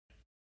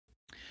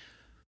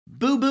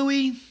Boo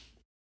Booey,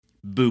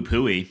 Boo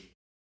Pooey,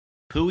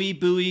 Pooey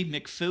Booey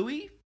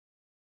McFooey,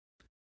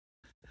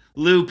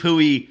 Lou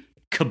Pooey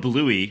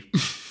Kablooey,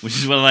 which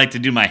is what I like to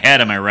do in my head,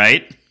 am I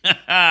right?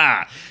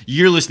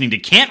 You're listening to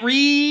Can't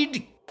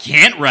Read,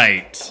 Can't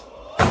Write.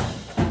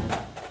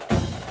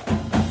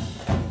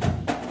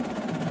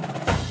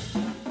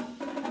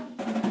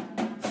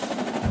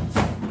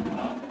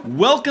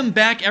 Welcome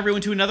back,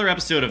 everyone, to another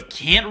episode of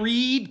Can't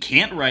Read,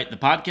 Can't Write, the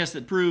podcast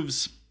that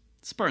proves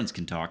Spartans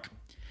can talk.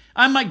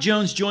 I'm Mike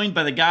Jones, joined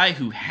by the guy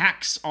who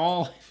hacks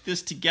all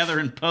this together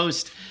in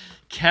post,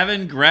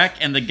 Kevin Greck,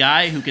 and the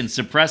guy who can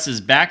suppress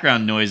his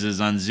background noises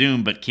on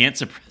Zoom but can't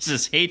suppress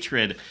his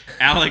hatred,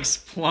 Alex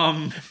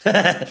Plum.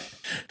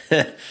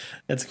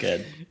 That's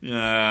good.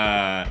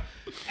 Hacky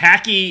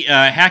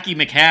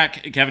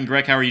McHack. Kevin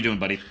Greck, how are you doing,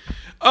 buddy?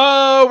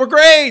 We're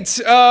great.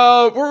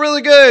 We're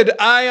really good.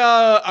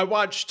 I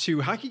watched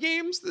 2 hockey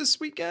games this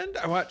weekend.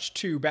 I watched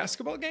 2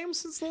 basketball games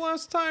since the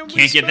last time.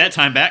 Can't get that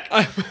time back.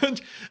 I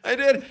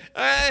did.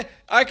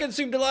 I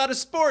consumed a lot of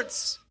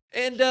sports,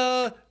 and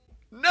none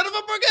of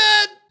them were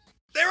good.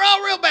 They're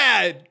all real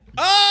bad.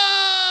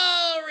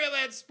 Oh, real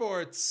bad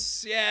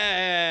sports.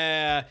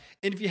 Yeah.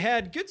 And if you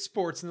had good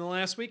sports in the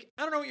last week,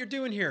 I don't know what you're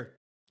doing here.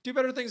 Do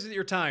better things with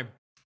your time.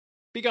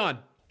 Be gone.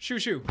 Shoo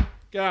shoo.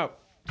 Get out.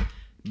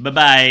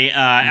 Bye-bye.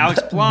 Alex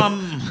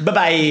Plum.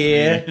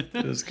 Bye-bye.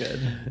 That was good.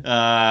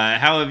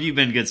 How have you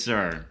been, good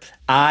sir?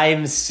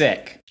 I'm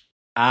sick.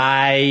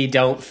 I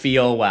don't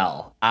feel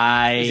well.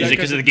 Is it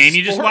because of the game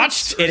you just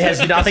watched? It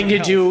has nothing to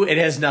do. It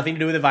has nothing to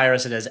do with the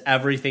virus. It has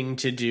everything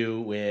to do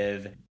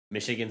with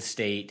Michigan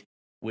State,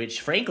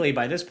 which, frankly,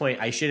 by this point,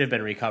 I should have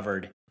been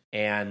recovered.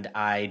 And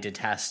I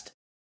detest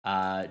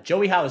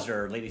Joey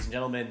Hauser, ladies and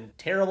gentlemen.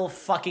 Terrible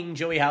fucking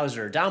Joey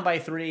Hauser. Down by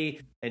 3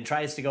 and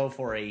tries to go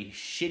for a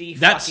shitty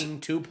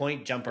fucking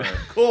 2-point jumper.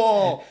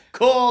 Cool.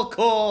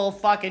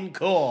 Fucking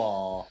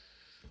cool.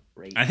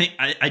 Great.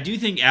 I do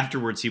think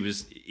afterwards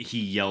he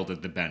yelled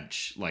at the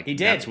bench. Like, he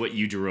did. That's what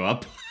you drew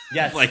up.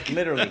 Yes, like,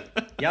 literally.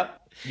 Yep.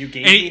 You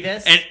gave me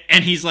this.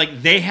 And he's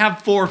like, they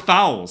have 4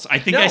 fouls. I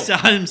think I saw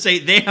him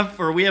say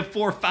we have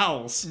 4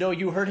 fouls. No,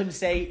 you heard him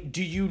say,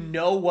 do you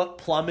know what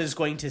Plum is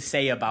going to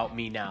say about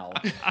me now?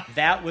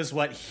 That was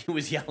what he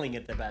was yelling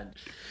at the bench.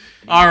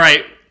 All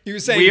right. He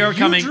was saying,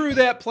 you drew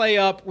that play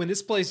up when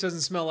this place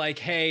doesn't smell like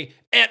hay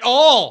at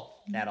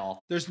all. At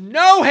all. There's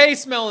no hay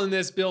smell in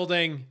this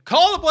building.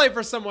 Call the play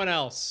for someone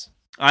else.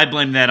 I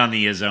blame that on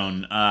the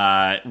Izzone.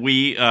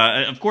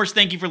 Of course,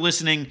 thank you for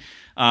listening.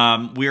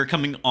 We are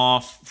coming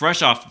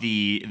fresh off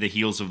the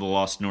heels of the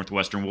lost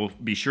Northwestern. We'll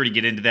be sure to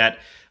get into that.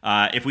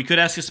 If we could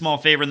ask a small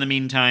favor in the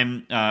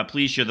meantime,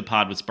 please share the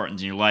pod with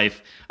Spartans in your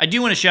life. I do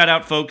want to shout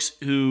out folks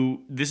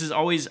who, this is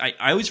always, I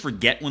always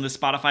forget when the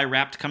Spotify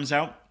Wrapped comes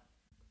out.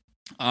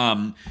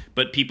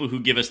 But people who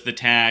give us the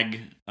tag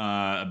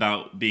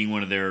about being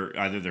one of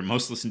either their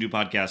most listened to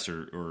podcasts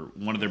or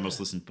one of their most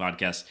listened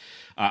podcasts,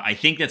 I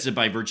think that's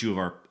by virtue of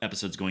our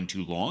episodes going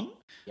too long.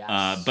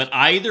 Yes. But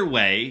either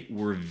way,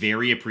 we're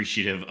very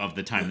appreciative of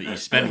the time that you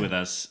spend with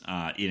us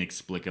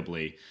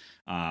inexplicably.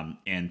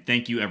 And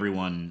thank you,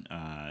 everyone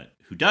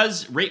who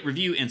does rate,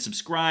 review, and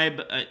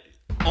subscribe.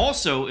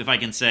 Also, if I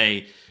can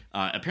say,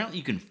 apparently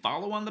you can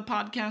follow on the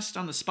podcast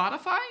on the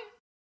Spotify.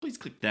 Please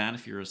click that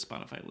if you're a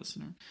Spotify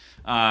listener.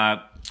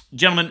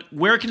 Gentlemen,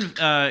 where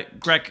can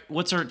Greg,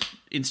 what's our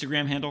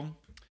Instagram handle?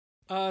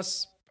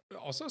 Also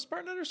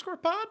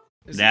Spartan_pod?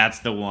 That's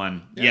the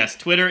one. Yeah. Yes,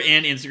 Twitter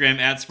and Instagram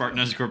at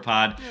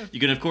Spartan_pod. Yeah. You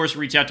can, of course,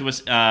 reach out to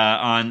us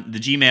on the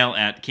Gmail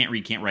at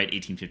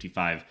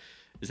can'tread.can'twrite1855.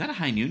 Is that a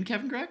high noon,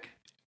 Kevin Greg?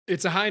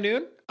 It's a high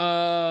noon.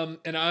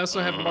 And I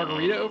also have a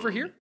margarita over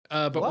here.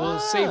 But we'll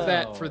save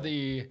that for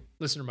the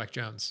Listener Mike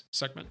Jones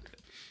segment.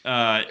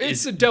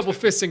 It's a double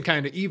fisting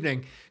kind of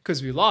evening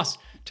because we lost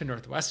to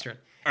Northwestern.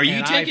 Are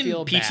you taking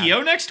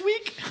PTO next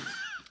week?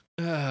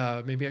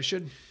 Maybe I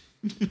should.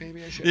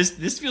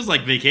 This feels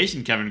like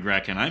vacation, Kevin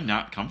Greck, and I'm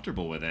not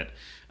comfortable with it.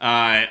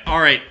 All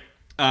right,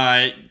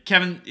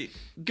 Kevin,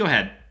 go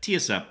ahead. Tee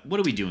us up. What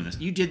are we doing this?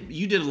 You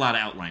did a lot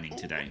of outlining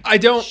today. I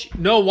don't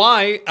know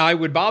why I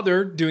would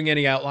bother doing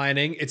any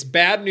outlining. It's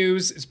bad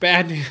news. It's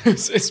bad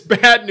news. It's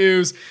bad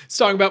news. It's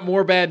talking about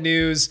more bad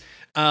news.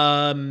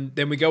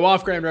 Then we go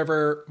off Grand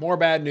River, more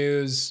bad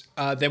news.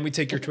 Then we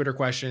take your Twitter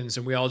questions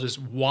and we all just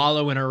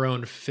wallow in our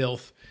own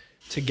filth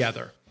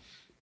together.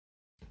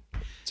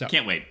 So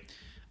can't wait.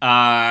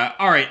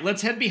 All right,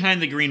 let's head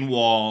behind the green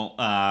wall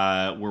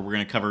where we're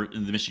going to cover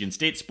the Michigan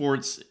State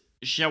sports.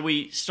 Shall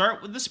we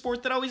start with the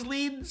sport that always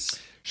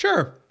leads?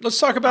 Sure. Let's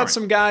talk about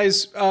some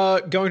guys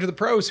going to the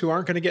pros who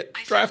aren't going to get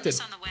drafted. I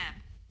found this on the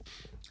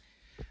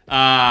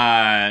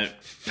web.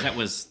 That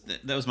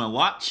was my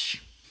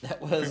watch. That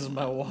was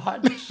my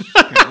watch.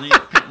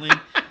 Apparently,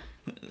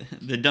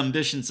 the dumb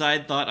bitch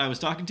inside thought I was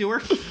talking to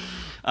her.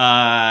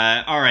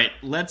 All right,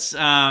 let's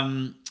talk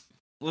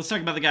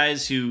about the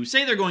guys who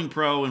say they're going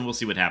pro, and we'll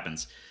see what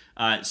happens.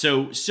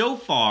 So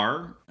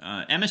far,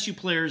 MSU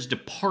players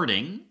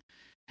departing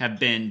have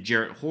been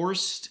Jarrett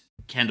Horst,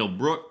 Kendall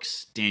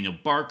Brooks, Daniel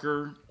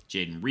Barker,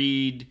 Jaden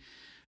Reed,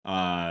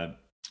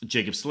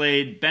 Jacob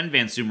Slade, Ben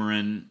Van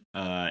Sumeren,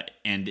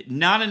 and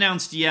not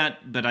announced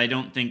yet, but I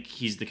don't think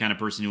he's the kind of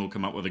person who will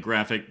come up with a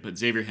graphic. But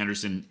Xavier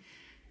Henderson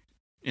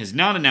has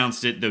not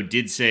announced it, though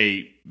did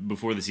say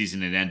before the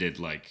season had ended,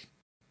 like,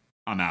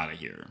 I'm out of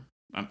here.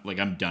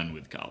 I'm done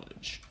with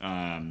college.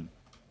 And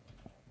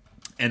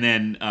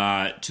then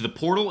to the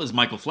portal is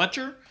Michael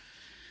Fletcher.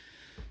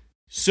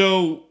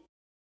 So,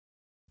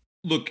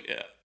 look,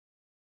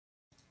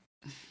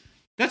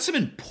 that's some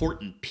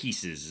important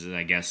pieces,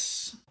 I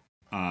guess.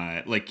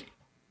 Like,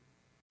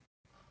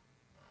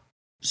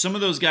 some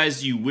of those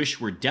guys you wish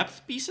were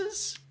depth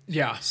pieces.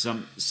 Yeah.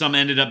 Some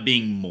ended up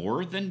being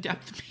more than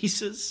depth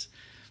pieces.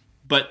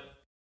 But,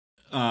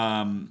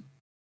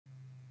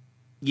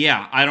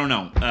 yeah, I don't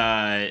know.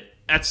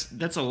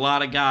 That's a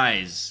lot of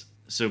guys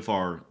so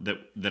far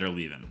that are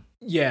leaving.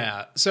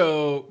 Yeah.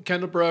 So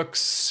Kendall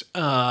Brooks,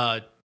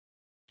 don't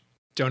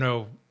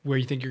know where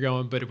you think you're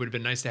going, but it would have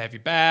been nice to have you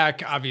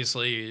back.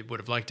 Obviously, would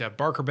have liked to have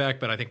Barker back,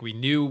 but I think we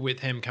knew with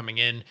him coming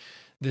in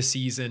this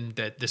season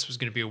that this was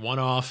going to be a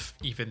one-off,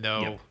 even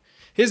though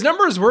his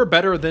numbers were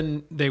better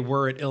than they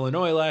were at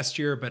Illinois last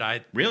year.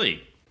 But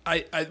Really?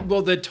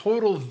 Well, the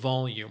total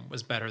volume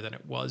was better than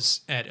it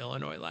was at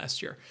Illinois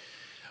last year.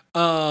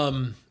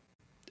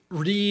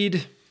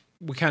 Reed,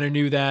 we kind of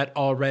knew that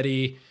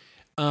already.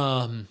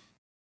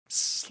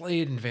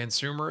 Slade and Van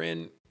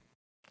Sumeren,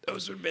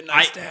 those would have been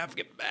nice to have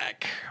get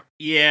back.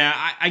 Yeah,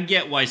 I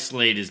get why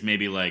Slade is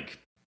maybe like,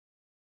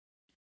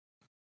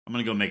 I'm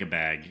going to go make a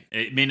bag.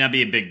 It may not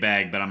be a big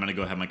bag, but I'm going to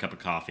go have my cup of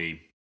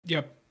coffee.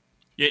 Yep.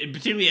 Yeah,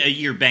 particularly a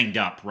year banged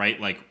up, right?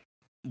 Like,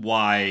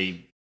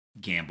 why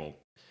gamble?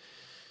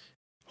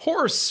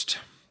 Horst,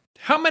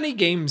 how many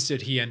games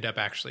did he end up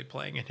actually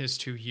playing in his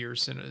 2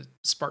 years in a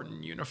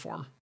Spartan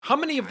uniform? How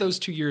many of those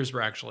 2 years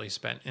were actually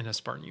spent in a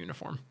Spartan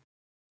uniform?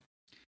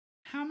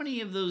 How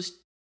many of those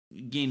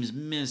games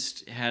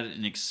missed had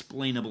an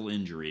explainable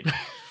injury?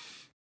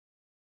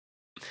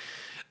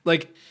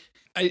 Like,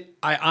 I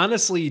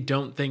honestly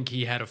don't think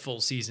he had a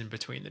full season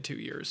between the 2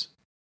 years.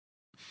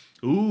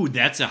 Ooh,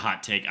 that's a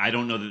hot take. I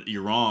don't know that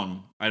you're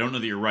wrong. I don't know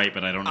that you're right,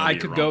 but I don't know that I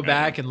you're could wrong. go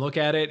back and look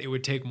at it. It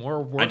would take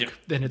more work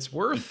than it's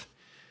worth.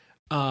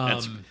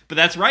 But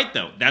that's right,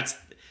 though.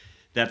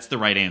 That's the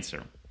right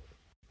answer.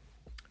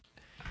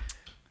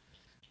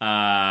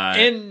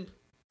 And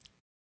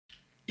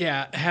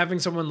yeah, having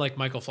someone like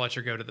Michael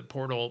Fletcher go to the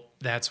portal,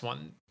 that's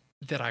one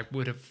that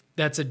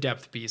that's a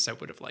depth piece I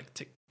would have liked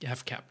to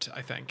have kept,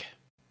 I think.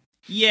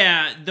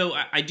 Yeah, though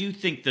I do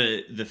think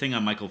the thing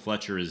on Michael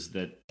Fletcher is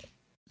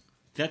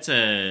that's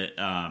it's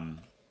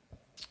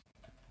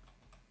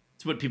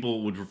what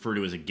people would refer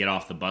to as a get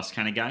off the bus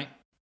kind of guy,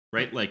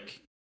 right?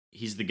 Like,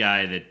 he's the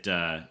guy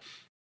that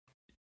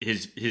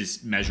his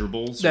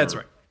measurables that's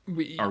are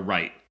right.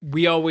 right.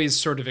 We always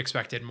sort of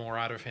expected more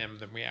out of him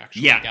than we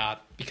actually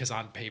got, because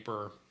on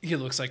paper he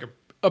looks like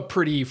a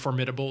pretty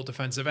formidable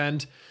defensive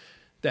end,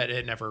 that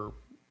it never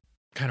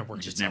kind of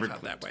worked itself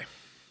out that way.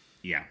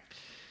 Yeah.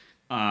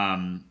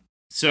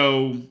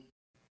 So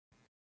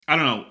I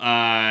don't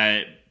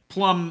know.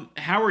 Plum,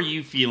 how are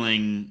you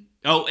feeling?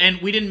 Oh, and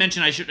we didn't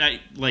mention, I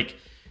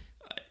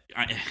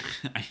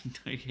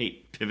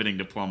hate pivoting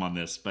to Plum on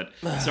this, but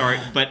sorry,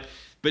 but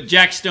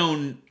Jack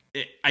Stone,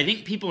 I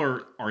think people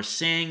are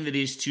saying that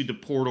he's to the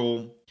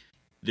portal.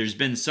 There's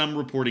been some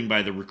reporting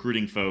by the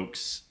recruiting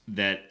folks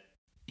that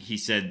he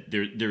said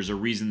there's a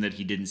reason that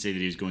he didn't say that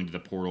he was going to the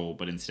portal,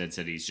 but instead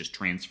said he's just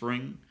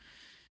transferring,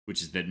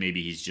 which is that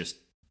maybe he's just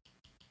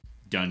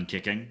done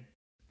kicking.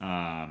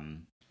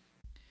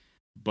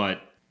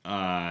 But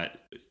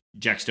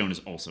Jack Stone is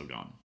also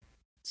gone.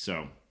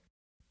 So,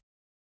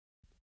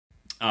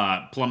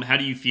 Plum, how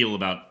do you feel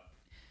about?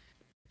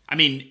 I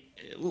mean,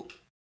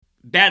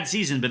 bad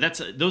season,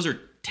 but those are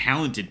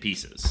talented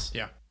pieces.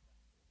 Yeah.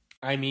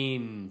 I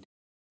mean,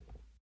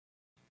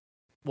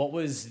 what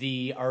was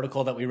the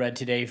article that we read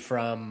today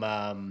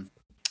from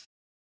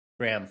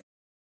Graham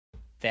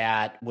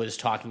that was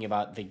talking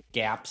about the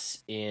gaps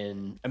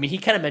in? I mean, he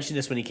kind of mentioned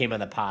this when he came on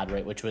the pod,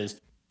 right? Which was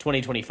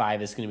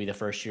 2025 is going to be the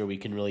first year we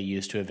can really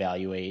use to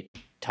evaluate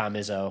Tom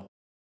Izzo,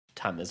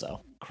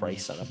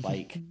 Christ on a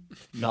bike,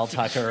 Mel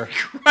Tucker,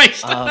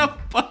 Christ on a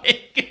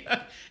bike.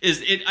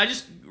 Is it? I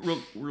just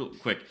real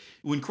quick.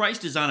 When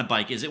Christ is on a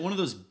bike, is it one of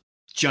those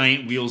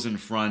giant wheels in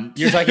front?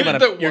 You're talking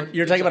about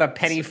you're talking about a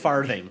penny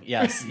farthing.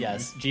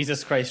 Yes.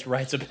 Jesus Christ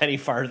rides a penny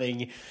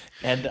farthing,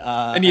 and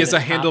he has a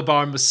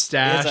handlebar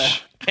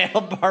mustache.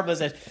 Handlebar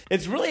mustache.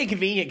 It's really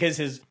inconvenient because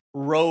his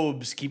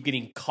robes keep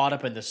getting caught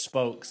up in the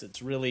spokes.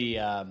 It's really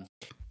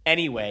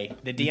anyway,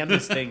 the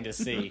damnedest thing to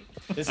see.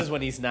 This is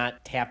when he's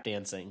not tap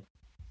dancing.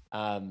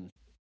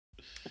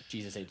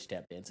 Jesus H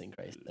tap dancing,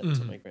 Christ. That's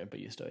what my grandpa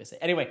used to always say.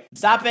 Anyway,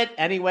 stop it.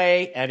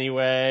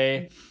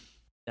 Anyway.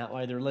 Not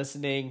why they're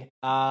listening.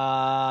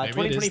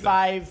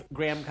 2025,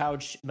 Graham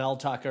Couch, Mel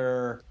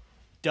Tucker.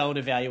 Don't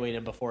evaluate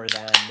him before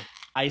then.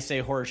 I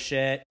say horse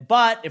shit.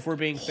 But if we're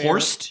being fair.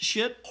 Horse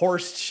shit?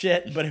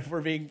 But if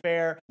we're being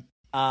fair,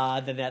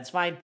 then that's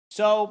fine.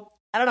 So,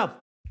 I don't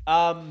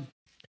know.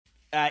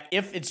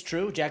 if it's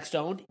true, Jack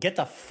Stone, get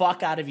the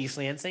fuck out of East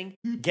Lansing.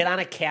 Get on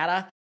a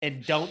Cata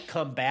and don't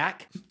come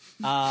back.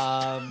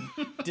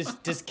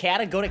 Does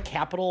Cata go to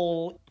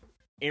Capital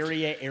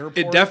Area Airport?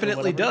 It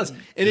definitely does.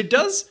 And it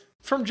does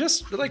from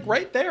just like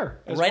right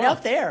there. Right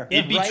out there.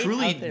 It'd be right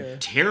truly out there.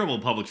 terrible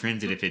public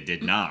transit if it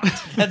did not.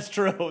 That's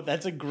true.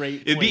 That's a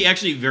great It'd point. be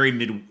actually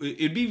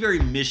it'd be very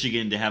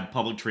Michigan to have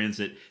public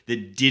transit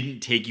that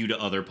didn't take you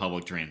to other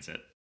public transit.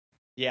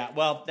 Yeah,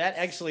 well, that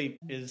actually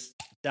is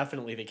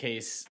definitely the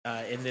case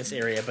in this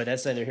area, but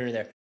that's neither here nor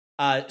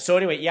there. So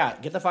anyway, yeah,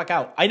 get the fuck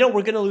out. I know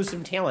we're going to lose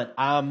some talent,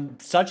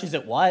 such as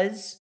it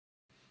was.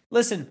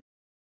 Listen,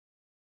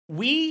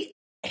 we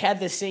had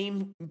the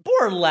same,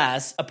 more or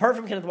less, apart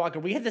from Kenneth Walker,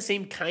 we had the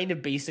same kind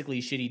of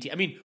basically shitty team. I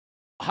mean,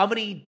 how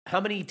many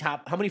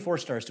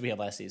 4-stars do we have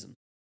last season?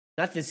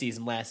 Not this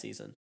season, last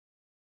season.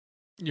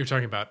 You're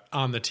talking about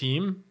on the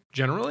team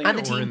generally? On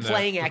the or team in the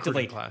playing recruiting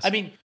actively. class? I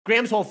mean,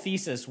 Graham's whole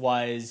thesis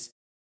was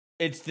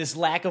it's this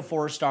lack of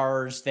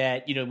 4-stars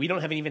that, we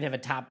don't even have a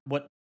top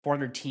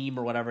 400 team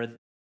or whatever.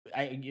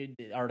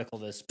 Article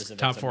this specific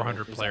top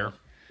 400 player.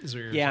 Is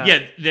what you're Yeah.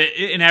 Yeah,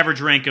 an average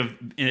rank of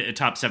a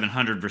top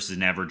 700 versus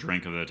an average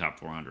rank of the top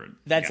 400.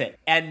 That's it.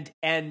 And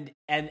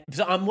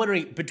so I'm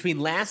wondering, between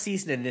last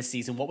season and this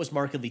season, what was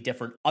markedly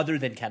different other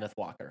than Kenneth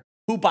Walker,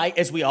 who,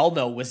 as we all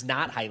know, was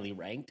not highly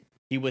ranked.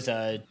 He was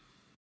a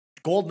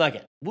gold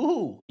nugget.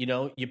 Woohoo!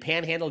 You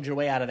panhandled your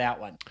way out of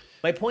that one.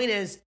 My point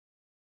is,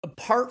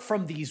 apart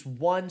from these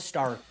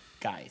 1-star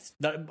guys,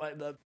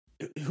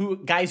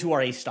 guys who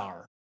are a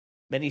star,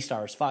 many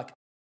stars, fuck.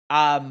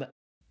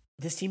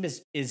 This team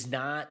is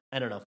not, I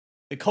don't know.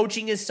 The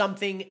coaching is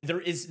something.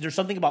 There's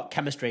something about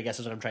chemistry, I guess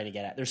is what I'm trying to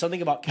get at. There's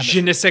something about chemistry.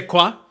 Je ne sais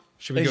quoi?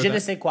 Should we go Je with ne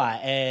that? sais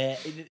quoi.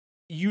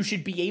 You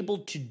should be able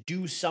to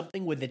do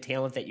something with the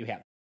talent that you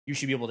have. You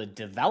should be able to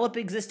develop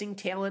existing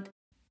talent,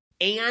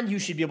 and you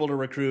should be able to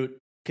recruit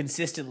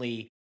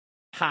consistently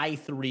high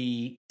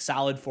 3,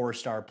 solid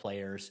 4-star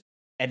players.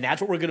 And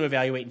that's what we're going to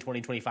evaluate in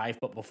 2025.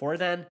 But before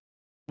then,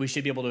 we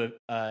should be able to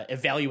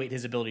evaluate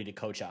his ability to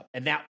coach up.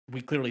 And that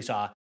we clearly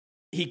saw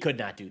he could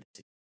not do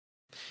this.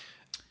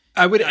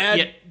 I would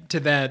add to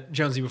that,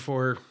 Jonesy,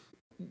 before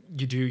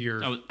you do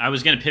your... I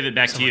was going to pivot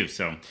back to you,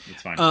 so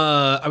it's fine.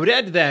 I would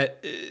add to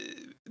that,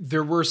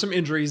 there were some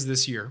injuries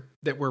this year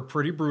that were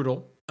pretty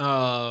brutal.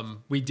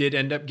 We did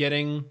end up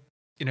getting,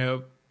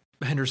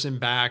 Henderson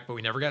back, but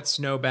we never got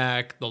Snow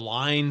back. The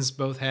lines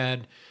both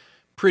had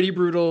pretty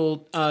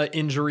brutal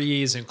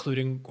injuries,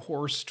 including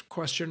Horst ?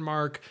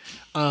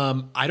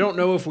 I don't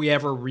know if we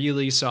ever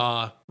really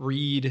saw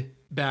Reed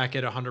back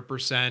at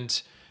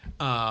 100%.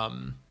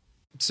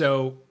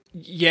 So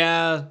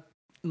yeah,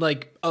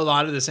 like a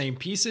lot of the same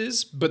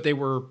pieces, but they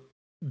were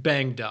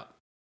banged up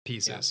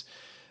pieces.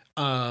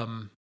 Yeah.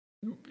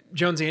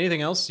 Jonesy,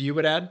 anything else you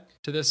would add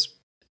to this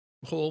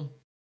whole?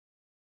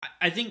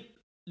 I think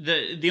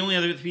the only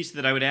other piece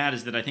that I would add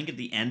is that I think at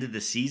the end of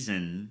the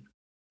season,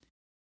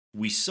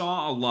 we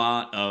saw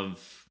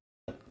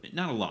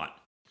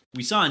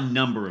we saw a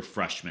number of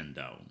freshmen,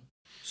 though,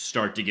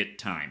 start to get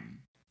time.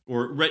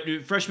 Or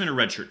freshmen or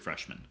redshirt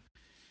freshmen.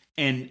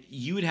 And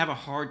you would have a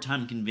hard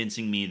time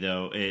convincing me,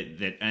 though,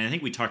 that, and I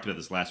think we talked about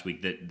this last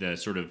week, that the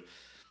sort of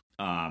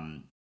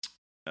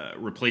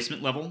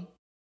replacement level,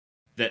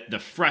 that the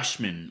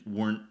freshmen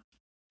weren't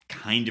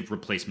kind of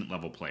replacement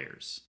level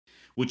players,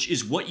 which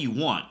is what you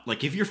want.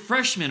 Like, if your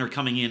freshmen are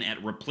coming in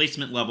at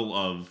replacement level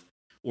of,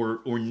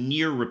 or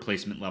near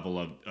replacement level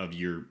of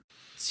your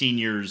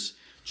seniors,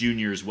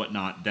 juniors,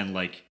 whatnot, then,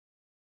 like,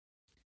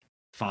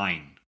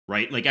 fine.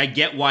 Right? Like, I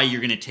get why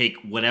you're going to take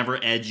whatever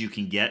edge you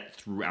can get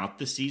throughout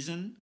the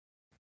season.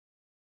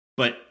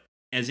 But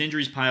as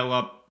injuries pile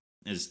up,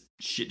 as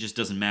shit just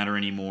doesn't matter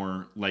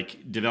anymore,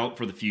 like, develop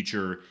for the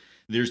future,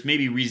 there's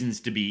maybe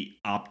reasons to be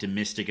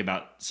optimistic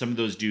about some of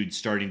those dudes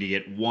starting to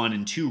get 1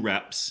 and 2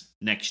 reps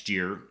next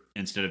year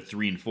instead of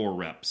 3 and 4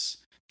 reps,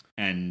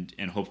 and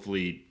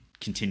hopefully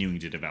continuing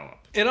to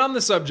develop. And on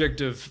the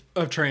subject of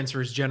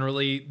transfers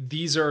generally,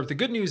 the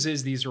good news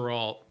is these are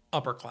all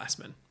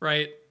upperclassmen,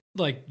 right?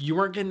 Like, you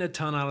weren't getting a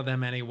ton out of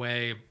them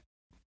anyway.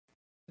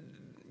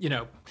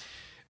 The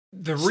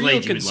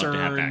real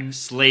concern...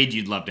 Slade,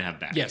 you'd love to have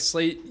back. Yes,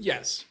 Slade,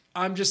 yes.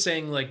 I'm just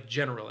saying, like,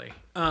 generally.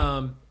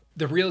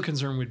 The real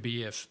concern would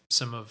be if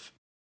some of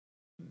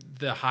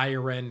the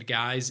higher-end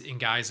guys and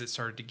guys that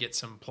started to get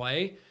some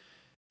play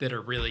that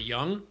are really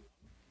young,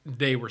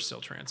 they were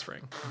still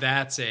transferring.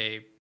 That's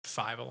a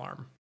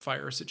 5-alarm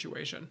fire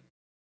situation.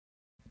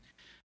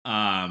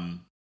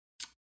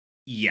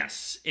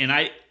 Yes,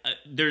 and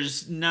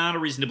there's not a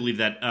reason to believe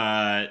that.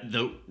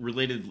 The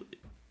related,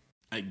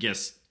 I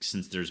guess,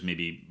 since there's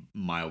maybe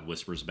mild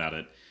whispers about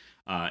it,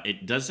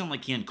 it does sound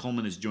like Keon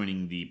Coleman is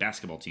joining the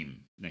basketball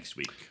team next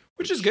week,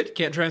 which is good.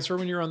 Can't transfer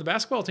when you're on the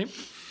basketball team.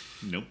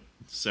 Nope.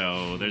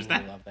 So there's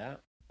that.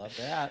 Love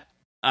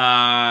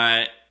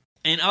that.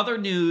 In other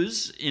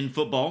news in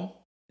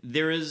football,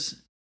 there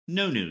is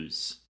no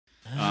news.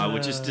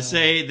 Which is to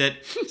say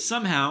that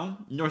somehow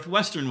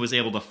Northwestern was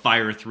able to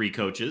fire 3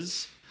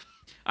 coaches.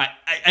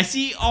 I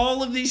see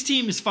all of these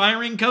teams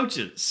firing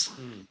coaches.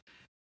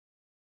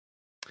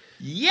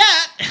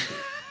 Yet,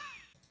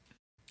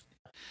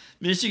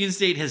 Michigan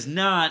State has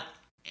not.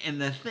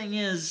 And the thing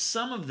is,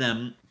 some of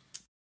them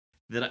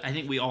that I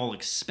think we all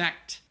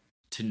expect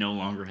to no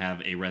longer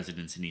have a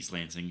residence in East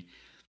Lansing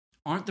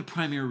aren't the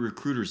primary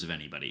recruiters of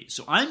anybody.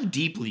 So I'm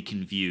deeply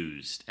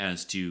confused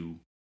as to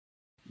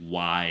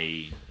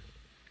why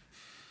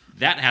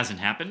that hasn't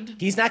happened.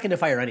 He's not going to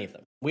fire any of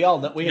them. We all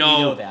know. We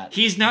know that.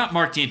 He's not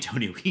Mark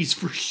D'Antonio. He's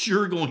for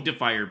sure going to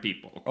fire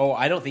people. Oh,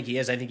 I don't think he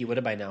is. I think he would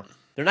have by now.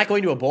 They're not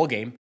going to a bowl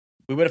game.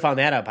 We would have found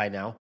that out by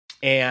now.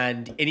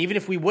 And even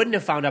if we wouldn't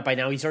have found out by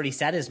now, he's already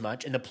said as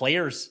much. And the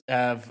players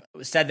have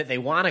said that they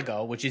want to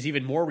go, which is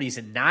even more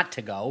reason not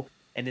to go,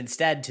 and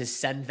instead to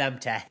send them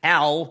to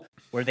hell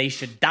where they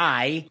should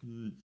die.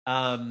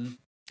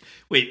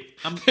 Wait,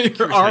 I'm They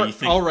curious how are you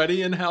think.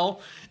 already in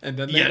hell, and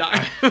then they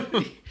die.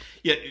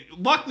 Yeah,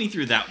 walk me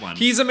through that one.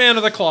 He's a man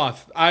of the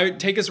cloth. I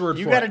take his word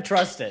You for got to it.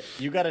 trust it.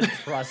 You got to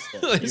trust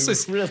it. This You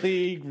is-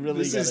 really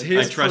this is gotta I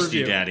his trust purview.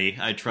 you, Daddy.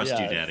 I trust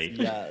you, Daddy.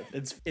 Yeah,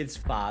 it's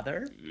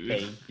Father.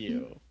 Thank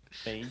you.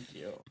 Thank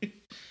you.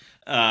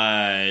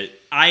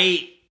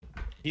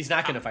 He's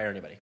not going to fire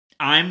anybody.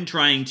 I'm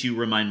trying to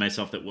remind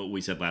myself that what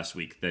we said last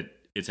week, that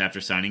it's after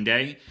signing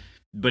day,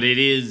 but it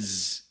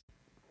is.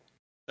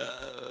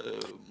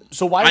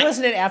 So why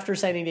wasn't it after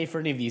signing day for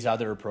any of these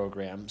other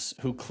programs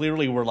who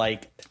clearly were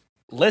like,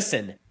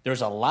 listen,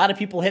 there's a lot of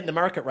people hitting the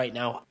market right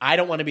now. I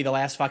don't want to be the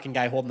last fucking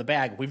guy holding the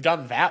bag. We've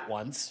done that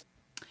once.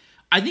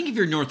 I think if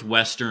you're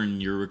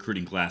Northwestern, your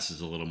recruiting class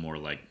is a little more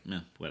like,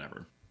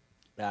 whatever.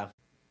 Yeah.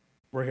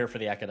 We're here for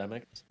the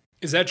academics.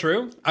 Is that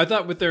true? I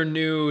thought with their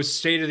new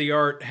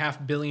state-of-the-art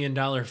 $500 million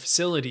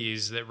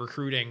facilities that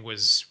recruiting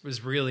was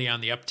really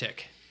on the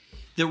uptick.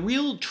 The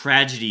real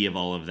tragedy of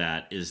all of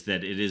that is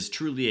that it is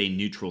truly a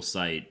neutral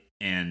site,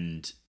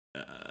 and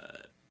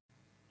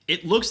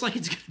it looks like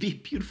it's going to be a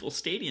beautiful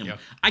stadium. Yeah.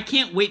 I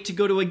can't wait to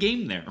go to a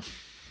game there.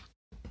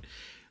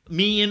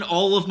 Me and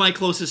all of my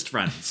closest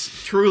friends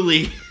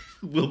truly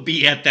will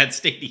be at that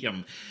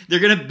stadium. They're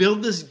going to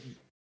build this.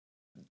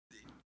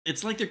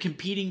 It's like they're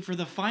competing for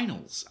the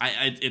finals.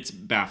 It's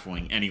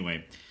baffling.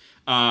 Anyway,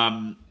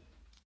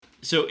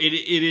 so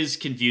it is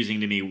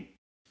confusing to me.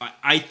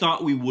 I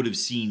thought we would have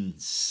seen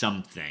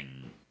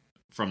something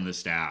from the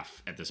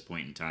staff at this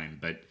point in time,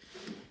 but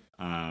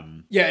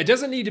Yeah, it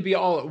doesn't need to be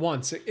all at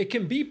once. It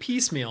can be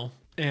piecemeal.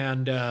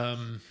 And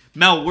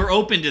Mel, we're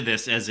open to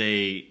this as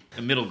a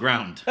middle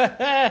ground.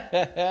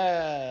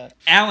 Alan,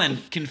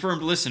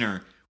 confirmed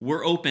listener,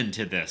 we're open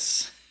to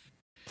this.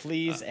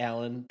 Please,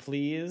 Alan,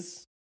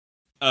 please.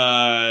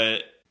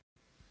 I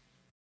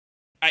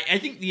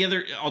think the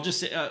other, I'll just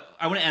say,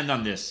 I want to end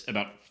on this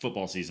about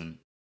football season,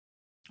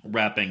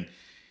 wrapping,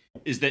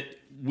 is that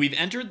we've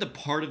entered the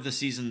part of the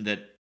season that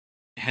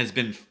has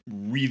been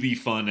really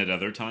fun at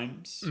other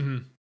times. mm-hmm.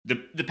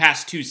 The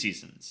past 2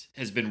 seasons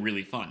has been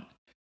really fun.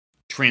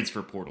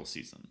 Transfer portal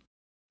season,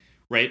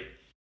 right?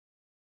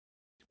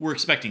 We're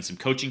expecting some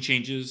coaching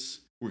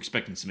changes. We're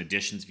expecting some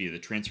additions via the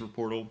transfer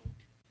portal.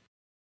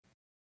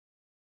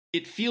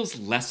 It feels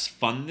less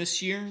fun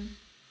this year,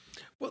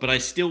 but I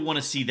still want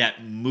to see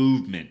that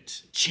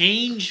movement.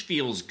 Change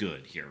feels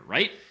good here,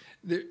 right?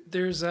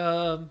 there's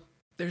not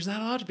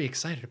a lot to be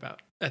excited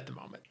about at the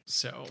moment.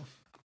 So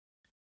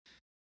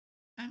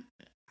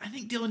I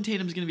think Dylan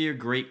Tatum's going to be a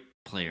great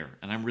player,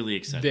 and I'm really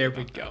excited. there about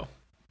we that. go.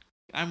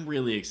 I'm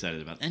really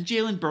excited about that. And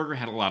Jalen Berger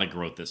had a lot of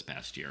growth this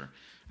past year.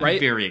 I'm Right?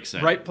 very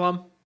excited. Right,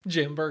 Plum?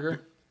 Jim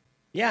Burger.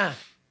 Yeah.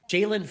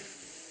 Jalen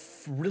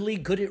really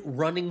good at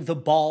running the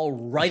ball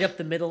right up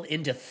the middle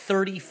into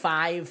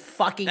 35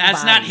 fucking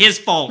That's not bodies. his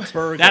fault.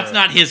 Berger. That's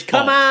not his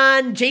fault. Come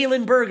on,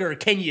 Jalen Berger.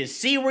 Can you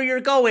see where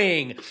you're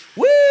going?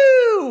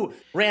 Woo!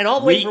 Ran all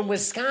the way from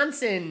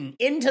Wisconsin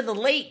into the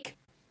lake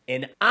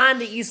and on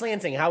to East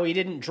Lansing. How he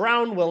didn't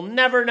drown, we'll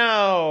never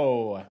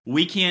know.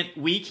 We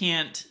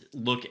can't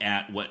look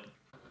at what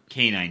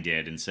K9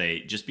 did and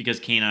say, just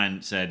because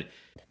K9 said,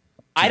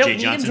 I don't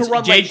need him to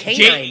run like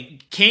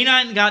K9.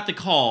 K9 got the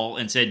call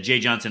and said,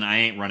 Jay Johnson, I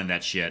ain't running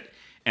that shit,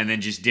 and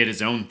then just did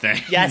his own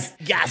thing. Yes,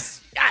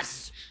 yes,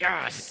 yes,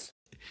 yes.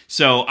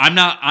 So I'm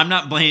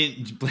not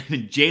blaming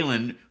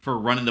Jalen for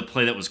running the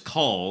play that was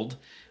called.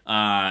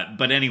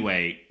 But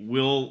anyway,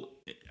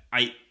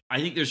 I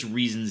think there's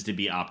reasons to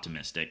be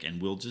optimistic,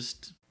 and we'll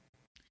just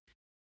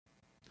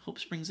hope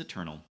springs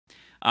eternal.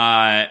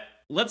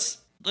 Let's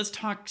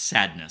talk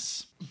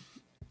sadness.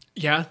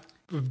 Yeah.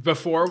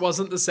 Before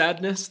wasn't the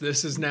sadness.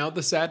 This is now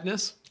the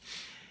sadness.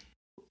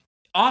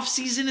 Off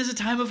season is a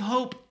time of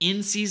hope.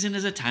 In season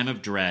is a time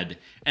of dread.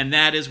 And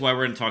that is why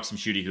we're going to talk some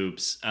shooty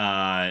hoops.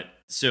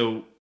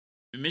 So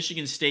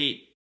Michigan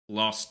State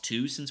lost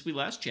 2 since we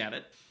last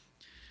chatted.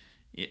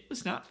 It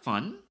was not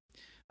fun.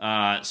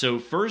 So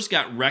Furs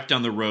got wrecked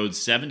on the road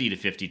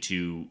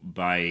 70-52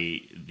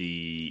 by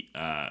the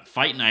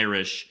Fighting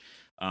Irish.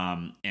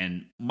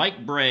 And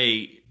Mike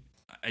Bray,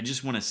 I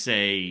just want to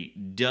say,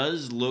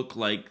 does look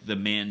like the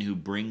man who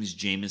brings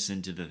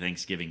Jameson to the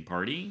Thanksgiving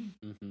party.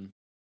 Mm-hmm.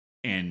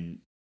 And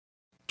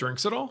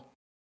Drinks it all?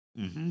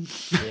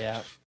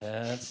 Yeah,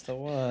 that's the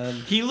one.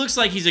 He looks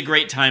like he's a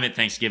great time at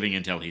Thanksgiving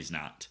until he's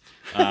not.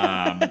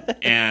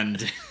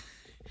 And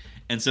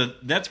so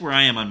that's where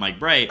I am on Mike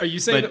Bray. Are you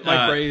saying But, that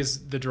Mike Bray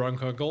is the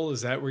drunk uncle?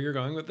 Is that where you're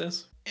going with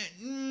this?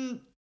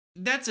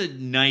 That's a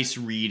nice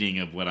reading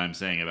of what I'm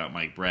saying about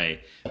Mike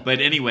Bray.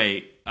 But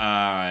anyway,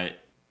 talk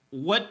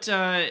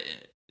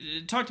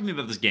to me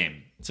about this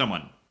game,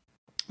 someone.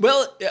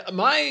 Well,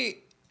 my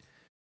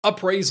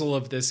appraisal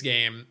of this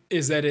game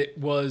is that it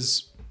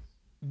was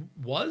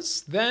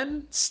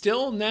then,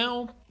 still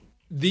now,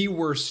 the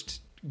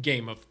worst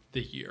game of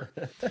the year.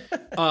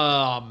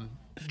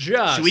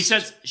 Should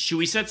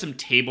we set some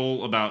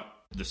table about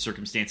the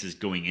circumstances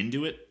going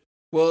into it?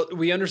 Well,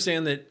 we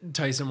understand that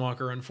Tyson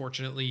Walker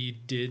unfortunately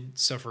did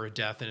suffer a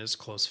death in his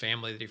close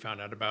family that he found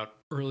out about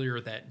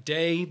earlier that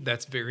day.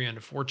 That's very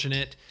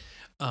unfortunate.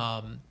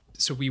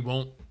 So we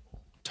won't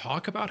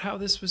talk about how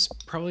this was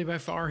probably by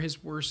far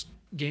his worst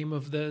game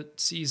of the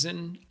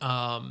season.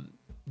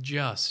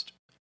 Just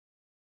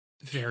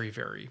very,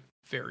 very,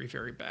 very,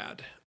 very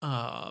bad.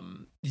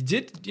 He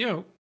did,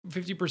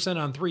 50%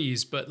 on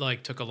threes, but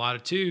like took a lot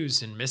of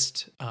twos and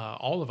missed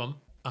all of them,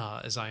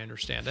 as I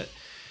understand it.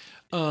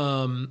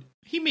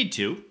 He made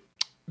two.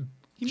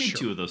 He made Sure.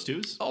 two of those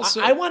twos.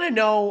 Also, I want to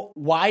know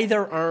why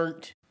there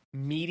aren't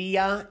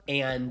media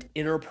and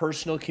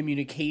interpersonal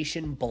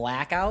communication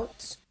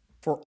blackouts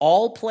for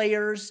all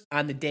players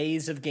on the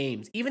days of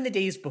games, even the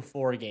days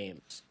before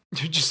games.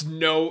 just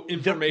no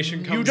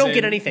information comes You don't in,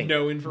 get anything.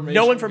 No information.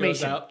 No goes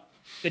information. out.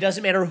 It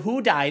doesn't matter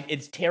who died.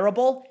 It's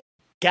terrible.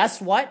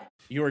 Guess what?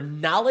 Your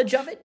knowledge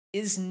of it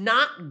is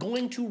not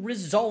going to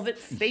resolve it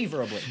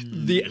favorably.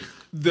 The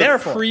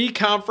Therefore-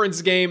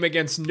 pre-conference game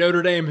against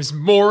Notre Dame is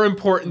more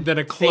important than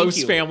a close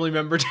you. family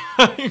member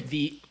dying.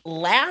 The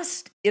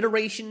last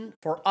iteration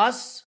for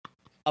us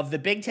of the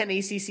Big Ten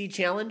ACC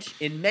Challenge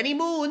in many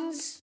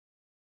moons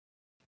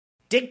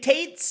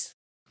dictates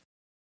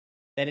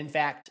that, in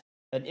fact,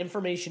 an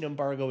information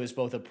embargo is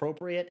both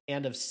appropriate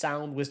and of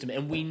sound wisdom.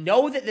 And we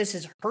know that this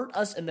has hurt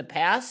us in the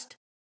past.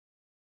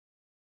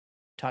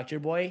 Talk to your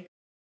boy,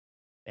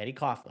 Maddie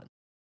Coughlin.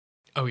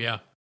 Oh yeah,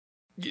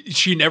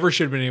 she never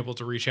should have been able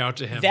to reach out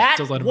to him That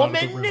to let him out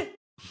of the woman. room.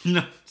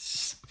 No.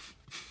 So,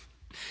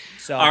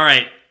 All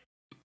right.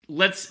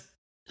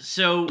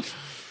 So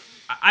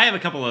I have a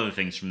couple other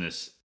things from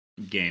this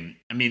game.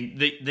 I mean,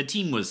 the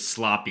team was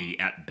sloppy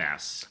at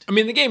best. I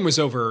mean, the game was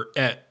over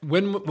at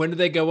when did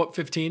they go up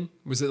 15?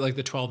 Was it like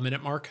the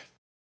 12-minute mark?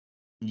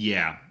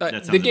 Yeah, that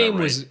sounds The game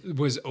about right.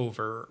 was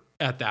over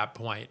at that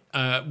point.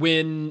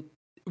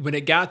 When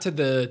it got to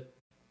the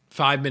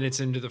 5 minutes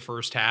into the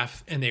first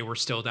half and they were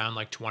still down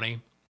like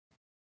 20,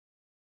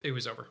 it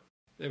was over.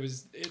 It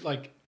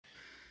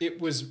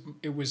was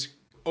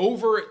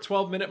over at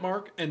 12-minute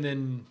mark, and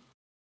then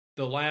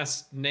the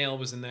last nail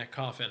was in that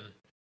coffin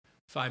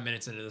 5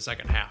 minutes into the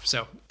second half.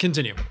 So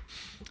continue.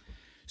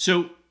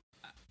 So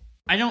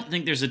I don't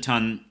think there's a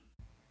ton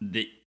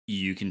that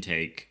you can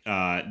take.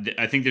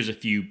 I think there's a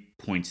few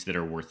points that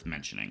are worth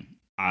mentioning.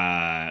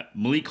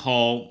 Malik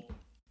Hall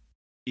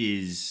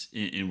is,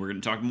 and we're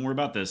going to talk more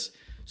about this,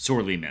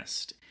 sorely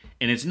missed.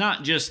 And it's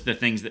not just the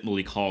things that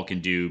Malik Hall can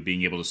do,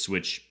 being able to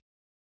switch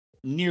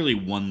nearly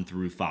 1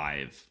 through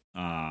 5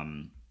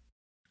 on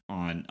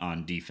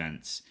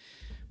defense,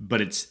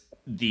 but it's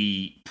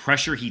the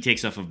pressure he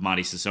takes off of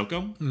Mady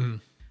Sissoko.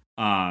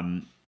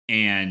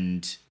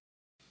 And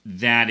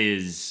that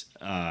is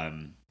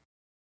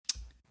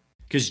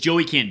because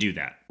Joey can't do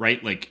that,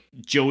 right? Like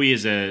Joey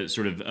is a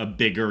sort of a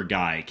bigger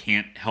guy,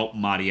 can't help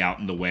Mady out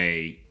in the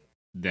way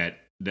that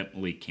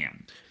Malik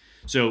can.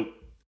 So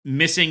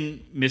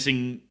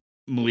missing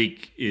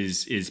Malik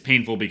is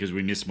painful because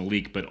we miss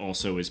Malik, but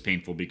also is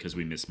painful because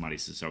we miss Mady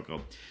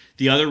Sissoko.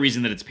 The other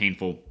reason that it's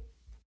painful,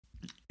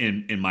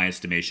 in my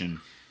estimation,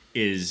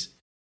 is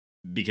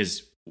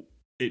because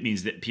it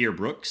means that Pierre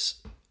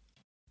Brooks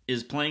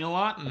is playing a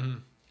lot.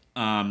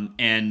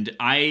 And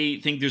I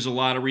think there's a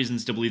lot of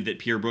reasons to believe that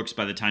Pierre Brooks,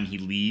 by the time he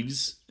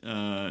leaves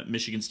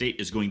Michigan State,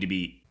 is going to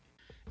be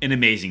an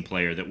amazing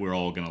player that we're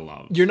all going to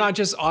love. You're not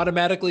just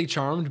automatically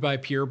charmed by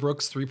Pierre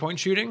Brooks' three-point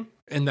shooting,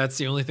 and that's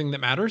the only thing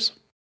that matters?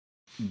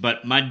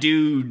 But my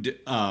dude,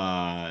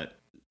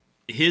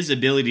 his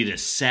ability to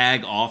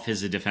sag off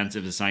his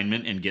defensive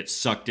assignment and get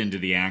sucked into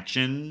the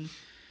action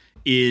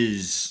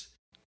is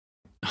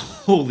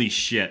holy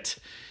shit.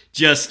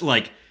 Just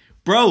like,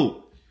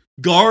 bro,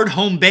 guard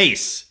home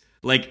base.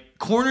 Like,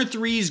 corner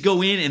threes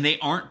go in and they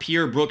aren't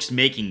Pierre Brooks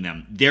making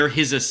them. They're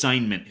his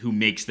assignment who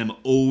makes them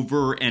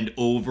over and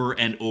over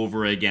and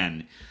over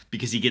again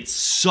because he gets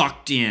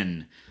sucked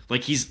in.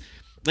 Like he's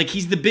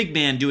the big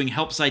man doing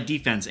help side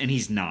defense, and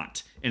he's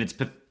not. And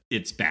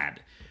it's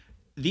bad.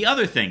 The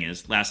other thing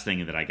is, last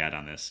thing that I got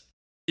on this,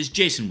 is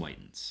Jason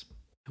Whitens,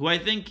 who I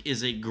think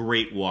is a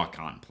great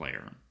walk-on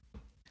player.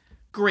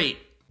 Great.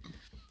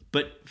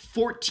 But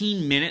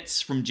 14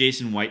 minutes from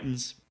Jason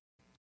Whitens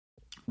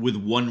with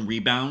 1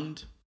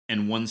 rebound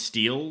and 1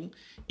 steal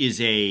is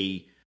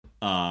a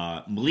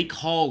Malik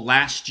Hall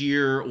last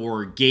year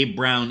or Gabe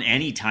Brown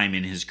anytime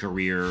in his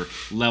career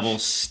level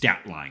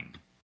stat line.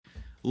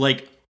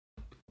 Like,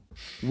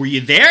 were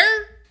you there?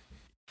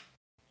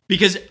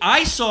 Because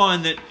I saw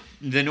in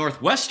the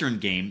Northwestern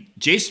game,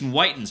 Jason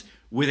Whitens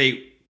with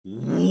a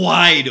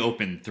wide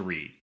open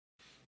 3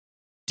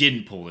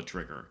 didn't pull the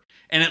trigger.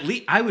 And at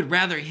least I would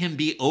rather him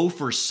be 0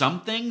 for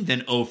something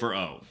than 0 for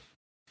 0.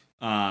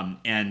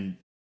 And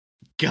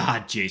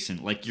God,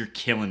 Jason, like, you're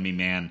killing me,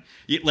 man.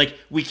 Like,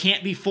 we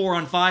can't be 4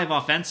 on 5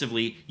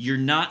 offensively. You're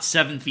not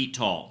 7 feet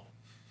tall.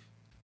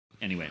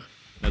 Anyway,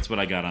 that's what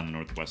I got on the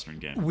Northwestern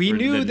game. We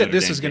knew that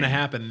this was going to game.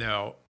 happen,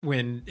 though.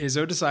 When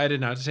Izzo decided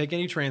not to take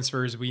any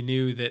transfers, we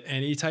knew that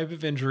any type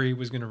of injury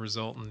was going to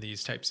result in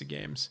these types of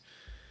games.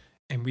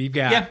 And we've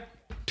got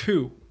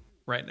 2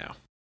 right now.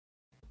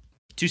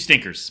 2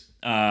 stinkers.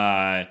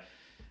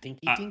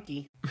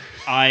 Dinky.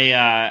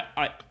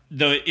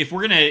 Though if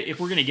we're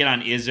gonna get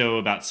on Izzo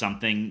about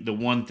something, the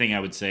one thing I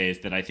would say is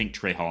that I think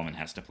Trey Holloman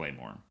has to play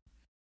more.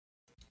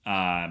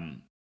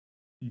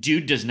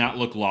 Dude does not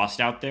look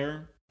lost out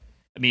there.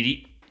 I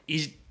mean,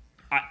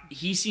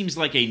 he seems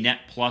like a net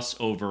plus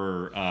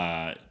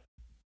over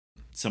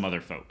some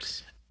other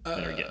folks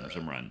that are getting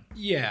some run.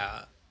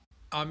 Yeah,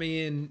 I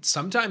mean,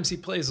 sometimes he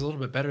plays a little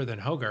bit better than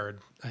Hogard.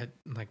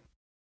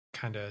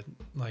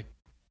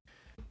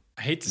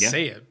 I hate to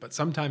say it, but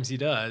sometimes he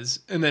does.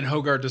 And then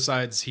Hogard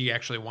decides he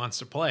actually wants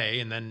to play,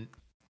 and then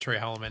Trey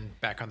Holloman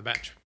back on the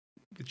bench.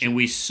 And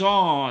we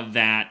saw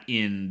that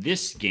in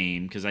this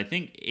game, because I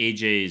think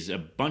a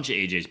bunch of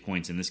AJ's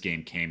points in this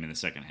game came in the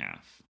second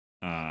half.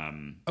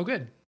 Oh,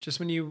 good. Just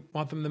when you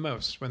want them the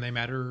most, when they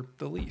matter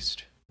the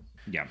least.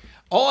 Yeah.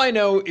 All I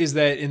know is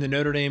that in the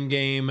Notre Dame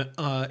game,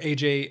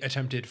 AJ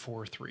attempted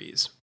 4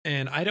 threes.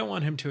 And I don't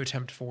want him to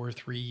attempt 4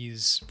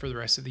 threes for the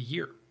rest of the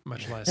year,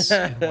 much less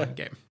in one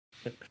game.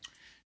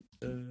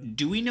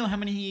 Do we know how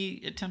many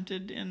he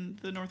attempted in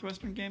the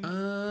Northwestern game?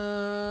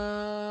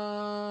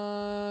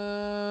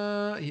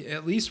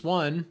 At least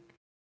 1.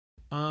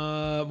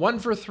 1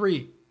 for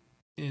 3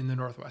 in the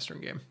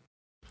Northwestern game.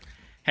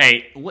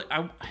 Hey,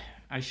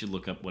 I should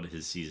look up what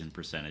his season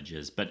percentage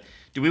is. But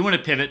do we want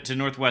to pivot to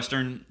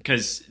Northwestern?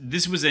 Because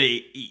this was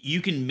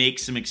you can make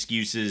some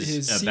excuses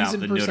his about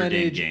the Notre Dame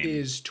percentage game.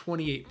 is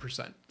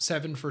 28%,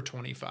 7 for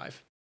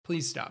 25.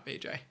 Please stop,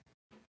 AJ.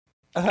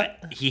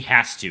 He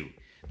has to.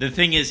 The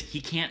thing is,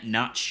 he can't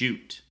not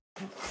shoot.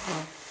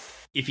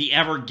 If he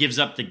ever gives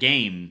up the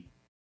game,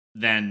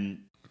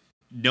 then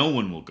no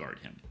one will guard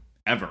him.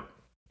 Ever.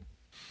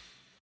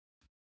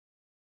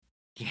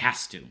 He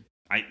has to.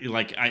 I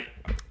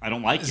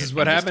don't like it. This is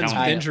what I'm just happens with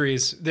telling you.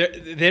 injuries.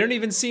 They don't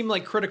even seem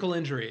like critical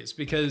injuries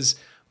because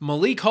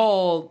Malik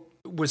Hall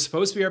was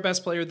supposed to be our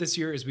best player this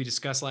year, as we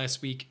discussed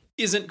last week,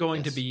 isn't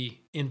going to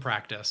be in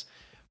practice.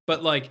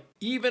 But like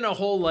even a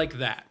hole like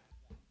that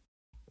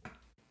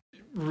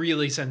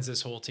really sends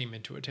this whole team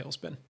into a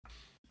tailspin.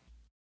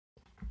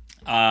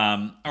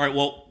 All right.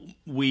 Well,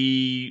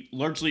 we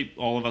largely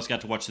all of us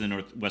got to watch the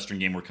Northwestern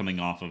game. We're coming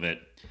off of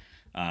it.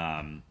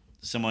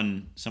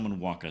 Someone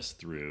walk us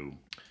through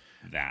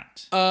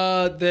that.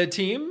 The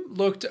team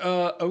looked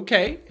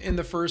okay in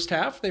the first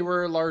half. They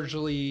were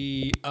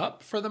largely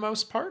up for the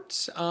most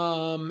part.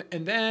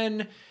 And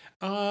then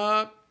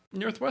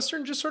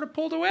Northwestern just sort of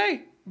pulled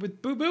away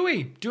with Boo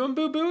Booey, doing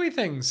Boo Booey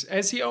things,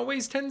 as he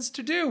always tends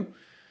to do.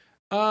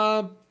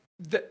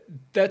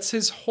 That's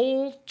his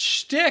whole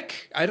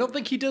shtick. I don't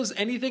think he does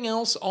anything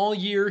else all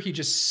year. He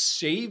just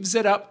saves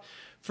it up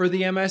for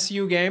the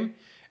MSU game,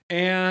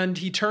 and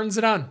he turns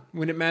it on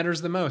when it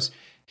matters the most.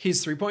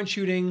 His 3-point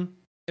shooting,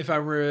 if I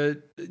were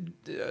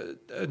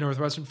a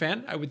Northwestern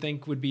fan, I would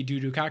think would be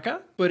due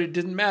Kaka, but it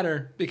didn't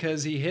matter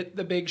because he hit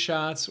the big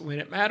shots when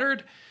it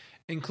mattered,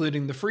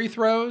 including the free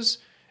throws.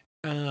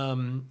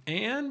 And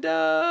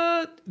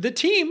the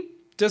team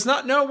does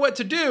not know what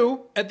to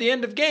do at the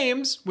end of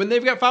games when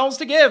they've got fouls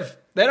to give.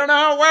 They don't know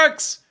how it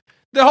works.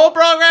 The whole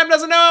program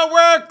doesn't know how it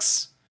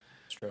works.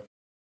 It's true.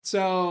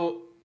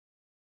 So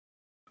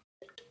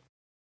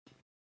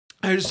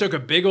I just took a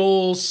big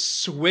old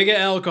swig of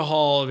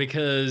alcohol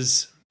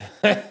because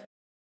that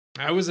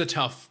was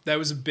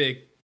a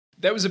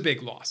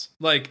big loss.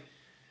 Like,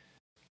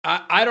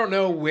 I don't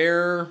know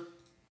where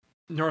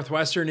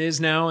Northwestern is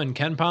now in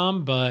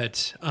KenPom,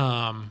 but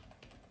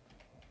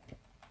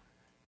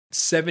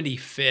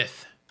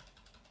 75th.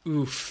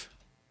 Oof.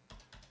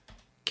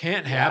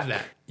 Can't have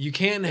that. You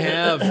can't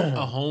have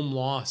a home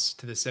loss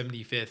to the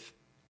 75th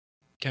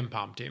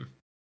KenPom team.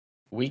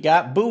 We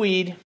got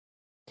buoyed.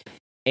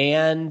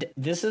 And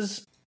this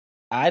is,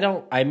 I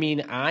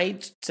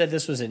said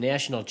this was a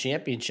national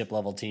championship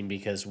level team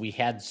because we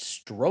had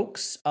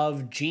strokes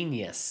of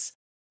genius.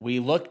 We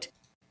looked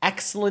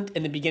excellent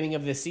in the beginning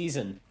of the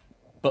season,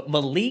 but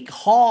Malik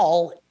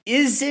Hall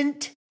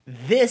isn't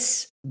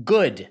this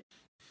good.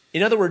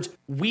 In other words,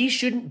 we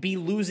shouldn't be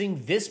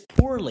losing this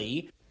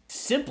poorly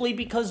simply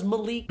because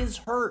Malik is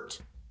hurt.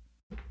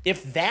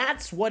 If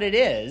that's what it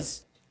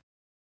is,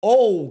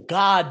 oh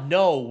God,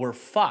 no, we're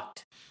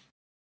fucked.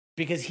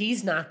 Because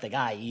he's not the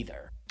guy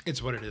either.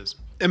 It's what it is.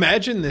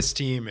 Imagine this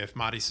team if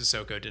Mady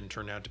Sissoko didn't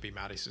turn out to be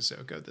Mady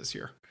Sissoko this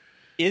year.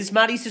 is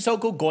Mani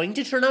Sissoko going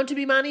to turn out to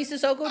be Mani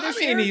Sissoko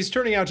this year? he's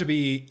turning out to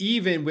be,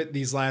 even with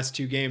these last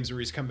 2 games where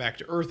he's come back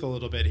to earth a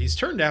little bit, he's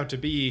turned out to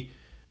be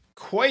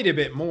quite a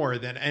bit more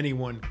than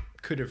anyone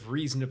could have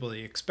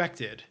reasonably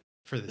expected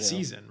for the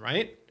season,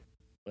 right?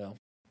 Well,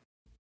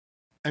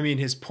 I mean,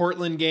 his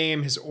Portland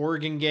game, his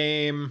Oregon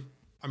game,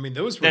 I mean,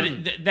 those were...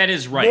 That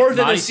is right. More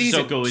than Mani a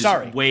season. Sissoko is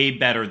Sorry. way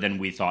better than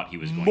we thought he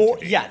was going to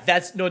be. Yeah,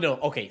 that's... No,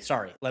 okay,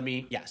 sorry.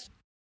 Yes.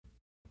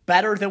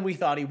 Better than we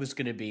thought he was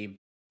going to be.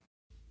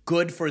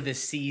 Good for the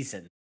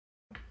season.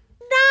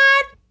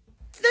 Not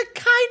the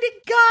kind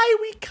of guy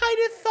we kind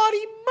of thought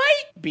he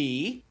might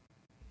be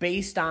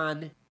based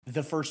on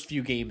the first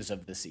few games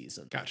of the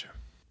season. Gotcha.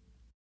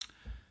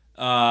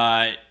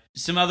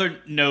 Some other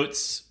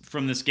notes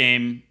from this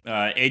game.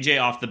 AJ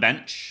off the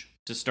bench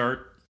to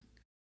start.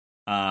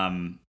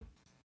 I'm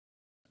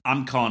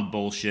calling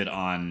bullshit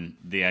on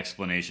the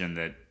explanation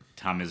that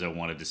Tom Izzo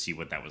wanted to see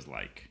what that was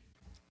like.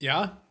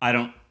 Yeah?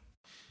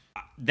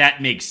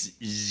 That makes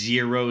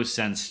zero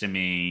sense to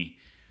me.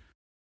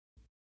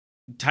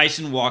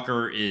 Tyson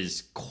Walker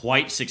is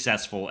quite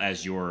successful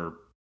as your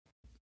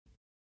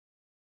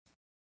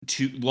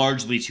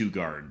largely two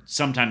guard.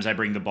 Sometimes I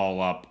bring the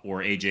ball up or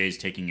AJ is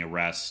taking a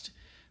rest,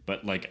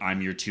 but like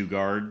I'm your two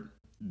guard.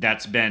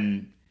 That's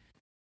been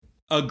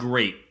a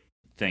great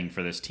thing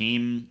for this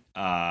team.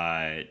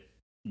 Jaden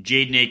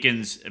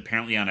Akins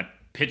apparently on a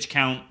pitch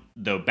count,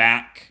 though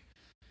back.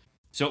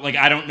 So like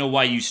I don't know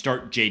why you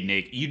start Jaden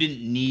Akins. You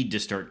didn't need to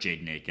start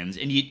Jaden Akins,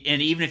 and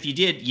even if you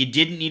did, you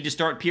didn't need to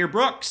start Pierre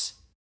Brooks.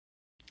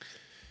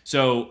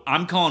 So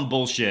I'm calling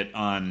bullshit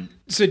on.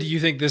 So do you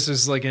think this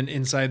is like an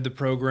inside the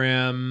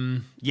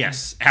program?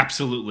 Yes,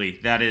 absolutely.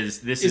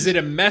 This is it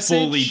a message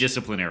fully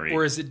disciplinary,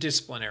 or is it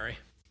disciplinary?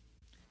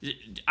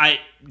 I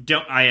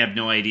have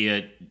no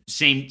idea.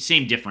 Same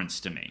difference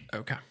to me.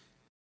 Okay.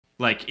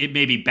 Like it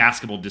may be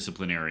basketball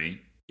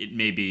disciplinary. It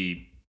may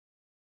be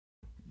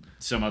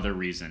some other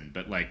reason,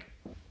 but like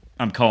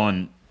I'm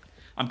calling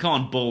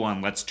bull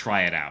on let's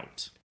try it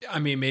out. I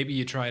mean, maybe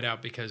you try it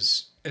out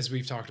because as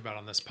we've talked about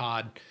on this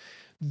pod,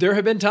 there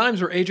have been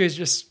times where AJ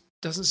just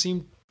doesn't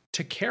seem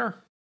to care.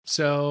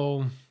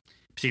 So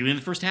particularly in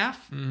the first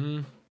half.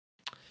 Mm-hmm.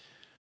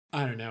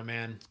 I don't know,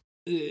 man.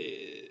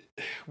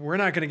 We're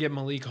not going to get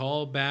Malik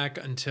Hall back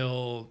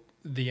until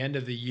the end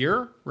of the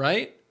year,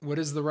 right? What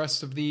is the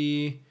rest of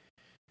the...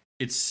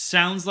 It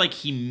sounds like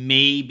he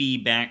may be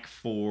back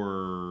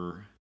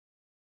for...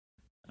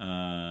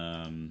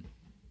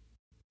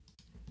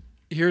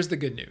 Here's the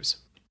good news.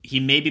 He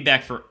may be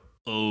back for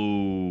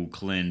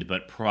Oakland,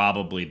 but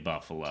probably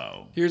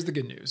Buffalo. Here's the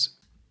good news.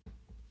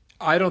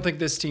 I don't think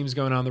this team's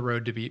going on the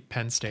road to beat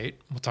Penn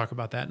State. We'll talk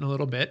about that in a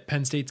little bit.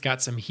 Penn State's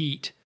got some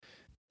heat.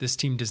 This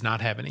team does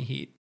not have any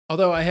heat.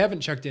 Although I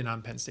haven't checked in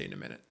on Penn State in a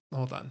minute.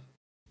 Hold on.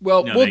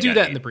 Well, No, we'll they do got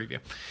that heat. in the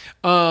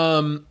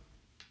preview.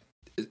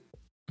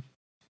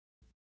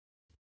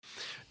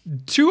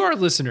 To our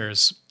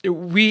listeners,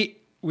 we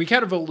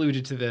kind of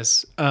alluded to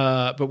this,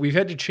 but we've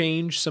had to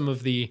change some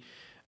of the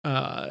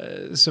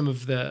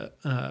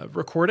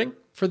recording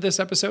for this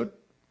episode.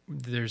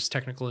 There's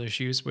technical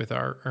issues with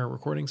our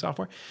recording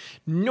software.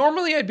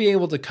 Normally, I'd be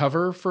able to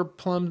cover for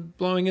Plum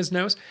blowing his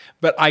nose,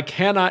 but I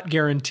cannot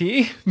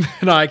guarantee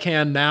that I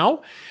can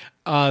now.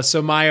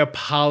 So my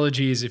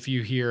apologies if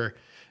you hear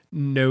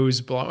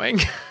nose blowing.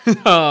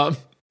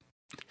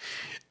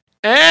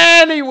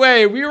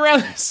 Anyway, we were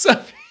on this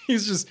up.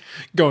 He's just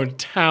going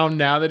town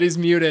now that he's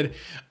muted.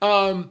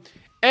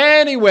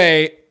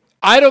 Anyway,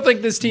 I don't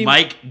think this team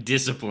Mike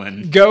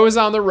Discipline. goes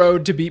on the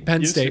road to beat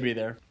Penn Used State. to be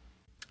there.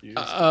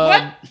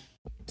 What?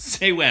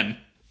 Say when.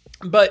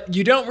 But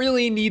you don't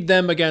really need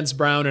them against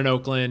Brown and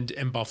Oakland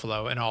and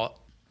Buffalo in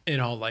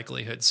all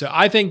likelihood. So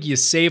I think you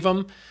save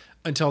them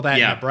until that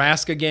Yeah.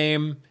 Nebraska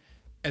game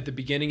at the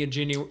beginning of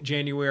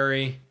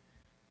January.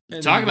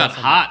 And Talk then go about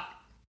from hot.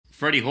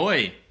 Freddie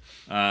Hoy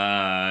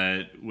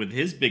with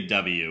his big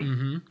W.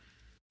 Mm-hmm.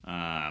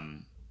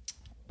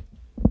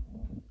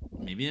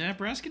 Maybe the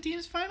Nebraska team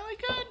is finally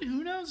good.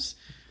 Who knows?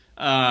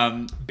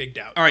 there. Big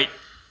doubt. All right.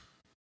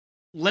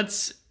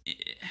 Let's...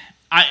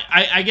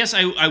 I guess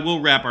I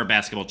will wrap our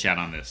basketball chat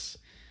on this.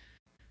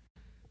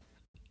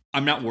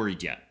 I'm not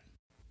worried yet.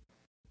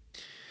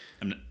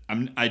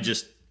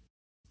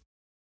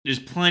 There's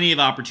plenty of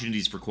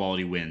opportunities for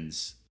quality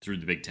wins through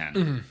the Big Ten.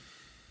 Mm-hmm.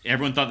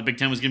 Everyone thought the Big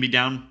Ten was going to be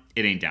down.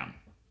 It ain't down.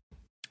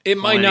 It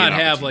might Plenty not of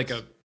have like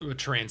opportunities. a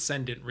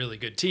transcendent, really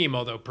good team,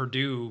 although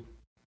Purdue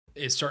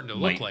is starting to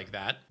look Might. like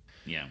that.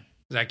 Yeah.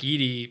 Zach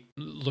Edey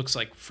looks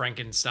like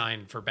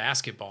Frankenstein for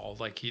basketball.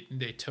 Like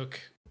they took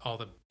all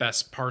the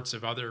best parts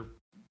of other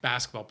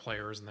basketball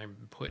players and they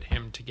put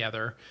him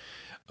together.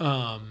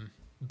 Yeah,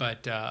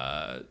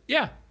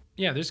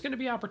 there's going to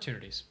be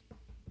opportunities.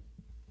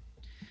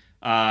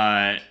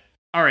 All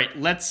right,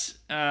 let's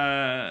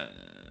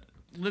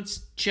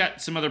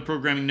chat some other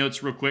programming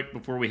notes real quick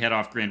before we head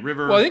off Grand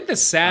River. Well, I think the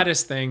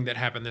saddest thing that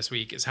happened this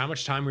week is how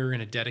much time we were going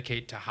to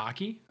dedicate to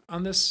hockey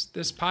on this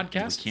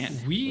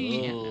podcast.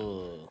 We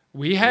can't.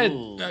 We had,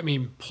 Ooh. I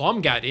mean,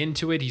 Plum got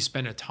into it. He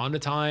spent a ton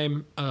of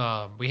time.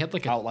 We had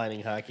like a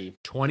Outlining hockey.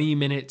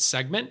 20-minute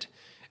segment.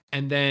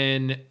 And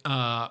then,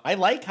 I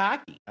like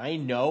hockey. I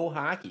know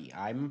hockey.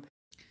 I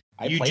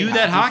You played do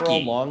that for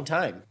hockey. a long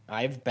time.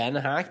 I've been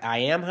I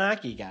am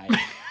hockey guy.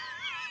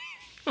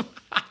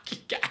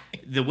 hockey guy.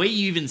 The way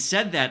you even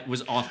said that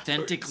was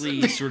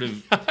authentically sort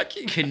of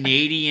Hockey guy.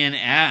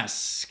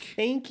 Canadian-esque.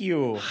 Thank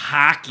you.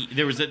 Hockey.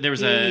 There was a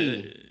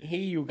Hey,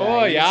 you guys.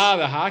 Oh, yeah,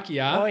 the hockey,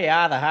 yeah. Oh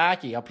yeah, the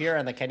hockey up here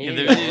in the Yeah, Canadian.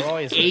 there's we're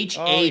always-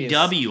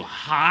 HAW,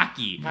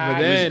 hockey. But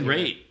It then- was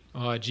great.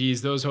 Oh,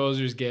 geez, those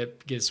hosers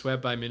get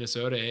swept by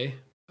Minnesota, eh?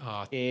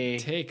 Oh, Eh,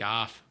 take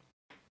off.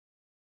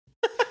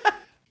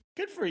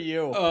 good for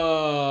you.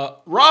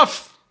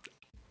 Rough.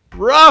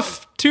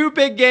 2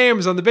 big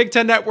games on the Big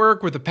Ten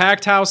Network with a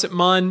packed house at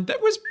Munn.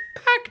 That was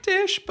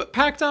packed-ish, but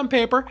packed on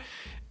paper.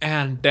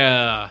 And,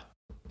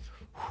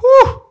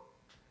 whew.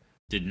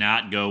 Did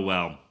not go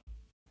well.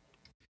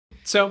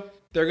 So,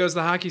 there goes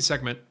the hockey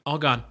segment. All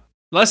gone.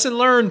 Lesson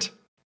learned.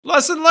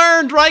 Lesson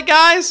learned, right,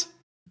 guys?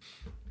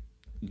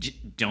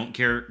 Don't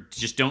care.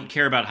 Just don't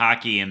care about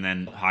hockey, and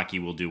then hockey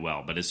will do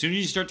well. But as soon as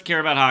you start to care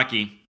about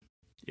hockey,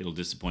 it'll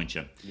disappoint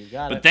you. You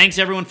got But it. thanks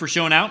everyone for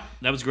showing out.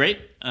 That was great.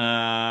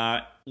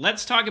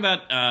 Let's talk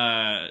about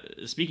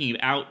speaking of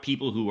out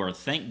people who are,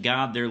 thank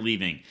God they're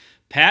leaving.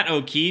 Pat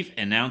O'Keefe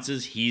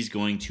announces he's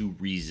going to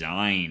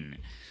resign.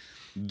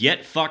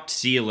 Get fucked.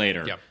 See you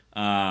later. Yep.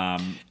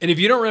 Um, And if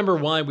you don't remember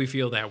why we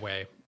feel that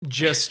way,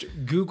 just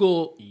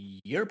Google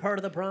You're part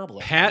of the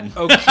problem. Pat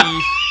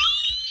O'Keefe.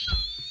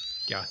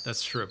 Yeah,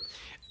 that's true.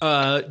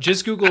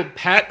 Just Google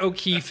Pat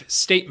O'Keefe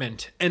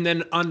statement, and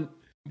then on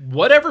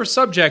whatever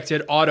subject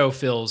it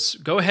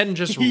autofills, go ahead and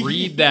just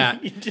read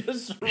that. You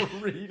just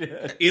read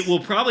it. it will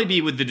probably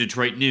be with the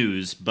Detroit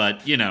News,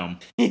 but Yeah,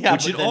 which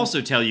but should then-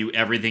 also tell you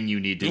everything you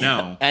need to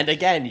know. And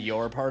again,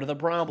 you're part of the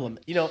problem.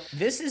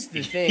 This is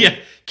the thing. Yeah.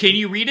 Can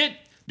you read it?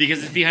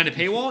 Because it's behind a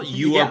paywall.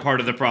 You Yeah. are part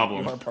of the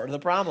problem. You are part of the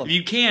problem. If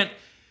you can't,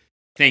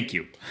 thank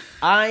you.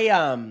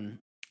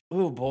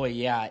 Oh boy,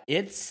 yeah,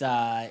 it's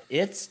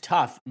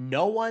tough.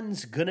 No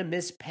one's gonna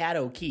miss Pat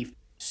O'Keefe.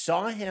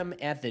 Saw him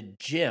at the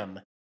gym,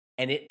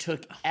 and it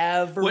took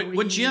every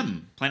What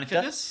gym? Planet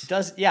Fitness?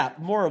 does yeah,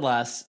 more or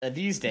less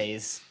these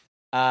days.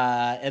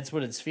 It's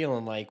what it's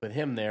feeling like with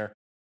him there.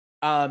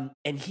 And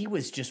he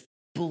was just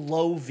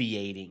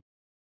bloviating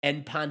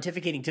and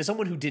pontificating to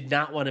someone who did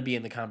not want to be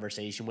in the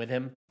conversation with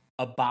him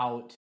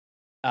about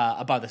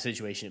the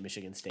situation at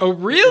Michigan State. Oh,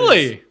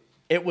 really?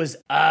 It was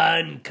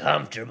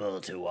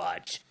uncomfortable to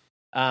watch.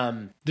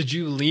 Did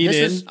you lean This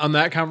in is- on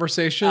that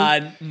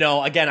conversation?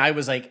 No, again, I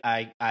was like,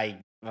 I'm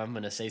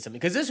going to say something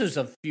because this was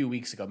a few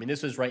weeks ago. I mean,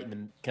 this was right in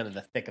the kind of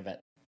the thick of it.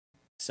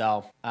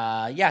 So,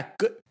 yeah,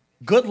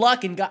 good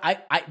luck. And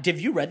have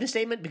you read the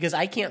statement? Because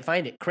I can't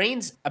find it.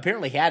 Cranes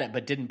apparently had it,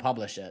 but didn't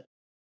publish it,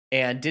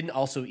 and didn't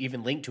also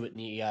even link to it in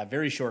the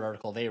very short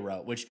article they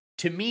wrote, which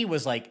to me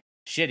was like,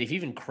 shit. If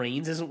even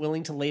Cranes isn't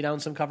willing to lay down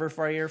some cover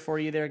fire for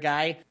you, there,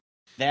 guy,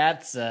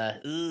 that's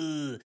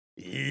not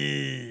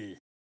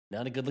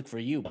a good look for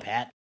you,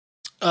 Pat.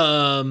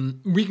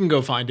 We can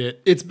go find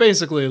it. It's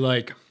basically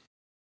like,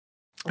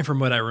 from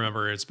what I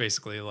remember, it's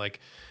basically like,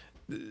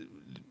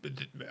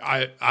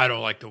 I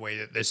don't like the way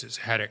that this is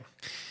heading.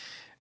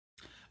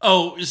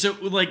 Oh, so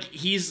like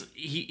he's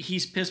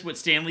pissed what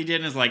Stanley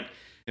did and is like,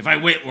 if I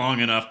wait long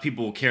enough,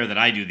 people will care that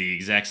I do the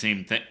exact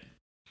same thing.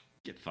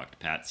 Get fucked,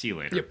 Pat. See you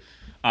later.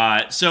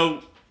 Yep.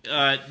 So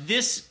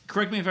this,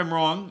 correct me if I'm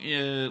wrong,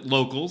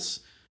 locals.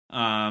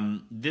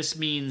 This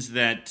means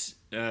that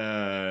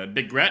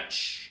Big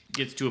Gretch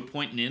gets to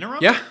appoint an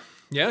interim.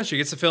 Yeah, she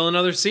gets to fill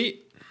another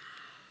seat.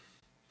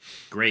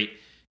 Great.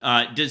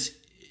 Does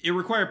it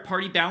require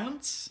party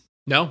balance?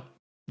 No,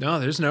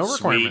 there's no Sweet.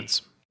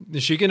 requirements.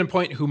 She can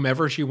appoint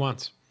whomever she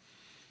wants.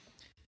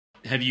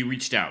 Have you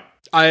reached out?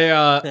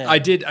 I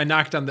did. I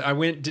knocked on the. I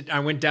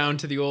went down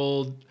to the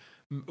old.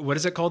 What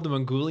is it called? The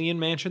Mongolian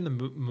mansion. The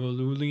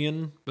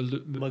Molulian.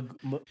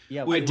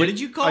 Yeah. Wait, what did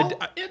you call it?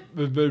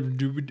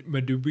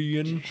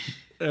 Madubian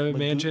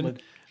mansion.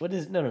 What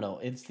is? No.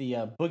 It's the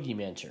Boogie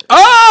Mansion.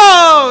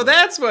 Oh,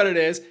 that's what it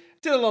is.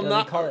 Did a little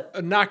No, they call it-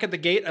 a knock at the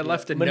gate. I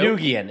left a note.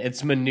 Manugian.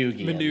 It's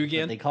Manugian.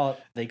 Manugian. But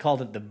they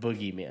called it the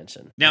Boogie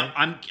Mansion. Now,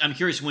 I'm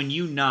curious. When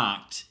you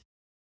knocked,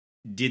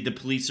 did the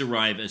police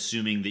arrive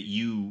assuming that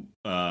you,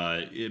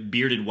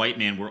 bearded white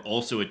man, were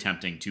also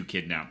attempting to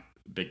kidnap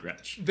Big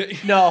Gretch?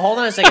 No, hold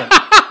on a second.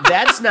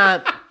 That's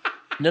not.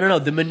 No.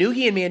 The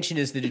Manugian Mansion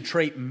is the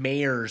Detroit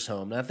mayor's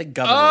home, not the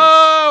governor's.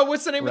 Oh,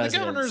 what's the name of the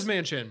residence. governor's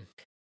mansion?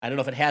 I don't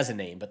know if it has a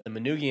name, but the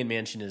Manugian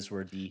Mansion is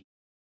where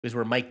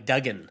Mike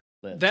Duggan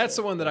lives. That's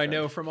the one that I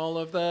know from all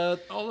of the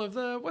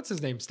what's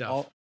his name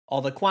stuff.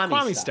 All the Kwame,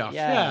 Kwame stuff. stuff.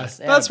 Yes,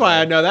 Yeah, that's why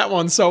I know that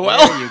one so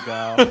well. There you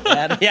go.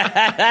 Yeah,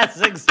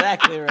 that's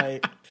exactly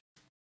right.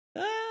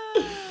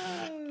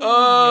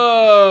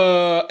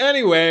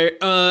 Anyway,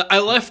 I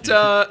left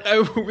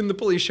when the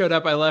police showed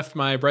up. I left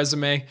my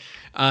resume,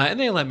 and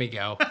they let me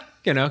go.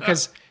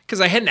 Because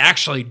I hadn't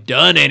actually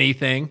done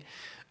anything.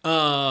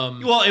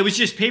 Well, it was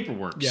just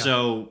paperwork, Yeah.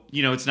 so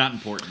it's not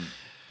important.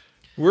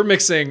 We're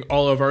mixing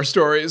all of our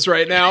stories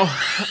right now.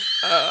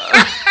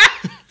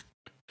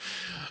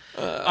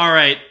 All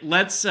right,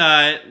 let's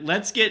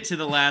get to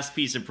the last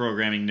piece of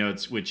programming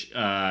notes, which,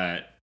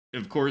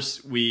 of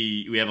course,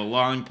 we have a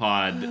long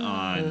pod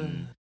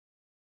on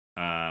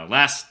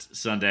last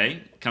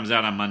Sunday. Comes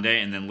out on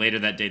Monday, and then later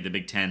that day, the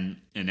Big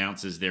Ten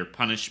announces their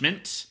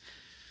punishment.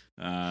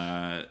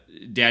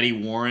 Daddy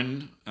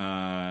Warren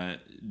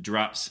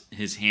drops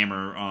his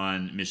hammer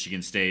on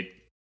Michigan State.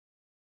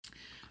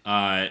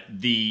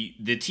 The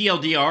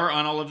TLDR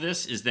on all of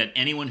this is that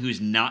anyone who's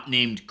not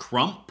named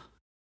Crump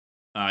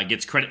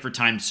gets credit for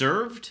time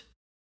served.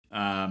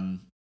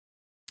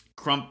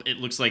 Crump, it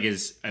looks like,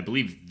 is, I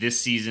believe, this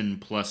season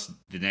plus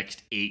the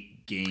next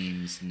 8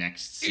 games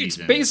next season.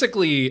 It's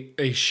basically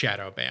a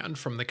shadow ban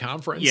from the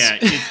conference. Yeah,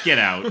 it's get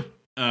out.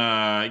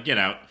 Get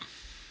out.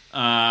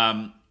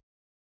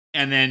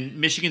 And then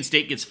Michigan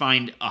State gets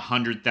fined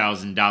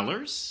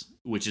 $100,000,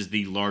 which is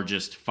the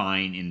largest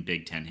fine in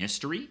Big Ten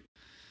history.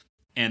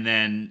 And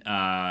then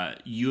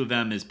U of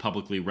M is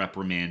publicly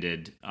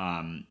reprimanded.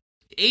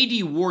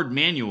 A.D. Ward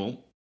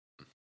Manuel,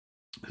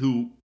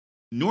 who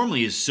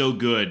normally is so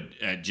good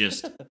at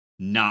just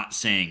not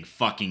saying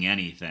fucking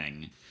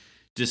anything,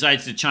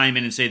 decides to chime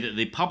in and say that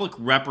the public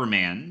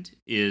reprimand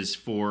is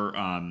for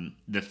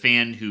the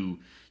fan who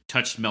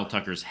touched Mel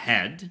Tucker's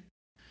head.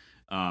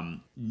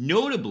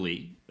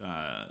 Notably,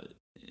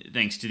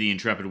 thanks to the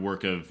intrepid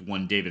work of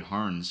one David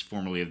Harns,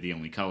 formerly of The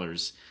Only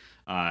Colors,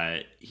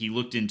 he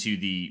looked into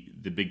the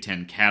Big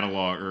Ten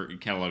catalog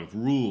of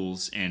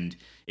rules, and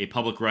a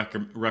public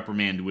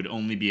reprimand would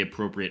only be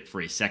appropriate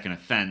for a second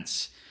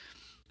offense.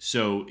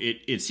 So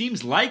it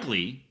seems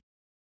likely,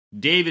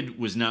 David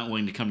was not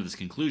willing to come to this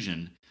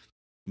conclusion,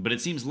 but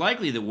it seems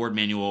likely that Ward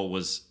Manuel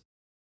was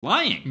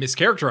lying.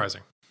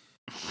 Mischaracterizing.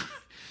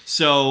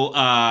 So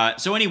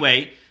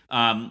anyway,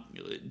 again,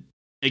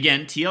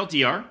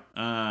 TLDR,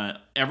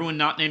 everyone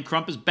not named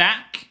Crump is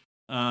back.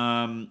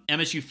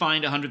 MSU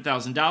fined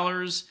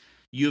 $100,000.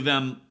 U of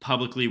M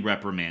publicly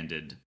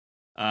reprimanded.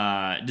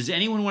 Does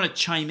anyone want to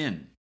chime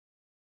in?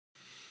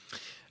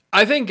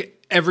 I think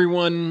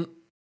everyone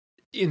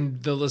in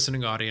the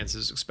listening audience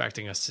is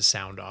expecting us to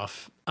sound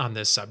off on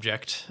this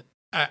subject.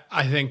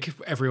 I think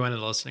everyone in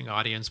the listening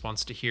audience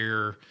wants to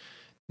hear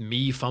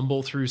me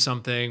fumble through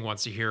something,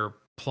 wants to hear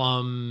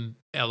Plum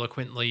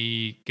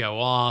eloquently go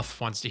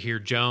off, wants to hear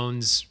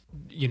Jones,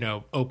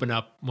 open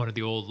up one of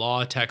the old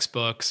law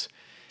textbooks.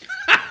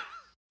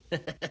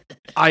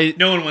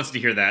 No one wants to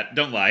hear that.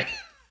 Don't lie.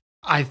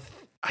 I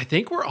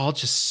think we're all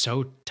just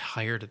so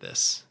tired of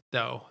this,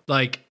 though.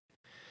 Like,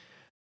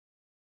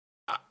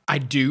 I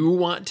do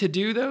want to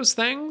do those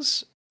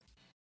things,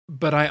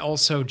 but I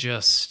also I'm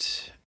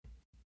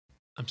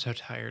so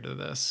tired of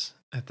this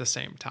at the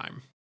same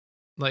time.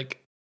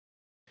 Like,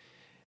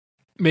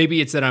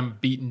 maybe it's that I'm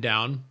beaten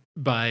down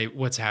by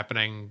what's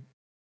happening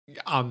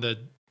on the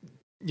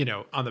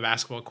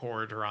basketball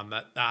court or on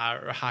the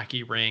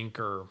hockey rink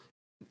or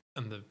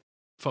on the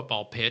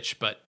football pitch,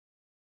 but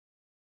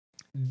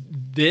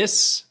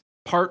this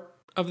part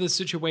of the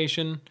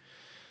situation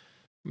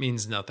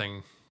means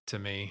nothing to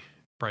me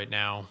right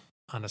now,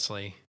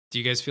 honestly. Do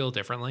you guys feel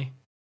differently?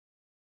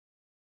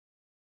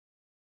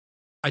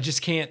 I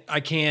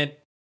can't.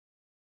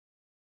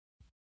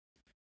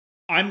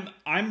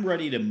 I'm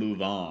ready to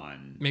move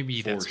on.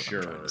 Maybe for that's what sure.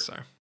 I'm trying to say.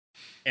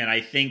 And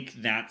I think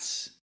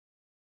that's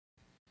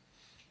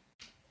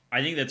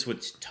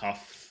what's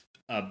tough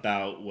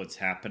about what's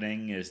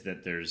happening is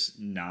that there's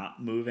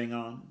not moving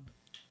on.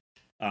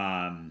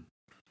 And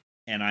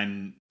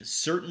I'm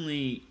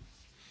certainly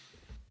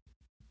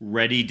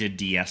ready to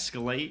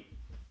de-escalate.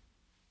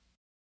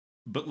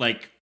 But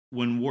like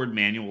when Ward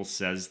Manuel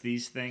says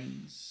these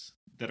things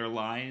that are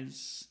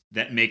lies,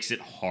 that makes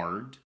it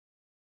hard,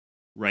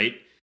 right?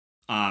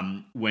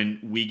 When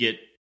we get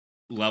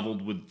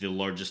leveled with the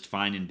largest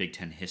fine in Big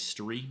Ten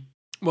history.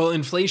 Well,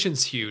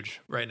 inflation's huge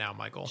right now,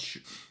 Michael.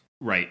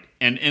 Right.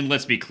 And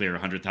let's be clear,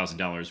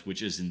 $100,000,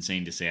 which is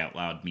insane to say out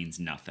loud, means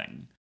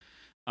nothing.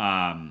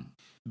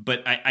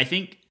 But I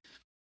think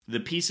the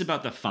piece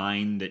about the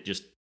fine that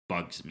just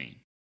bugs me,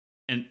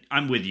 and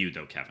I'm with you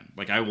though, Kevin.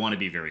 Like, I want to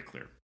be very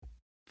clear.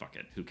 Fuck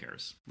it. Who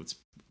cares? Let's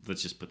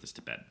just put this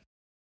to bed.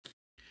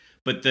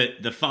 But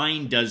the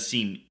fine does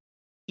seem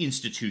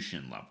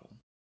institution level.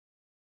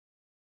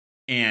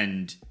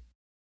 And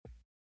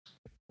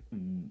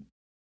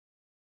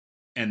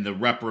the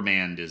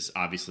reprimand is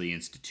obviously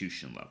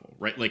institution level,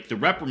 right? Like the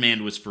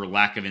reprimand was for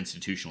lack of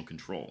institutional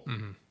control.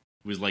 Mm-hmm.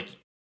 It was like,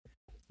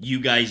 you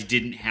guys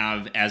didn't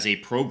have, as a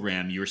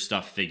program, your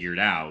stuff figured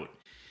out.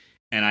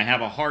 And I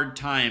have a hard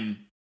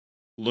time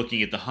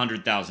looking at the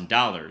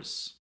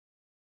 $100,000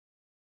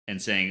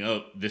 and saying,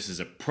 oh, this is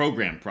a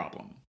program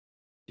problem.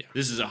 Yeah.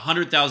 This is a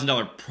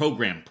 $100,000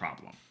 program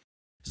problem.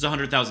 This is a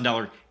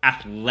 $100,000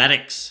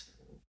 athletics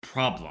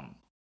problem.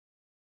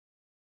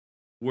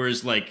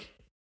 Whereas, like,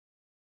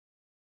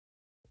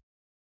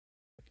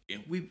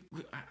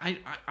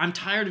 I'm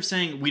tired of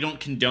saying we don't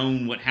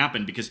condone what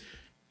happened, because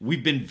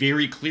we've been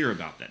very clear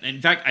about that.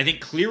 In fact, I think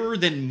clearer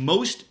than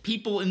most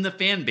people in the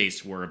fan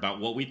base were about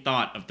what we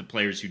thought of the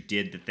players who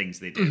did the things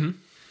they did. Mm-hmm.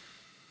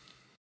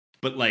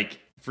 But like,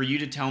 for you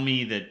to tell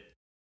me that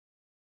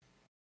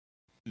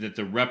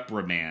the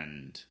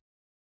reprimand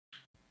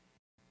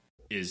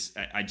is,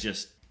 I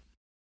just,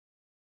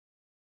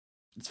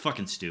 it's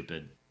fucking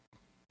stupid.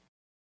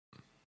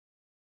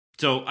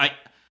 So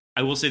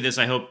I will say this: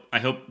 I hope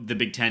the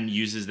Big Ten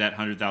uses that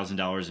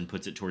 $100,000 and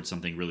puts it towards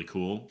something really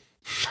cool,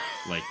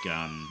 like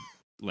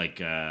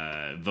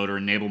voter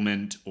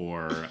enablement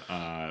or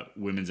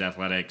women's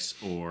athletics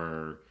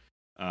or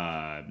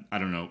I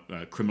don't know,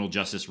 criminal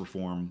justice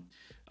reform,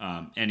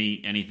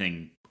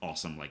 anything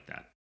awesome like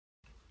that.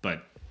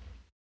 But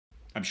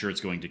I'm sure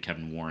it's going to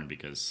Kevin Warren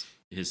because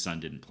his son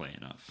didn't play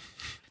enough.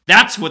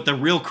 That's what the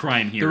real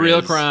crime here is. The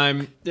real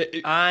crime.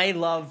 I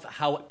love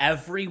how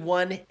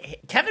everyone...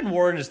 Kevin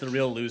Warren is the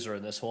real loser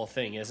in this whole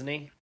thing, isn't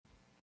he?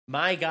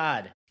 My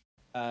God.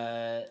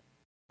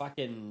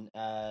 Fucking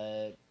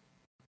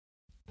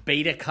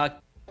beta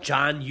cuck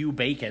John U.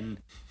 Bacon,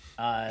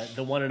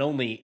 the one and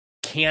only,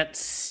 can't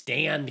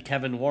stand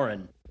Kevin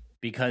Warren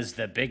because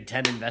the Big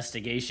Ten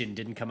investigation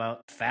didn't come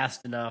out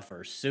fast enough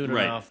or soon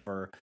enough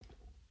or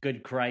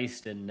good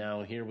Christ, and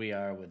now here we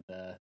are with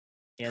the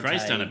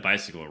Christ on a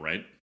bicycle,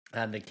 right?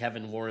 On the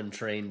Kevin Warren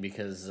train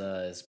because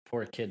his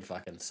poor kid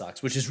fucking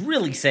sucks, which is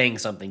really saying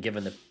something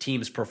given the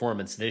team's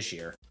performance this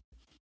year.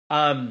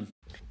 You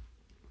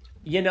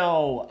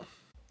know,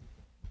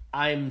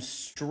 I'm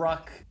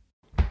struck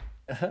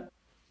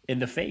in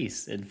the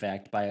face, in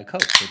fact, by a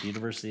coach at the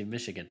University of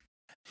Michigan.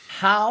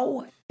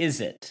 How is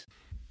it?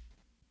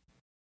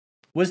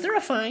 Was there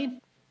a fine?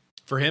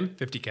 For him,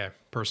 $50K,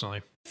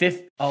 personally.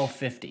 50.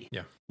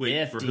 Yeah.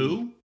 Wait, 50. for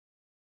who?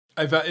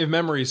 If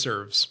memory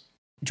serves.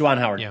 Juwan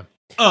Howard. Yeah.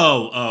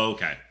 Oh,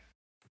 okay.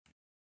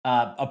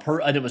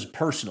 And it was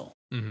personal.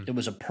 Mm-hmm. It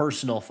was a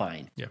personal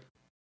fine. Yeah.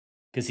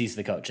 Because he's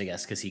the coach, I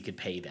guess, because he could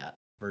pay that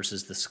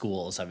versus the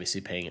school is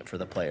obviously paying it for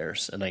the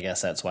players. And I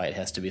guess that's why it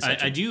has to be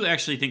such I do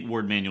actually think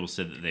Ward Manuel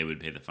said that they would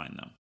pay the fine,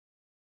 though.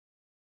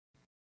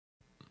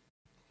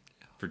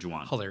 For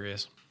Juwan.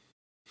 Hilarious.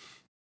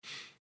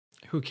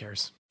 Who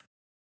cares?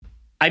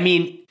 I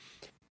mean...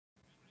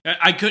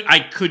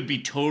 I could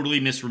be totally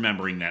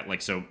misremembering that,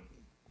 like, so...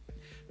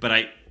 But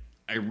I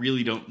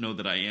really don't know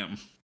that I am.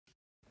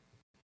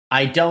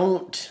 I'm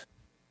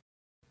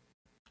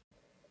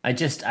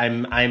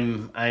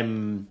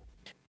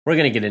we're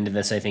going to get into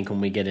this, I think,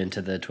 when we get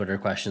into the Twitter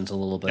questions a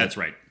little bit. That's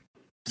right.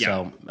 Yeah.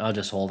 So I'll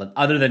just hold it.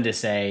 Other than to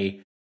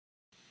say,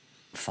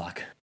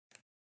 fuck.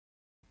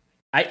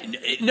 I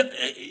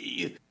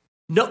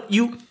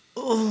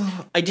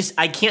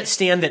can't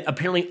stand that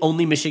apparently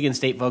only Michigan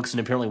State folks,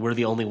 and apparently we're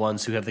the only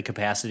ones who have the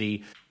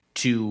capacity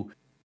to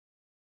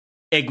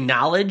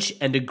acknowledge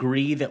and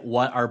agree that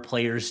what our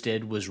players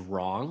did was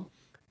wrong,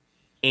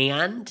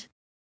 and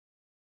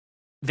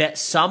that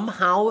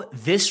somehow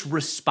this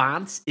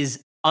response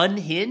is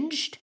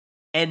unhinged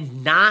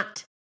and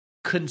not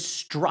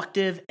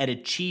constructive at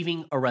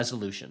achieving a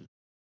resolution.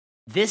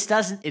 This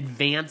doesn't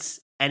advance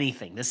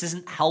anything. This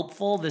isn't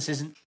helpful. This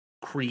isn't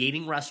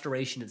creating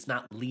restoration. It's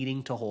not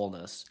leading to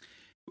wholeness.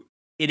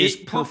 It is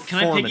performative.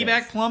 Can I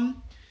piggyback,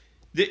 Plum?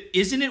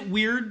 Isn't it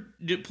weird,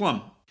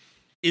 Plum?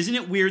 Isn't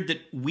it weird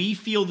that we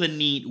feel the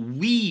need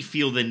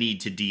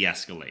to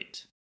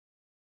de-escalate?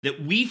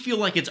 That we feel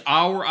like it's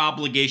our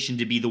obligation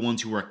to be the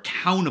ones who are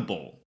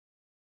accountable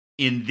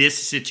in this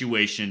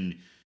situation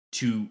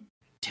to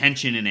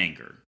tension and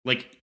anger.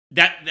 Like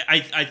that,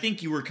 I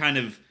think you were kind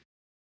of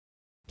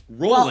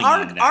rolling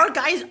on that.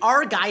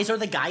 Our guys are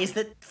the guys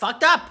that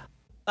fucked up.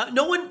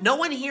 No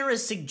one here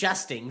is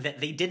suggesting that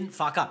they didn't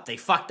fuck up. They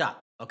fucked up.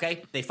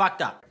 Okay, they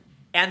fucked up,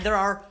 and there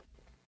are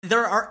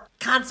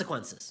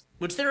consequences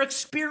which they're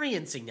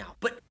experiencing now.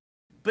 But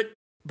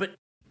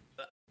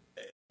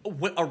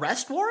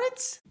arrest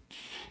warrants?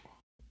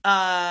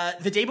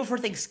 The day before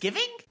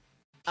Thanksgiving?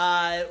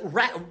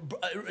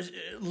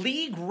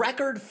 League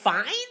record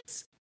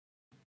fines?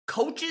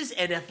 Coaches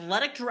and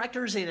athletic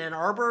directors in Ann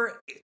Arbor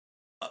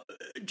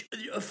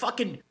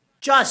fucking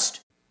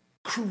just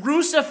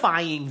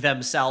crucifying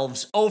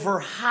themselves over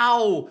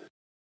how...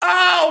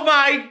 Oh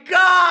my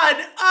God!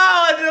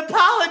 Oh, an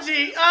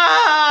apology!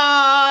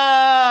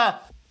 How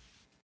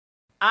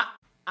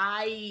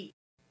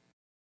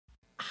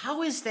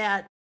is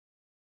that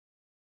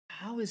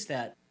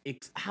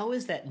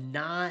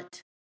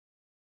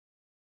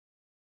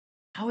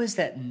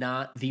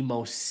not the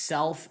most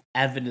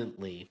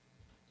self-evidently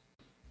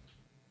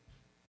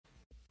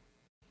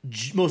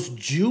most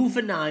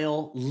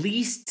juvenile,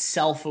 least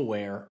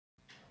self-aware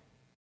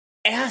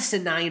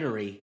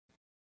asinine,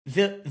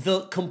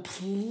 the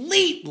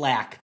complete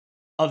lack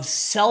of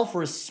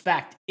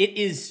self-respect? It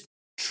is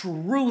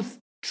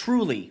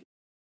truly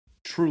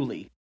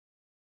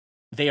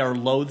they are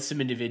loathsome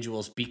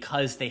individuals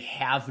because they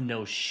have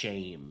no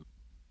shame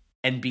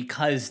and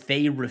because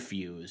they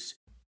refuse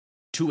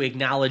to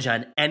acknowledge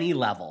on any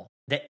level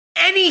that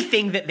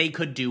anything that they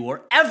could do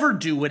or ever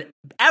do would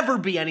ever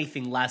be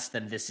anything less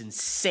than this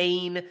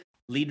insane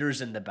leaders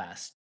in the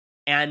best.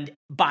 And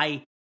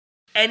by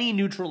any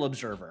neutral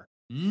observer,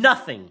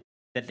 nothing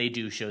that they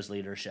do shows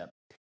leadership.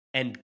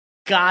 And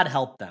God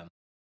help them,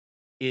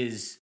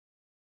 it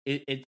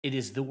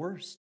is the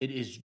worst. It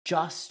is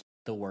just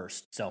the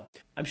worst. So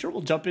I'm sure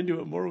we'll jump into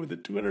it more with the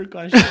Twitter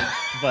question.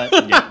 But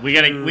yeah, we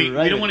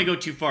don't want to go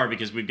too far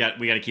because we got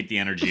to keep the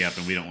energy up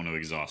and we don't want to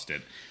exhaust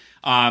it.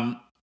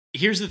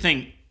 Here's the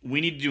thing: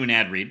 we need to do an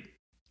ad read.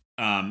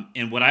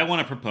 And what I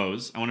want to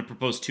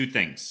propose two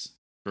things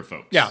for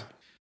folks. Yeah.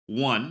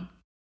 One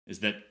is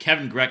that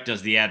Kevin Greck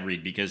does the ad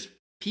read because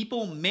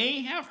people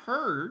may have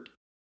heard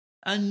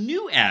a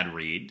new ad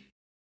read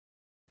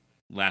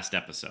last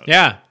episode.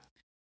 Yeah.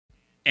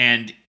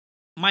 And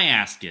my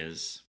ask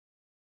is,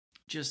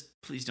 just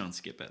please don't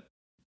skip it.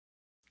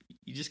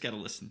 You just got to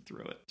listen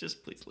through it.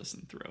 Just please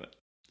listen through it.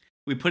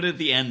 We put it at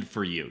the end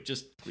for you.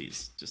 Just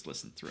please, just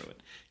listen through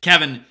it.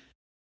 Kevin,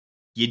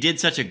 you did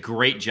such a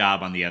great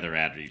job on the other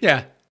ad read.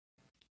 Yeah.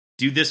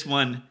 Do this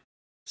one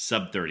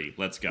sub 30.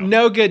 Let's go.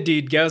 No good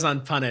deed goes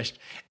unpunished.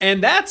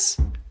 And that's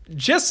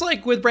just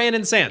like with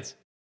Brandon Sands.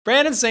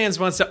 Brandon Sands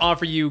wants to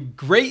offer you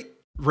great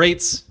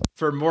rates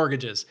for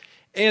mortgages.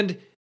 And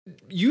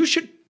you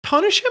should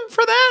punish him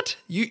for that.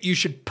 You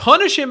should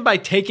punish him by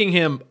taking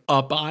him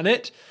up on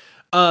it.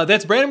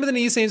 That's Brandon with an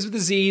E, Sands with a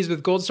Z,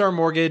 with Gold Star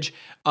Mortgage.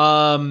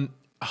 Home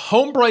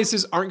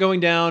prices aren't going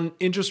down.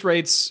 Interest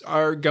rates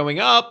are going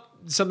up.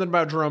 Something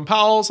about Jerome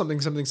Powell, something.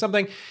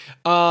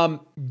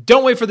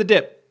 Don't wait for the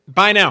dip.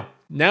 Buy now.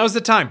 Now's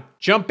the time.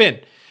 Jump in.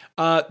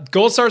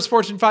 Gold Star's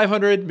Fortune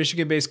 500,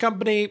 Michigan-based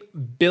company,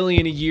 $1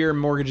 billion a year in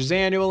mortgages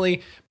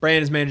annually.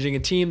 Brandon's managing a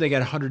team. They got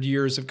 100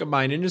 years of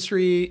combined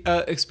industry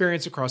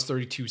experience across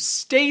 32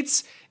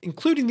 states,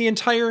 including the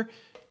entire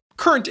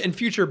current and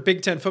future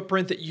Big Ten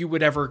footprint that you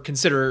would ever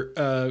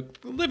consider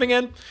living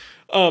in.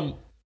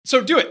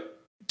 So do it.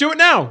 Do it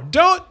now.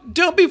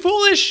 Don't be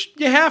foolish.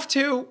 You have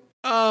to.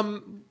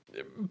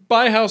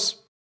 Buy a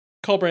house.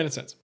 Call Brandon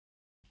Sands.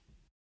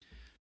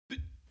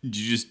 Did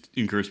you just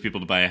encourage people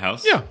to buy a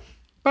house? Yeah.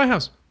 Buy a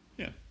house.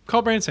 Yeah.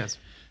 Call Brandon Sands.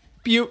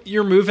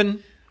 You're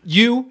moving.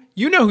 You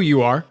know who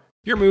you are.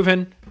 You're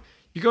moving.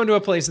 You're going to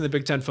a place in the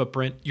Big Ten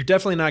footprint. You're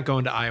definitely not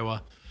going to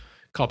Iowa.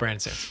 Call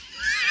Brandon Sands.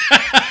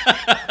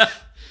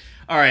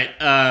 All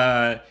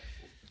right.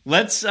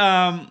 Let's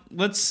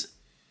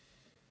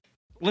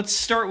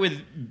start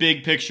with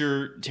big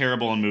picture,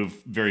 terrible, and move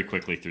very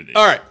quickly through these.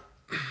 All right.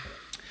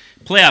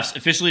 Playoffs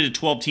officially to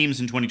 12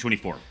 teams in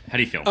 2024. How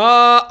do you feel?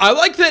 I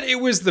like that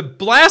it was the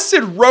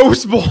blasted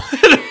Rose Bowl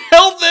that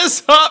held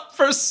this up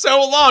for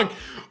so long.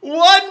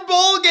 One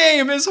bowl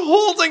game is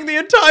holding the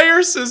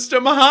entire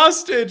system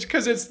hostage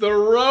because it's the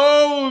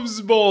Rose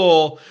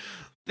Bowl.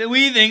 That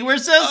we think we're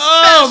so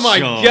Oh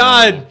special. my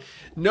God.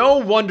 No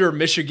wonder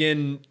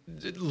Michigan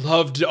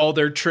loved all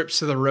their trips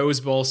to the Rose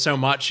Bowl so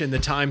much in the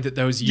time that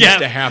those used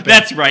to happen.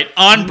 That's right.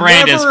 On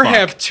brand as Never fuck.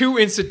 have two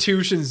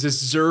institutions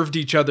deserved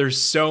each other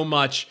so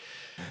much.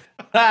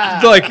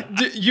 Like,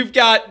 you've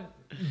got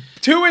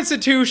two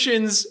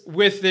institutions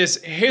with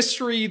this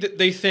history that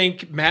they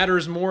think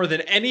matters more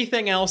than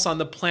anything else on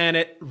the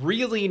planet.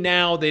 Really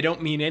now, they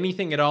don't mean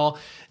anything at all,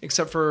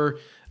 except for,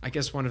 I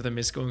guess one of them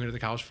is going into the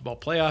college football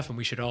playoff, and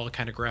we should all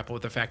kind of grapple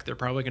with the fact that they're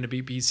probably going to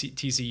beat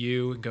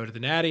TCU and go to the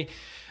Natty.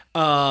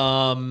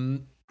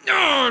 No,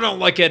 I don't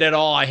like it at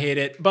all. I hate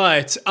it.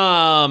 But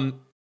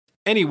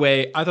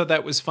anyway, I thought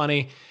that was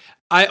funny.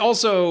 I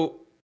also,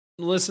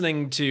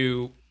 listening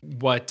to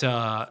what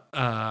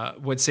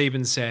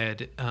Saban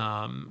said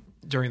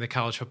during the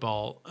college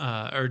football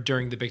or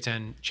during the Big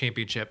Ten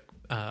championship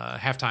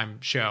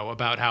halftime show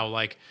about how,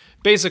 like,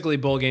 basically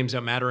bowl games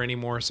don't matter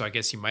anymore, so I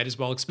guess you might as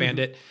well expand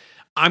it.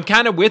 I'm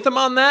kind of with him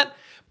on that,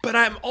 but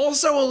I'm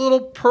also a little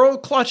pearl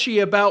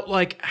clutchy about,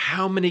 like,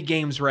 how many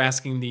games we're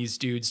asking these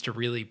dudes to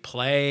really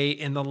play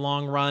in the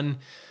long run.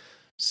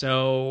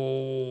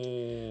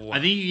 So I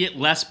think you get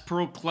less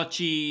pro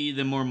clutchy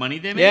the more money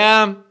they make.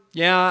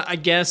 Yeah, I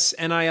guess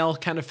NIL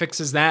kind of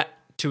fixes that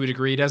to a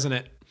degree, doesn't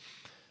it?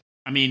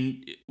 I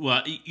mean,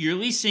 well, you're at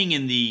least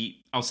seeing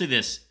I'll say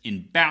this,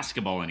 in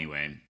basketball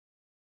anyway,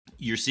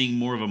 you're seeing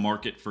more of a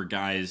market for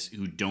guys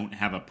who don't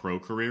have a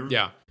pro career.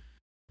 Yeah.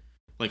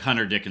 Like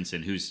Hunter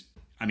Dickinson, who's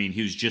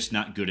just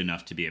not good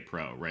enough to be a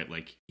pro, right?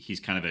 Like,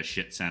 he's kind of a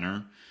shit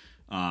center.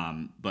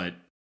 But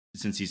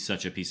since he's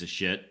such a piece of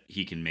shit,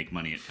 he can make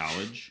money at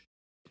college.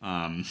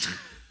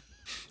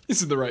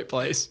 This is the right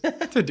place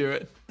to do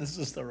it. This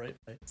is the right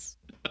place.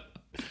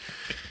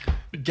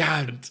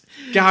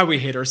 God, we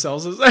hate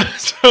ourselves as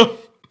so.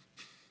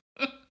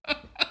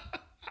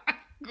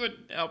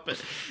 Couldn't help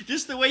it.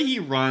 Just the way he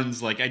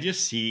runs, like, I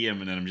just see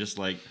him and then I'm just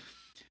like,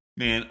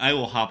 man, I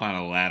will hop on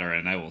a ladder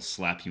and I will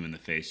slap you in the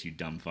face, you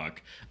dumb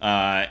fuck.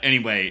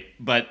 Anyway,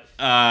 but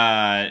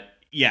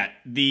yeah,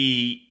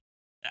 the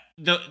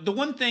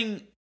one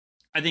thing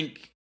I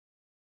think,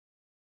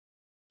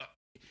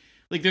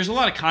 like, there's a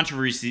lot of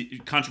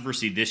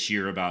controversy this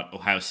year about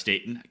Ohio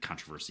State, not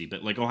controversy,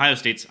 but like Ohio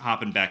State's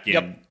hopping back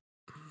in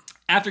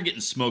after getting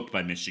smoked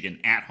by Michigan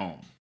at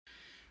home,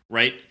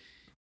 right?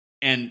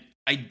 And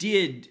I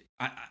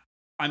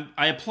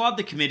I applaud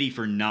the committee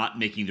for not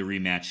making the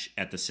rematch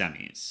at the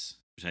semis,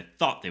 which I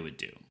thought they would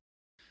do.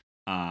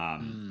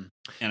 And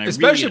I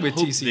Especially really with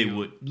hoped TCU they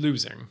would.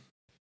 losing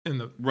in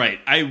the Right.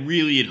 I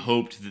really had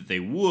hoped that they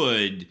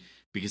would,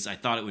 because I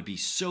thought it would be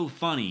so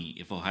funny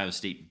if Ohio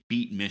State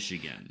beat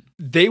Michigan.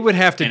 they would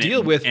have to And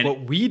deal with and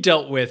what we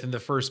dealt with in the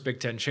first Big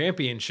Ten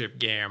championship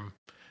game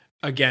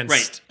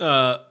against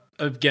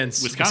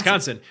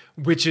Wisconsin,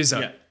 which is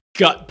a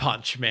gut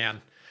punch,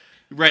 man.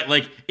 Right,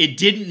 like it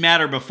didn't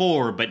matter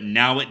before, but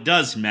now it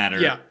does matter.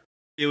 Yeah.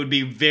 It would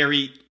be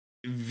very,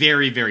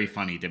 very, very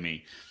funny to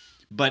me.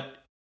 But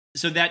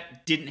so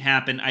that didn't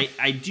happen. I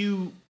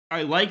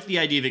like the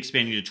idea of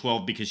expanding to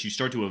 12 because you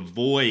start to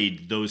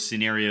avoid those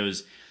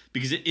scenarios,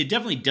 because it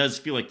definitely does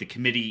feel like the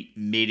committee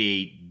made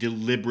a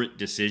deliberate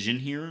decision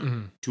here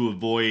to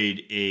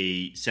avoid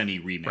a semi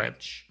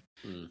rematch.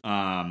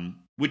 Right.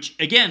 Which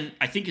again,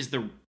 I think is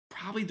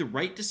probably the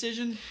right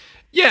decision.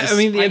 Yeah, I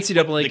mean, the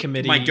Despite NCAA what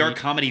committee. my dark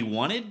comedy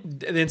wanted.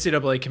 The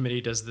NCAA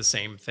committee does the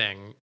same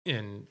thing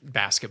in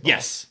basketball.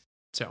 Yes.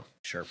 So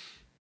Sure.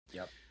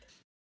 Yep.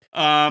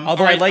 all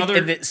Although right, I like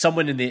other- that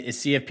someone in the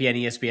CFPN,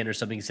 ESPN, or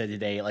something said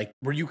today, like,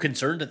 were you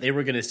concerned that they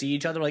were going to see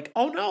each other? Like,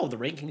 oh no, the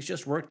rankings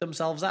just worked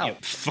themselves out. Yeah,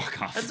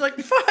 fuck off. It's like,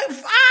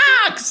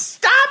 fuck,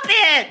 stop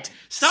it!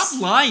 Stop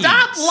lying.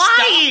 Stop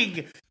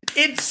lying!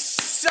 It's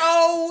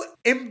so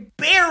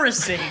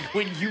embarrassing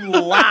when you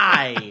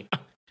lie.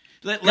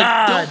 Like,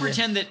 God. don't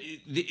pretend that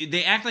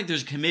they act like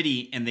there's a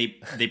committee and they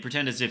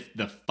pretend as if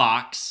the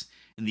Fox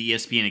and the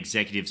ESPN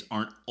executives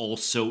aren't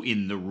also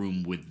in the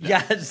room with them.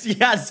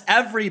 Yes,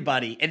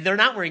 everybody. And they're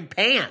not wearing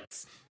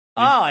pants.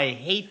 Oh, I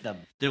hate them.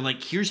 They're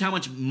like, here's how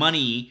much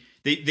money.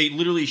 They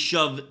literally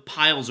shove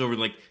piles over,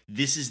 like,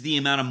 this is the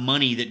amount of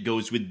money that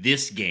goes with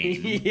this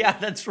game. Yeah,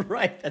 that's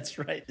right. It's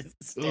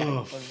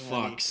Oh,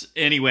 fucks.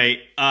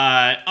 Anyway,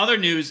 other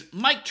news,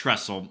 Mike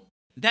Tressel.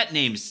 That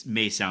name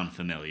may sound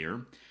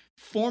familiar.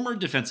 Former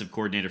defensive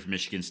coordinator for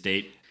Michigan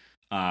State.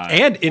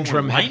 And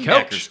interim former head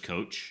linebackers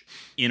coach.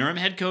 Interim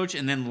head coach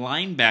and then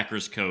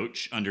linebackers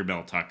coach under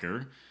Mel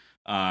Tucker.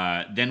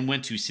 Then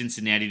went to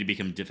Cincinnati to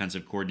become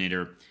defensive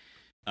coordinator.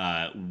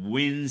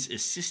 Wins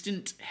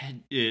assistant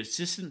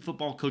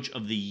football coach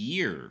of the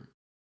year.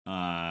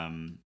 So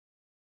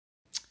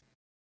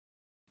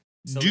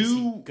is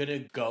he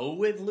gonna go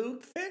with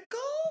Luke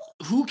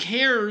Fickell? Who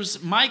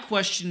cares? My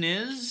question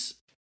is,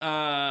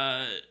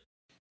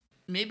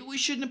 maybe we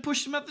shouldn't have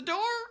pushed him out the door.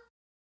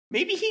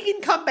 Maybe he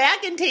can come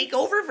back and take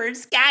over for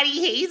Scotty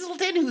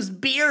Hazelton, whose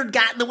beard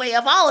got in the way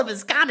of all of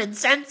his common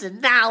sense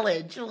and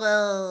knowledge.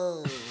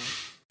 Whoa.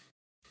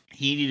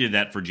 He needed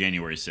that for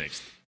January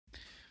 6th.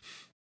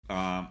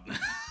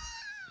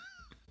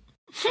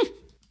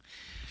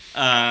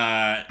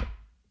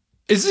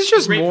 Is this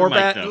just Great for more Mike,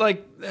 bad? though.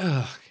 Like,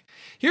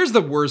 here's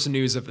the worst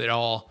news of it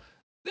all.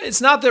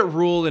 It's not that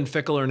Rule and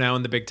Fickell are now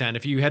in the Big Ten.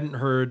 If you hadn't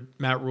heard,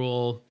 Matt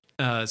Rule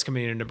is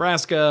coming in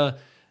Nebraska.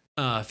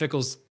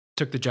 Fickell's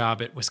took the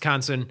job at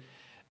Wisconsin.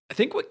 I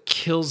think what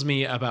kills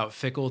me about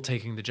Fickell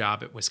taking the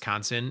job at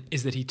Wisconsin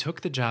is that he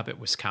took the job at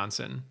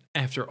Wisconsin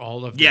after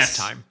all of this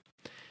time.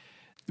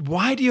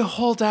 Why do you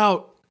hold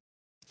out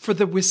for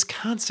the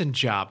Wisconsin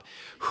job?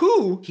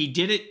 He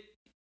did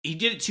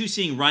it too,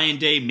 seeing Ryan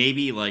Day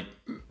maybe like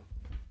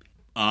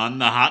on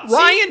the hot seat.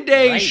 Ryan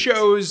Day Right.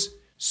 shows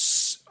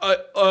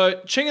a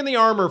chink in the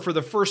armor for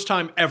the first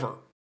time ever.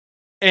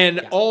 And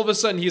all of a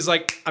sudden he's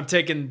like, I'm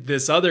taking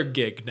this other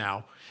gig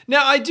now.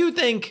 Now, I do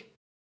think,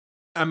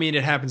 I mean,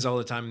 it happens all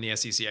the time in the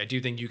SEC. I do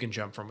think you can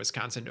jump from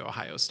Wisconsin to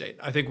Ohio State.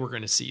 I think we're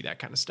going to see that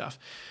kind of stuff.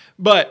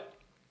 But,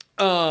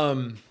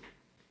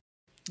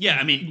 Yeah,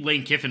 I mean,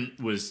 Lane Kiffin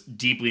was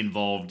deeply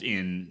involved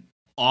in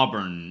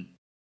Auburn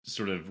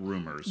sort of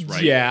rumors,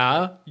 right?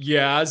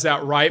 yeah, is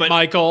that right, But-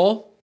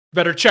 Michael?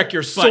 Better check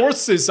your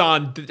sources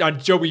on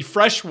Joey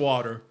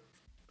Freshwater.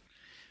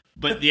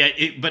 But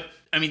but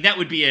I mean, that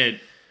would be a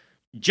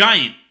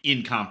giant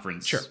in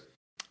conference. Sure.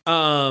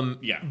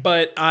 Yeah.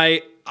 But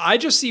I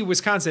just see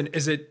Wisconsin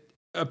as a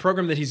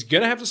program that he's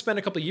going to have to spend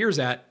a couple of years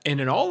at.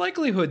 And in all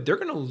likelihood, they're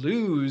going to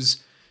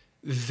lose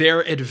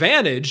their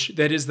advantage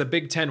that is the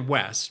Big Ten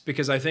West.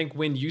 Because I think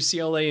when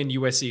UCLA and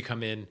USC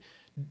come in,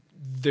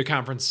 the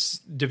conference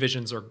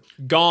divisions are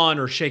gone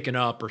or shaken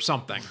up or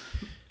something.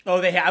 Oh,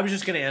 I was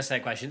just going to ask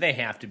that question. They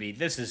have to be.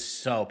 This is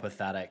so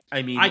pathetic.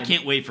 I mean, I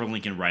can't wait for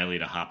Lincoln Riley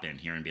to hop in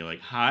here and be like,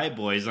 "Hi,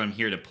 boys, I'm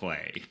here to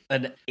play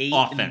an 8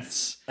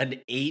 offense." An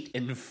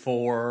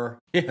 8-4,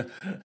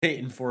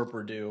 8-4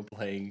 Purdue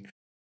playing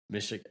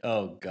Michigan.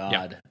 Oh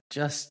God,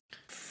 just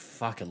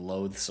fucking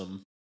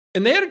loathsome.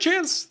 And they had a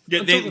chance. Yeah,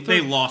 until the they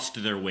third.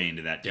 lost their way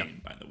into that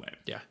game, by the way.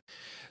 Yeah.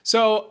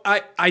 So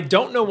I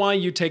don't know why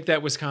you take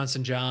that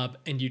Wisconsin job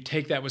and you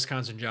take that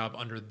Wisconsin job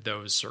under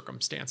those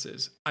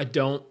circumstances. I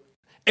don't.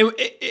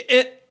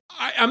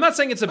 I'm not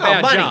saying it's a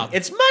bad money. job.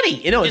 It's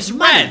money. You know, It's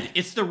money. red.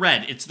 It's the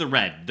red. It's the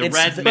red. The It's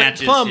red the-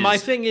 matches. Plum, my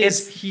thing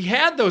is, it's- he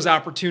had those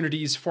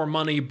opportunities for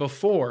money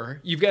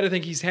before. You've got to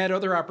think he's had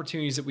other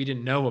opportunities that we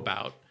didn't know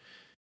about.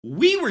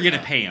 We were going to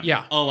pay him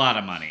Yeah. a lot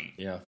of money.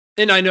 Yeah.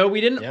 And I know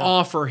we didn't Yeah.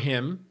 offer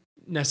him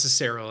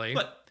necessarily,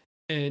 But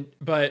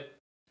but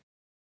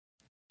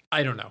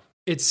I don't know.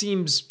 It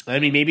seems I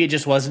mean, maybe it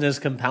just wasn't as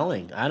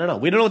compelling. I don't know.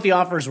 We don't know what the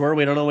offers were.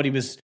 We don't know what he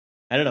was.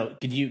 I don't know.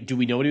 Do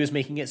we know what he was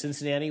making at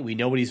Cincinnati? We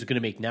know what he's going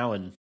to make now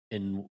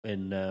in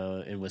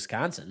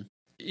Wisconsin.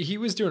 he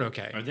was doing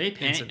okay. Are they in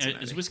paying?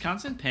 Cincinnati. Is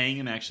Wisconsin paying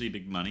him actually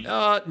big money?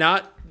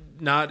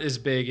 Not as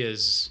big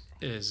as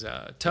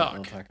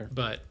Tuck, Tucker.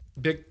 but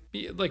big,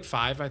 like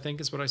 5, I think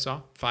is what I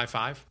saw.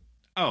 5.5.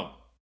 Oh,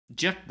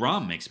 Jeff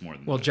Brom makes more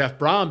than Well, that. Jeff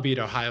Brom beat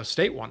Ohio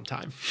State one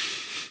time.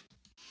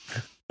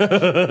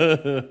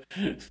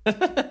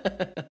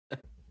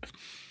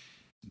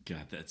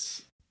 God,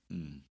 that's.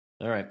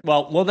 All right.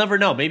 Well, we'll never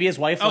know. Maybe his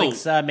wife Oh.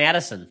 likes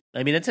Madison.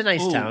 I mean, it's a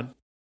nice Oh. town.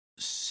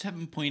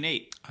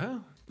 7.8.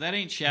 Oh, That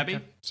ain't shabby.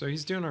 okay. So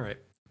he's doing all right.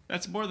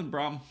 That's more than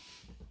Brom.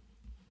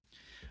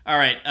 All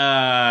right.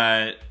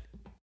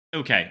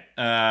 Okay.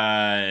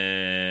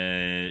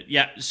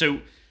 Yeah.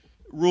 So,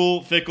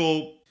 Rule,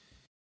 Fickle.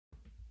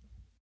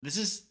 This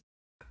is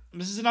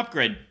an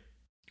upgrade,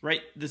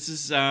 right? This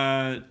is.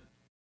 I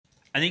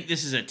think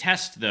this is a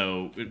test,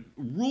 though.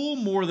 Rule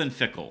more than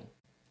Fickle.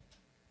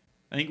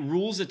 I think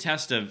Rule's a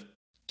test of,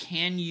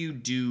 can you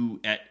do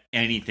at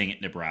anything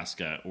at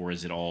Nebraska, or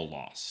is it all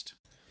lost?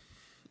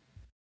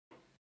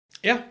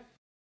 Yeah.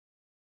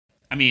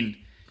 I mean,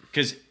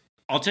 because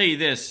I'll tell you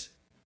this.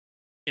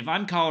 If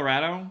I'm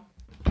Colorado,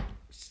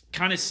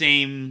 kind of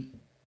same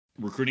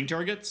recruiting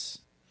targets,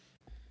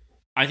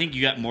 I think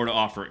you got more to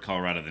offer at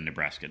Colorado than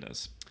Nebraska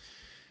does.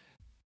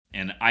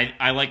 And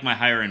I like my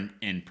hire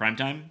in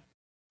primetime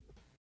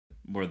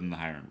more than the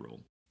hire in Rule.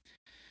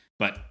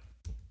 But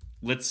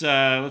let's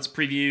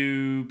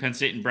preview Penn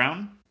State and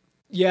Brown.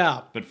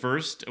 Yeah. But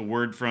first, a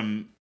word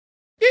from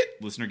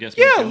listener guest.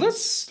 Yeah, Mike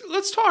Jones.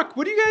 let's talk.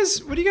 What do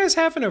you guys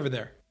having over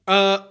there?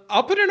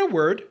 I'll put in a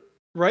word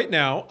right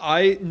now.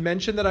 I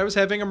mentioned that I was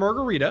having a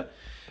margarita,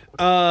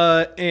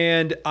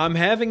 and I'm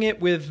having it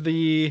with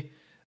the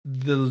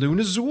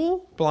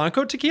Lunazul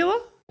Blanco tequila,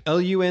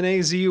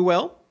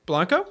 Lunazul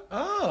Blanco.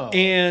 Oh.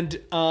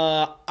 And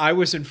I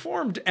was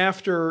informed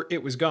after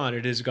it was gone.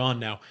 It is gone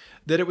now.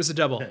 That it was a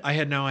double. I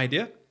had no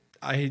idea.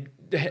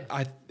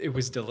 It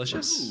was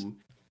delicious. Ooh.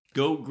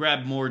 Go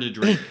grab more to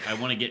drink. I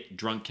want to get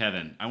drunk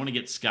Kevin. I want to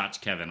get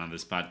Scotch Kevin on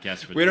this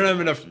podcast. For We don't the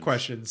have enough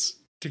questions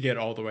to get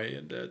all the way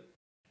into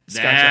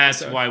Scotch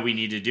That's episode. why we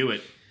need to do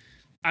it.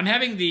 I'm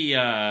having the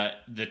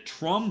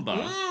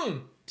Trumba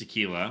Mm.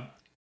 tequila,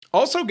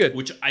 Also good.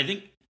 which I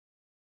think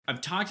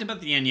I've talked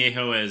about the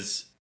Añejo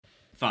as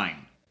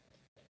fine.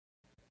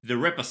 The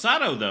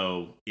Reposado,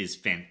 though, is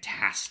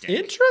fantastic.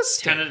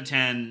 Interesting. 10 out of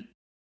 10.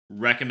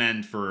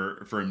 Recommend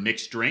for a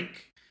mixed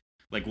drink.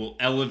 Like, will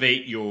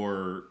elevate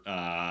your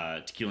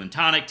tequila and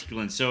tonic,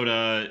 tequila and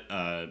soda.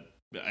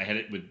 I had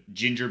it with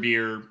ginger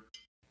beer.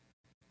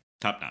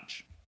 Top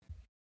notch.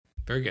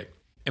 Very good.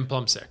 And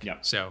plum sick.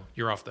 Yep. So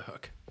you're off the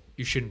hook.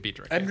 You shouldn't be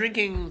drinking. I'm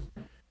drinking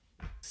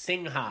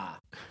Singha,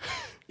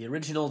 the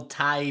original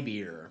Thai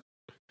beer.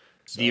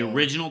 The So-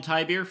 original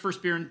Thai beer,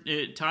 first beer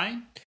in Thai.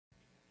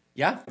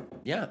 Yeah.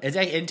 It's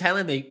in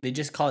Thailand. They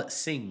just call it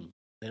Sing.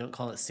 They don't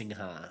call it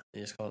Singha. They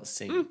just call it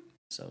Sing.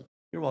 So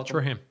you're welcome.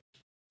 For him.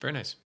 Very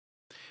nice.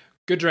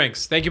 Good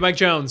drinks. Thank you, Mike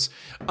Jones.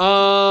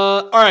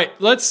 All right,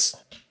 let's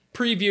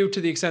preview to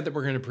the extent that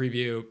we're going to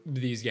preview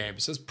these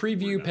games. Let's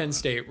preview Penn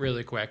State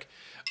really quick.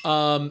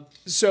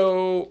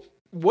 So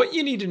what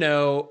you need to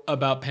know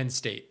about Penn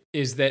State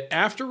is that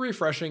after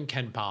refreshing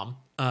Ken Palm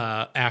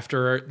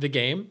after the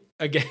game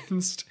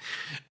against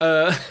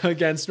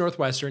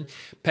Northwestern,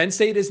 Penn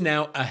State is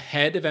now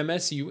ahead of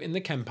MSU in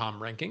the Ken Palm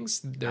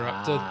rankings. They're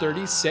up to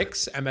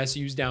 36.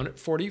 MSU's down at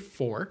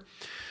 44.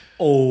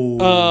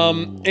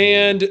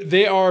 And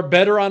they are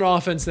better on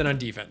offense than on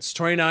defense.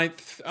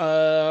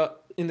 29th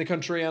in the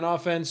country on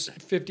offense,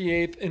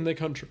 58th in the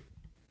country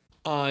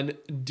on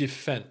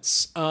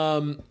defense.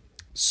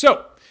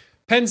 So,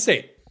 Penn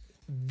State.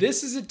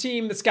 This is a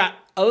team that's got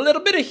a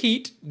little bit of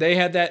heat. They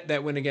had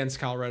that win against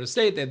Colorado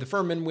State. They had the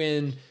Furman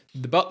win,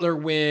 the Butler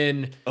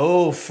win.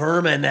 Oh,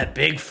 Furman, that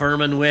big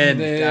Furman win.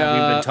 They, God,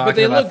 we've been talking but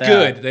they about look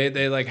that. good.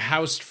 They like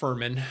housed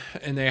Furman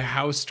and they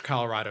housed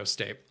Colorado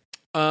State.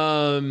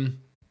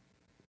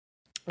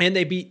 And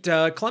they beat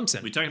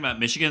Clemson. We talking about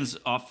Michigan's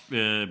off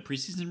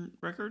preseason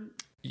record?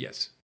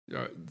 Yes,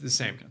 the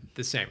same.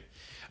 The same.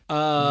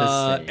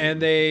 And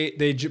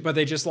they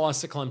just lost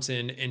to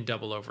Clemson in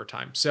double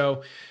overtime.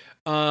 So,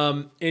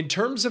 in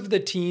terms of the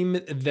team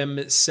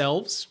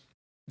themselves,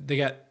 they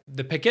got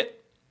the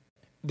Pickett,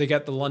 they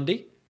got the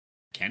Lundy,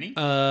 Kenny?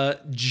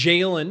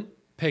 Jalen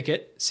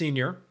Pickett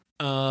Sr.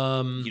 You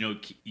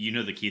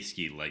know the Keith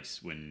Ski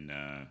likes when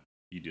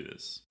you do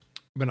this.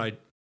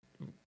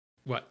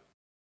 What?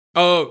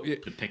 Oh, The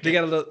Pickett. they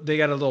got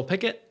a little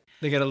Pickett,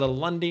 they got a little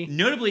Lundy.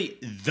 Notably,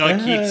 the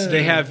Keith Ski.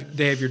 They have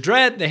your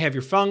Dread, they have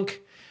your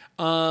Funk.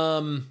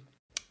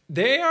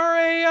 They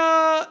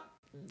are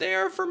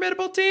a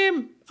formidable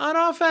team on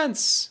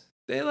offense.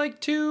 They like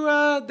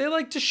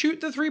to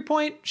shoot the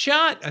 3-point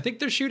shot. I think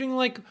they're shooting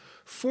like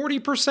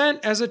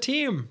 40% as a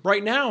team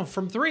right now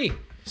from 3.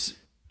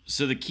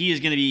 So the key is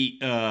going to be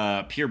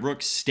Pierre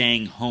Brooks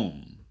staying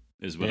home,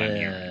 is what I'm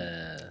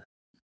hearing.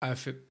 I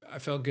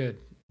feel good.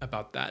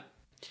 about that.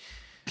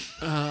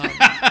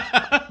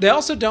 They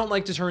also don't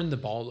like to turn the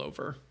ball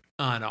over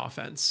on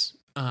offense.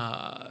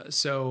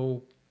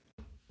 So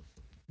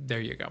there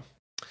you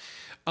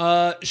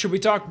go. Should we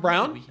talk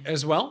Brown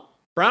as well?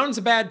 Brown's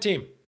a bad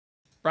team.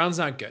 Brown's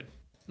not good.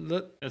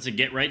 That's a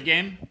get right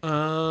game.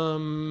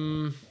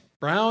 Brown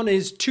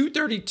is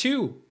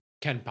 232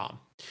 KenPom.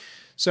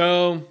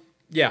 So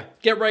yeah,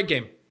 get right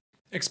game.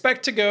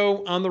 Expect to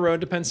go on the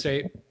road to Penn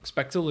State.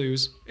 Expect to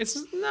lose. It's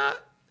not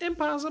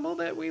impossible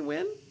that we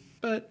win,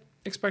 but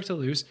expect to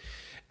lose.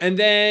 And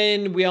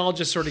then we all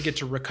just sort of get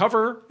to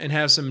recover and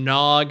have some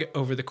nog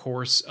over the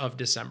course of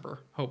December,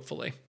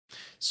 hopefully.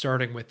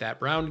 Starting with that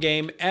Brown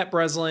game at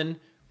Breslin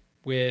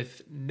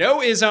with no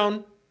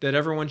Izzone that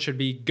everyone should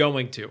be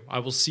going to. I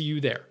will see you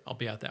there. I'll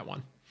be at that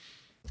one.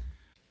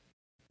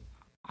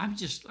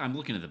 I'm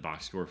looking at the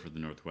box score for the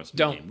Northwestern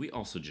Don't. game. We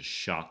also just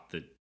shot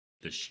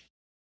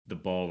the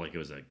ball like it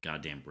was a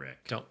goddamn brick.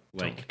 Don't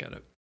look at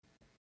it.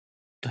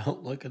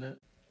 Don't look at it.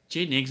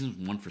 Jaden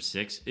Exum's 1 for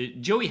 6.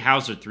 Joey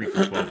Hauser 3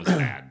 for 12 was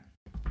bad.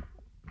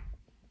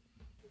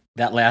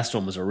 That last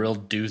one was a real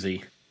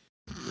doozy.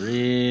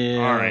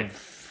 Real All right.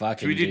 fucking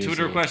Should we do doozy.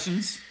 Twitter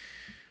questions?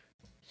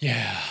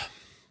 Yeah.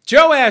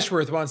 Joe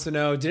Ashworth wants to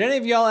know, did any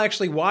of y'all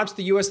actually watch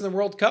the U.S. in the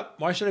World Cup?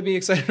 Why should I be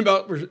excited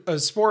about a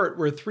sport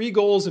where 3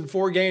 goals in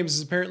 4 games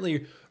is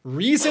apparently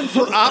reason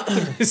for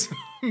optimism?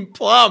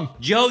 Plum.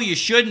 Joe, you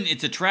shouldn't.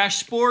 It's a trash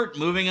sport.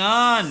 Moving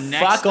on.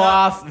 Next Fuck up.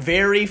 off,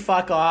 very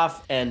fuck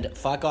off, and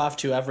fuck off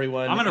to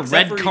everyone. I'm going to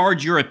except red for-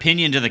 card your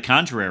opinion to the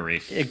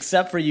contrary.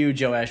 Except for you,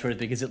 Joe Ashworth,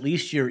 because at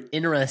least you're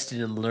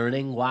interested in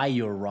learning why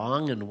you're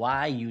wrong and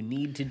why you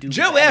need to do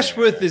Joe better.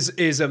 Ashworth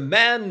is a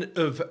man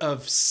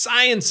of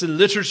science and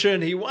literature,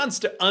 and he wants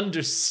to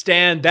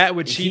understand that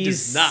which he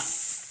He's does not.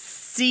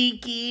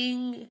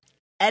 seeking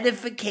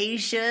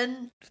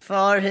edification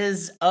for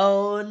his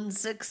own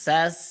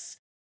success,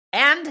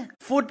 and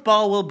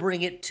football will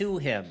bring it to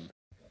him.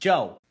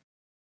 Joe,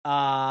 do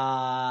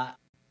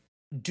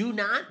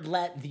not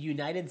let the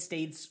United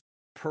States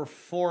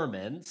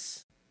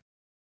performance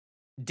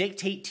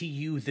dictate to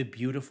you the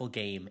beautiful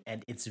game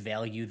and its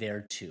value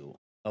there too.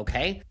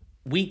 Okay?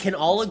 We can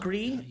all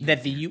agree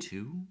that the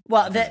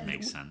That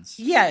makes sense.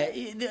 Yeah,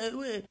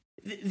 the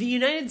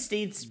United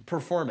States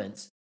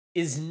performance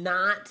is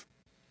not.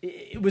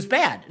 It was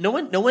bad. No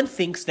one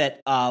thinks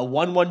that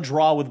 1-1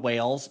 draw with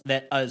Wales,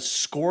 that a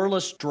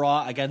scoreless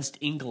draw against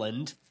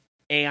England,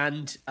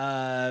 and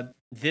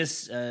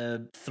this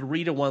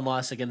 3-1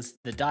 loss against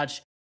the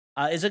Dutch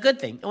is a good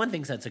thing. No one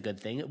thinks that's a good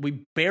thing.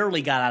 We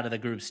barely got out of the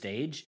group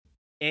stage,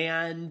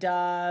 and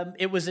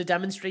it was a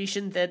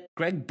demonstration that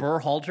Greg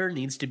Berhalter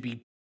needs to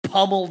be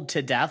pummeled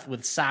to death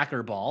with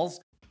soccer balls.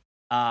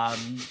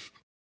 That's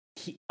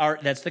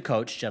the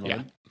coach,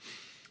 gentlemen.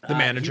 Yeah. The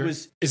manager.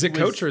 Is it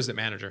coach or is it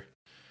manager?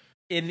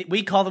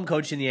 We call them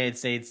coach in the United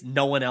States.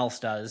 No one else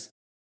does.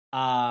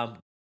 The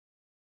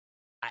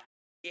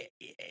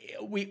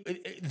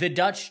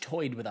Dutch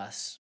toyed with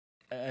us.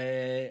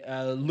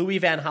 Louis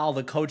van Gaal,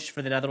 the coach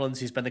for the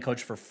Netherlands, who's been the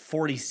coach for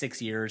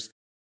 46 years,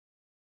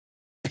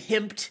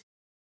 pimped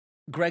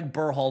Greg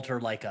Berhalter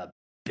like a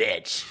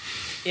bitch.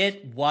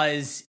 It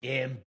was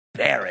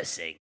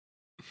embarrassing.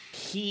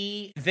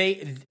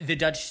 The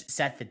Dutch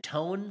set the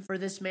tone for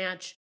this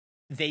match.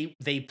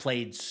 They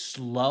played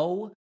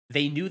slow.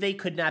 They knew they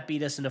could not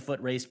beat us in a foot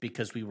race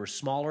because we were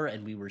smaller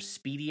and we were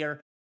speedier.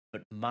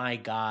 But my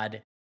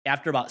God,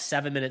 after about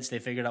 7 minutes, they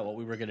figured out what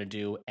we were going to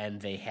do, and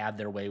they had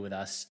their way with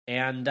us.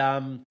 And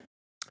I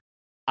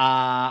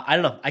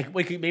don't know.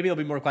 Maybe there'll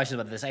be more questions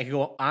about this. I could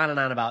go on and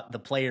on about the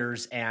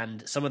players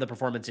and some of the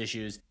performance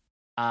issues.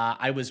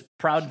 I was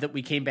proud that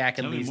we came back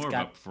and Tell at me least more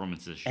about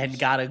performance issues. and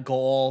got a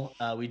goal.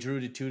 We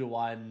drew to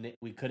 2-1.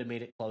 We could have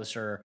made it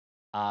closer.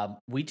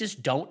 We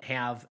just don't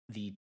have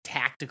the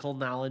tactical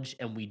knowledge,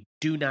 and we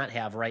do not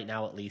have right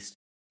now, at least,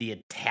 the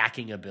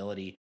attacking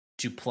ability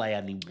to play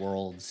on the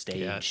world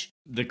stage.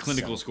 The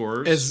clinical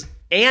scorers.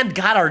 And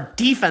God, our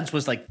defense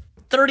was like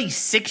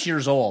 36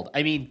 years old.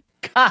 I mean,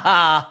 let's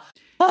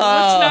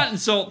not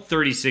insult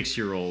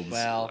 36-year-olds.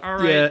 Well, all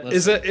right. Yeah,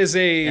 listen,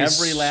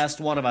 every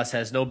last one of us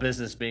has no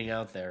business being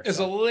out there. As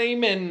a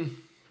layman,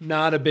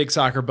 not a big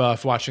soccer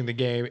buff watching the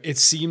game, it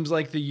seems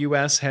like the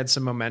U.S. had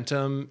some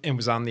momentum and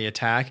was on the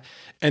attack.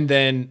 And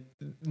then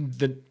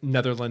the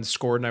Netherlands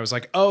scored, and I was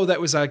like, oh, that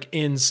was like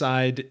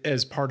inside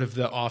as part of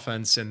the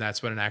offense, and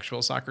that's what an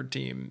actual soccer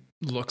team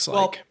looks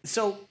like.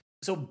 So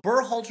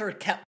Berhalter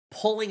kept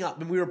pulling up,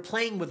 and we were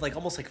playing with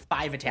almost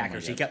 5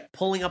 attackers. He kept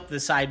pulling up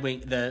the side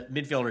wing, the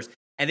midfielders,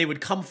 and they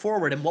would come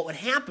forward. And what would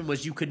happen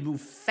was you could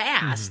move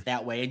fast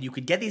that way, and you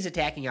could get these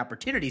attacking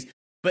opportunities.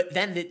 But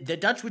then the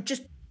Dutch would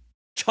just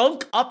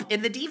chunk up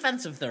in the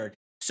defensive third.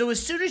 So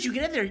as soon as you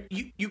get in there,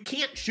 you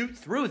can't shoot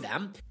through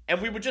them,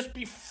 and we would just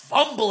be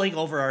fumbling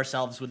over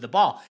ourselves with the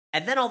ball.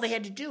 And then all they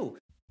had to do,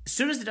 as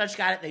soon as the Dutch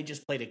got it, they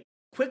just played a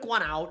quick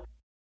one out,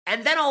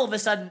 and then all of a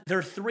sudden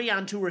they're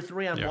 3-on-2 or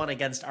 3-on-1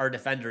 against our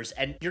defenders,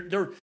 and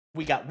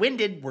we got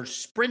winded, we're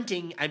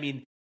sprinting, I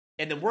mean,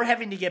 and then we're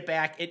having to get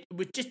back. It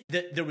was just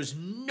there was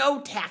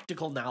no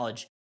tactical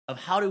knowledge of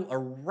how to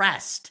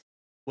arrest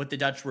what the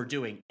Dutch were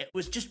doing. It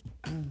was just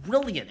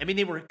brilliant. I mean,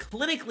 they were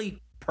clinically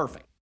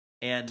perfect,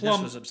 and this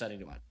was upsetting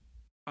to watch.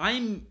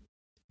 I'm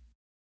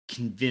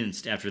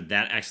convinced after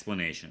that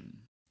explanation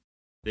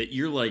that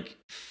you're like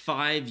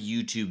 5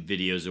 YouTube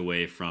videos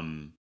away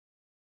from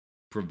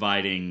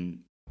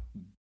providing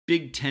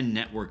Big Ten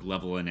Network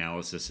level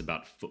analysis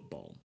about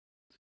football.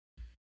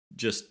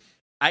 Just,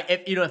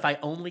 if I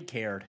only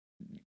cared.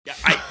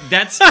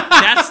 That's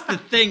the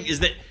thing, is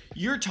that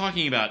you're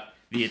talking about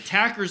the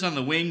attackers on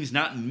the wings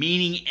not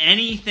meaning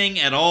anything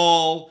at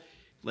all.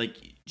 Like,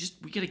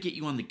 we got to get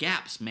you on the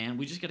gaps, man.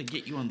 We just got to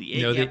get you on the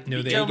A gap. The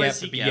A gap, gap,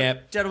 the B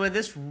gap. Gentlemen,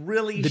 this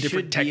really The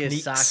should different be a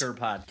techniques. soccer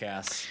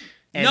podcast.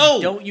 And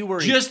No, don't you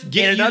worry. just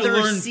get in you to another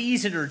learn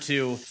season or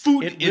two,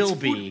 it will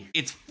be.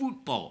 It's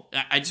football.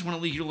 I just want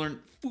to leave you to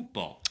learn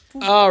football.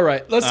 All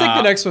right, let's take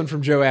the next one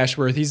from Joe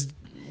Ashworth.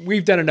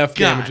 We've done enough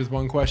damage with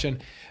one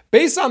question.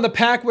 Based on the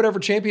Pac whatever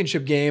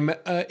championship game,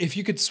 if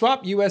you could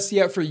swap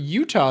USC out for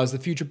Utah as the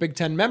future Big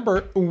Ten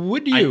member,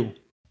 would you?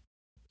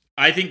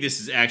 I think this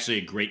is actually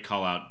a great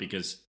call out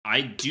because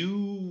I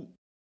do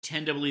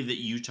tend to believe that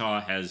Utah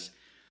has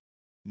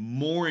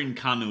more in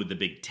common with the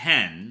Big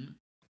Ten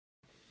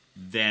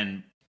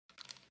than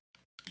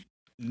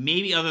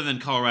maybe, other than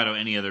Colorado,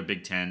 any other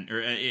Big Ten or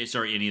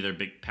any other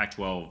big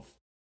Pac-12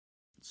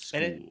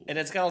 school. And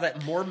it's got all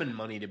that Mormon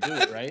money to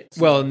boot, right?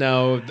 Well,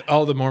 no,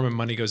 all the Mormon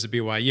money goes to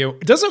BYU.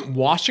 Doesn't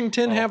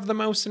Washington have the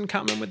most in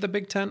common with the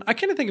Big Ten? I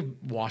kind of think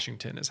of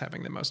Washington as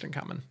having the most in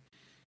common.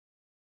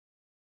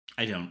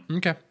 I don't.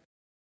 Okay.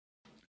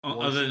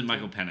 Other than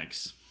Michael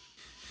Penix.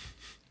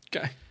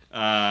 Okay.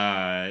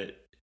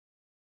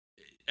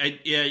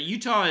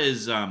 Utah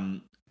is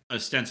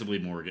ostensibly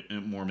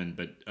Mormon,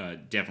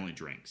 but definitely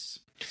drinks.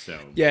 So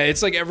Yeah,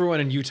 it's like everyone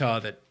in Utah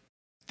that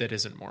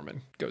isn't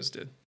Mormon goes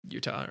to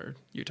Utah or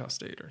Utah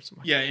State or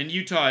something. yeah, and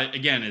Utah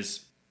again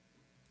is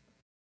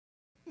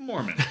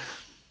Mormon.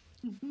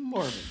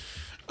 Mormon.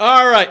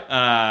 All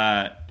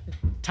right.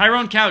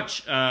 Tyrone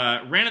Couch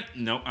ran it.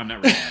 No, I'm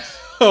not reading this.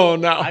 Oh,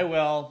 no. I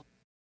will.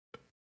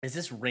 Is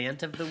this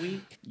rant of the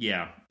week?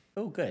 Yeah.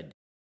 Oh, good.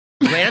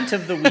 Rant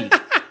of the week.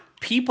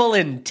 People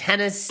in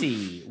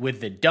Tennessee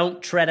with the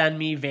 "Don't Tread on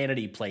Me"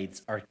 vanity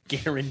plates are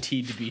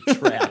guaranteed to be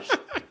trashed.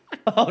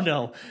 Oh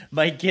no,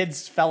 my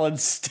kid's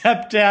felon's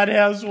stepdad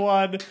has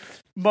one.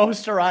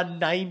 Most are on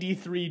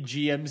 93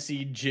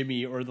 GMC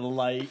Jimmy or the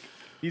like.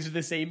 These are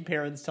the same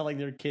parents telling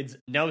their kids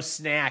no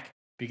snack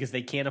because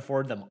they can't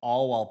afford them,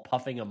 all while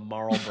puffing a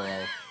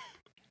Marlboro.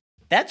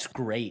 That's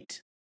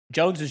great.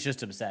 Jones is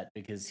just upset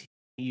because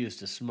he used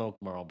to smoke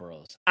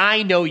Marlboros.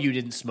 I know you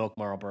didn't smoke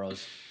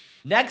Marlboros.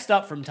 Next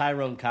up from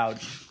Tyrone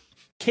Couch,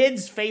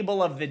 kids'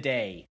 fable of the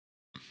day.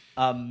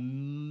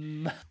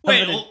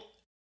 Wait,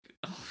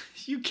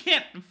 you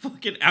can't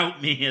fucking out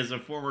me as a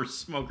former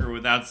smoker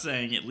without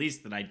saying at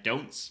least that I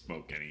don't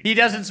smoke anymore. He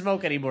doesn't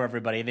smoke anymore,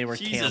 everybody. They were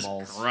Jesus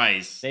Camels.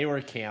 Christ. They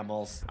were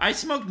Camels. I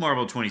smoked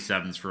Marlboro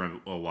 27s for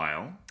a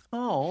while.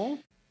 Oh,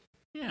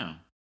 Yeah.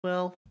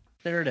 well,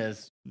 there it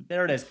is.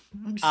 There it is.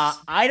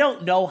 I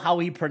don't know how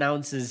he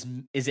pronounces.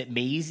 Is it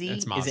Maisie?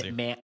 It's Is it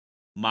Mozzie.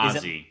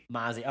 Mozzie.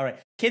 Mozzie. All right.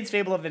 Kids'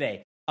 fable of the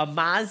day. A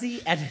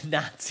Mozzie and a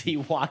Nazi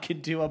walk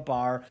into a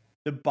bar.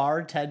 The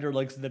bartender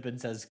looks at them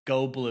and says,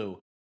 "Go blue."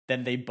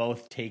 Then they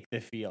both take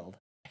the field.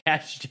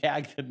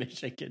 Hashtag the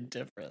Michigan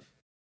difference.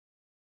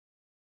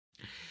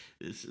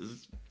 This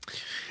is...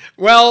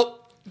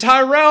 Well,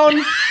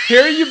 Tyrone,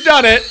 here you've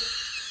done it.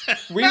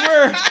 We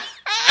were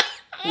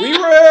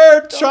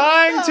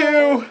trying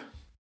to.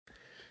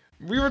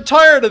 We were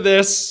tired of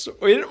this.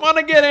 We didn't want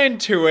to get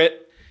into it.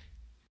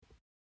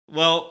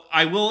 Well,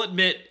 I will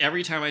admit,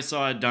 every time I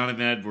saw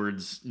Donovan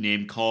Edwards'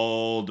 name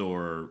called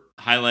or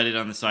highlighted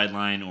on the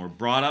sideline or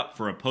brought up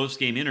for a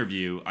post-game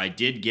interview, I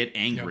did get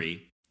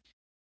angry.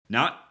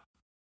 Yep.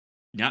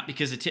 Not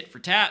because of tit for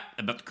tat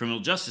about the criminal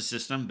justice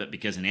system, but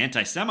because an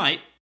anti-Semite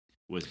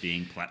was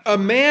being platformed. A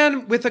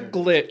man with a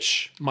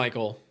glitch,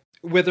 Michael.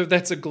 Whether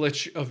that's a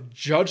glitch of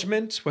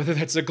judgment, whether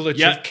that's a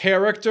glitch of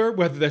character,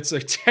 whether that's a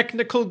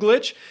technical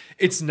glitch,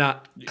 it's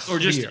not clear. Or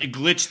just a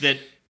glitch that,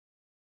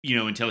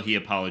 until he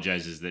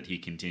apologizes, that he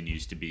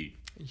continues to be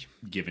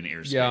given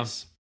airspace. Yeah.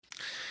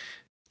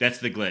 That's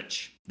the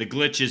glitch. The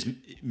glitch is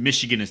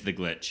Michigan is the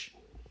glitch.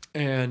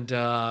 And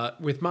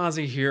with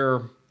Mozzie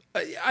here,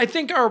 I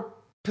think our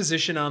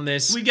position on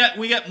this. We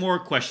got more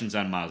questions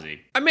on Mozzie.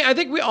 I mean, I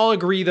think we all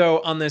agree though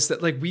on this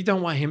that we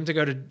don't want him to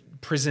go to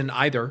prison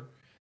either.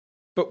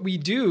 But we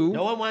do.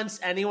 No one wants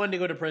anyone to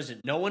go to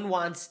prison. No one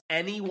wants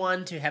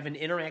anyone to have an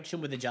interaction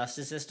with the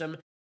justice system.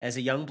 As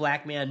a young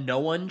black man, no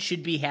one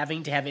should be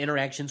having to have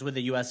interactions with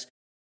the U.S.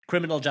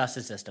 criminal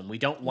justice system. We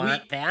don't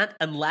want that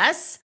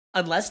unless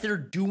they're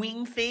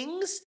doing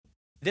things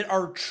that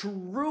are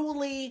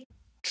truly,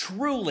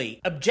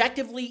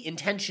 objectively,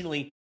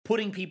 intentionally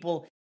putting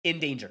people in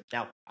danger.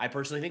 Now, I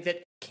personally think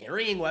that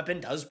carrying a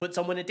weapon does put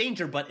someone in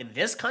danger, but in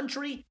this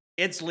country,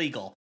 it's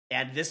legal.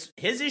 And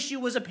his issue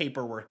was a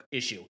paperwork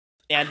issue.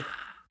 And,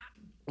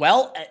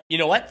 well, you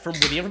know what? From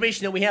the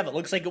information that we have, it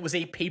looks like it was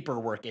a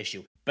paperwork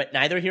issue. But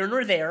neither here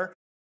nor there.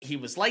 he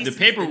was The licensed.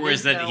 paper and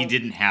was this that he now.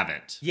 didn't have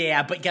it.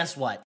 Yeah, but guess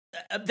what?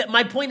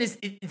 My point is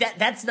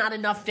that's not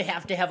enough to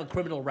have a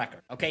criminal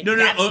record. Okay, No,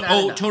 That's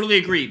not enough. totally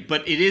agree.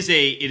 But it is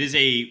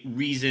a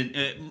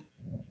reason.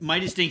 My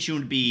distinction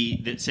would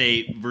be that,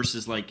 say,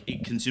 versus like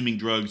consuming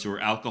drugs or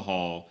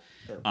alcohol,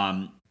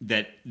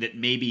 that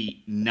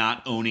maybe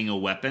not owning a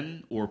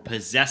weapon or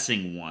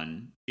possessing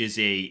one is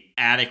a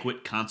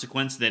adequate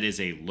consequence. That is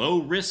a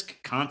low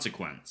risk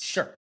consequence.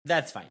 Sure,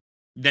 that's fine.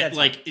 That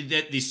That's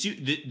that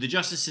the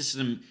justice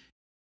system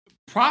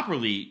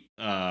properly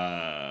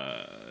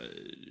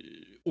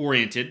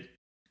oriented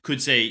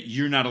could say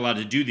you're not allowed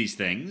to do these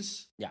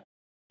things. Yeah.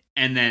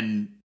 And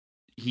then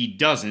he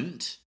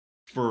doesn't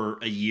for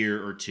a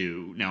year or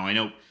two. Now I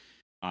know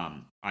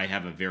I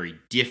have a very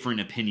different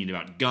opinion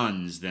about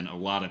guns than a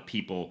lot of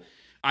people.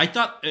 I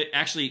thought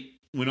actually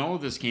when all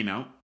of this came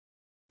out,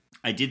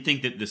 I did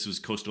think that this was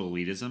coastal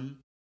elitism.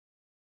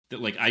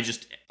 That like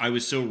I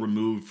was so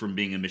removed from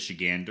being a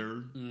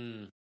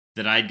Michigander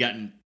that I'd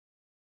gotten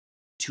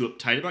too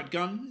uptight about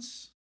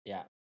guns.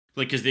 Yeah.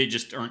 Like, because they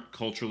just aren't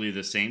culturally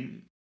the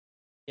same.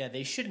 Yeah,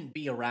 they shouldn't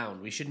be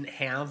around. We shouldn't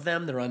have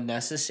them. They're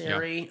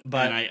unnecessary.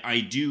 But And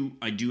I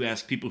do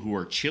ask people who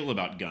are chill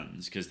about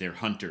guns because they're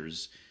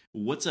hunters.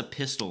 What's a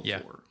pistol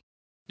for?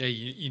 Yeah,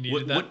 you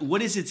needed that.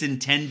 What is its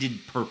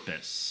intended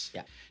purpose?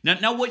 Yeah.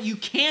 Now, what you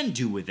can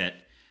do with it,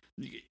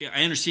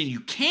 I understand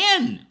you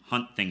can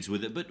hunt things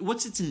with it, but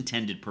what's its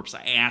intended purpose?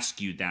 I ask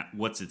you that.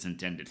 What's its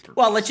intended purpose?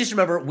 well, let's just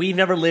remember we've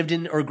never lived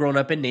in or grown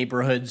up in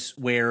neighborhoods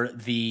where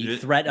the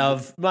threat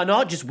of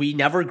we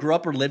never grew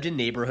up or lived in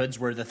neighborhoods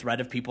where the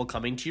threat of people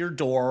coming to your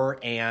door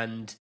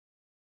and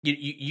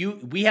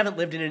we haven't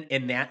lived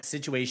in that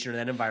situation or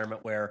that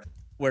environment where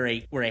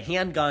a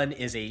handgun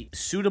is a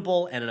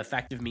suitable and an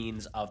effective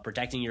means of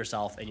protecting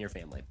yourself and your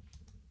family.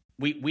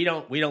 We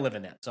don't live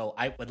in that, so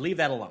I would leave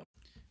that alone.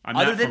 I'm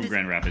not from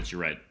Grand Rapids.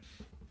 You're right.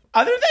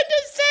 Other than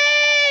to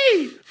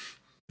say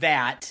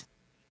that,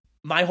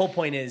 my whole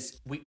point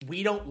is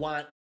we don't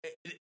want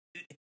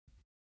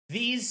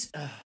these.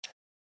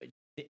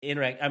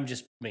 I'm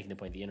just making the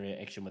point. The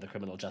interaction with the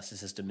criminal justice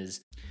system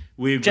is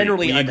we agree.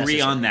 generally we agree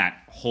unnecessary. on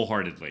that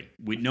wholeheartedly.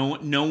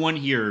 No one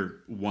here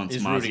wants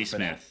Is Mozzie rooting for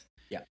that. Smith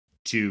Yeah.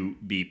 to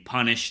be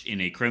punished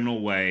in a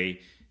criminal way.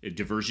 A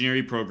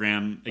diversionary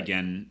program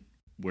again,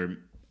 where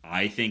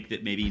I think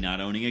that maybe not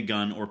owning a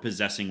gun or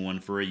possessing one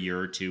for a year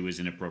or two is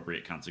an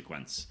appropriate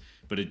consequence,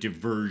 but a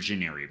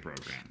diversionary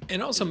program.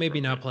 And also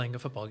maybe not playing a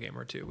football game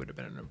or two would have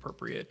been an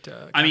appropriate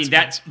I mean,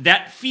 consequence.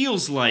 that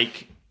feels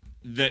like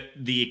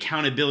the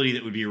accountability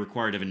that would be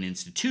required of an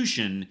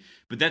institution,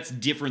 but that's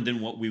different than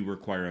what we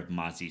require of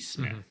Mozzie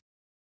Smith.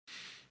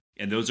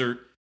 And those are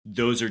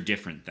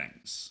different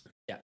things.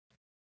 Yeah,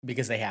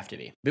 because they have to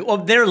be. Well,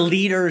 they're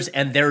leaders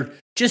and they're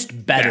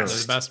just better. They're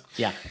the best.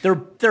 Yeah, they're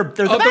the Of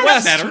the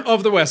best. West.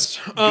 Of the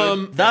West.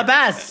 The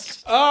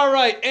best. All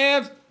right.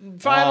 And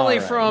finally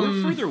All right. We're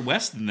from... further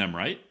west than them,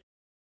 right?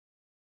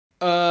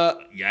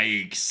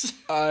 Yikes.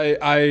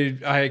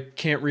 I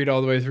can't read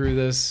all the way through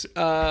this,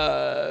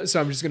 so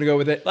I'm just gonna go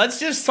with it. Let's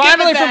just skip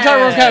Finally it from then.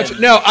 Tyrone Couch.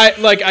 No,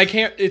 I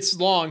can't. It's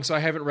long, so I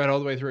haven't read all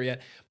the way through it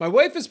yet. My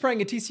wife is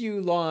praying a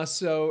TCU loss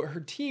so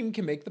her team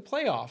can make the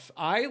playoff.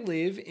 I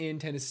live in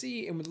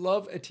Tennessee and would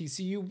love a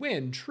TCU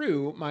win.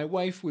 True, my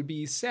wife would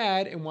be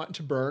sad and want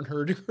to burn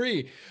her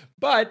degree,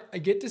 but I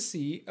get to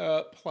see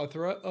a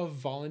plethora of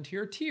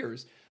volunteer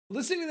tears.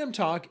 Listening to them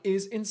talk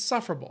is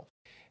insufferable.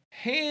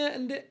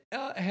 Hand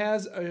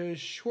has a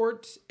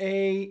short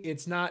A.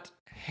 It's not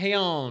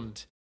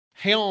hound.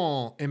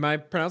 Hound. Am I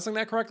pronouncing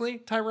that correctly,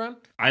 Tyrone?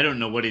 I don't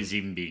know what is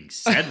even being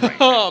said right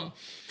now.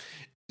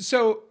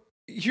 So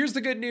here's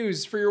the good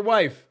news for your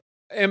wife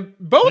and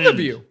both of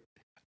you.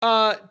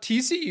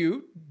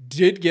 TCU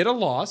did get a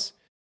loss.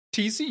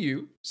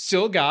 TCU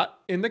still got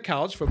in the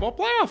college football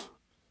playoff.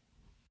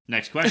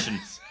 Next question.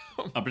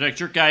 Upper Deck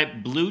Jerk Guy,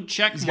 blue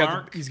check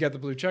mark. He's got the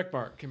blue check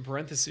mark in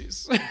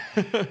parentheses.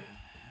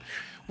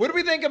 What do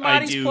we think of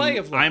Marty's play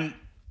of late?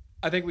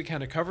 I think we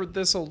kind of covered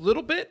this a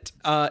little bit.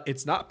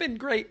 It's not been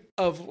great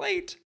of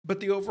late, but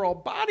the overall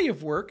body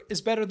of work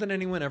is better than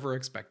anyone ever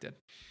expected.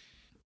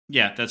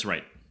 Yeah, that's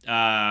right.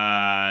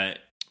 How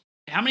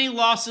many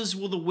losses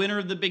will the winner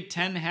of the Big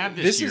Ten have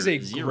this year? This is a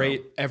Zero.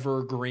 great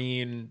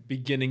evergreen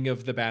beginning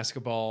of the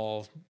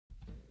basketball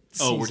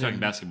season. Oh, we're talking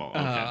basketball.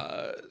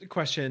 Okay.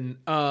 Question.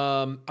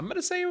 I'm going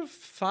to say a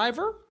 5.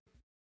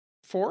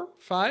 4,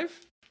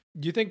 5.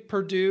 Do you think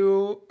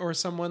Purdue or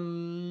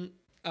someone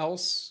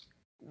else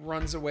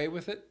runs away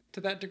with it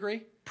to that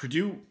degree?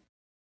 Purdue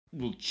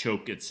will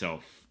choke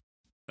itself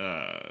in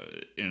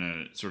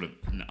a sort of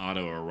an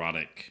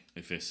autoerotic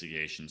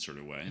asphyxiation sort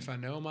of way. If I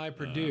know my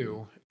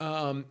Purdue.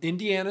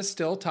 Indiana's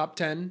still top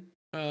 10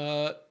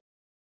 in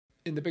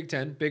the Big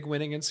Ten. Big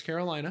win against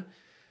Carolina.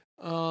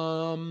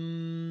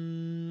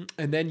 And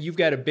then you've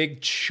got a big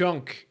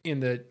chunk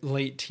in the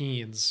late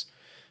teens.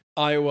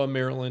 Iowa,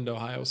 Maryland,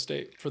 Ohio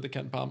State for the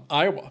Ken Pom.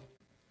 Iowa.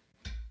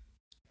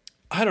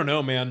 I don't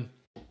know, man.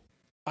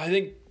 I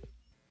think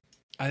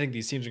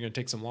these teams are going to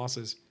take some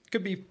losses.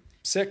 Could be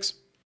 6.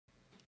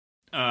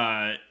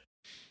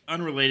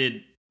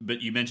 Unrelated,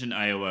 but you mentioned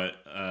Iowa.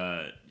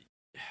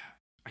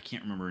 I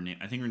can't remember her name.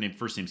 I think her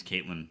first name's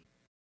Caitlin.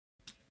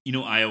 You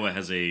know, Iowa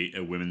has a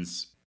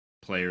women's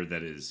player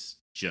that is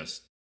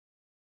just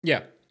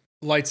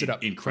lights it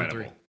up.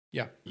 Incredible. From 3.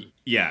 Yeah.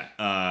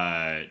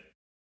 Yeah.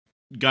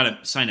 Got to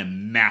sign a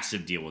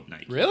massive deal with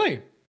Nike.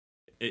 Really?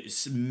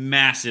 It's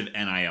massive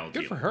NIL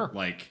deal. Good for her.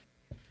 Like,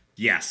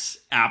 yes,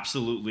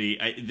 absolutely.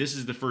 This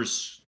is the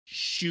first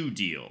shoe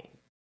deal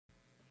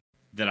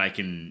that I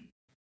can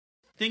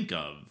think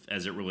of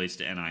as it relates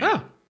to NIL.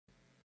 Oh.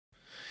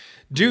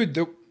 Dude,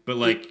 but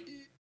like,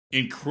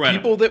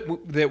 incredible. People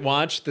that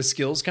watch the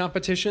skills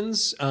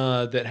competitions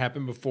that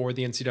happen before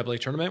the NCAA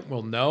tournament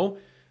will know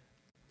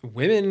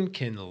women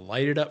can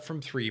light it up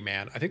from 3,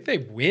 man. I think they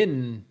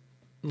win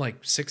like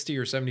 60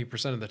 or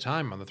 70% of the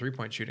time on the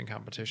 3-point shooting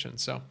competition.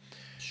 So,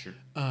 sure.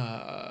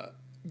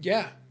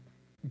 Yeah,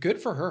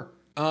 good for her.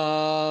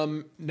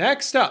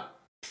 Next up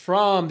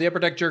from the Upper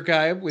Deck Jerk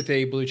Guy with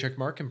a blue check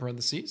mark in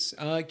parentheses.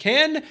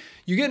 Can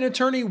you get an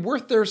attorney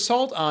worth their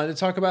salt on to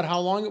talk about how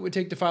long it would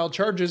take to file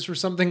charges for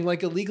something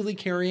like illegally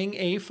carrying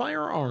a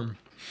firearm?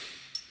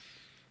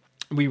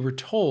 We were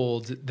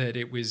told that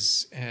it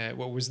was,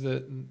 what was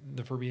the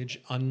verbiage?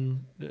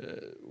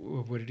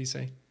 What did he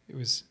say? It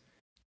was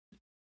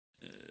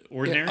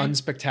ordinary,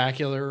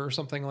 unspectacular, or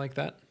something like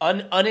that.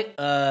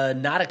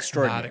 Not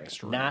extraordinary. Not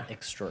extraordinary. Not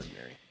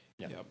extraordinary.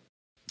 Yep.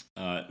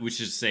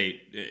 Which is to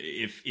say,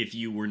 if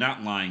you were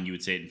not lying, you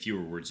would say it in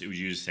fewer words. It would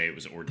just say it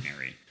was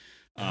ordinary.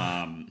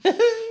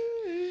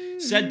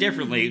 Said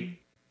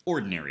differently,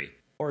 ordinary.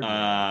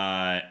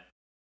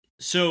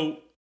 So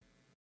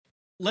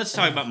let's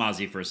talk about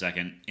Mozzie for a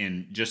second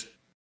and just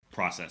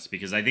process,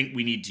 because I think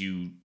we need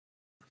to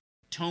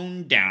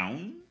tone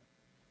down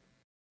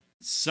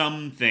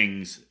some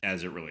things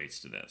as it relates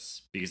to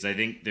this, because I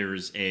think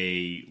there's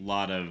a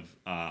lot of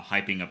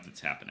hyping up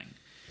that's happening.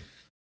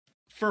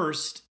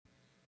 First,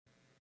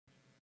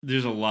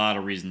 there's a lot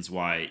of reasons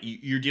why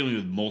you're dealing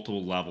with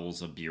multiple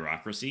levels of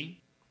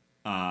bureaucracy.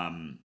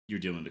 You're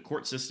dealing with the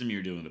court system,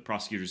 you're dealing with the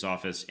prosecutor's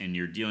office, and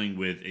you're dealing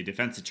with a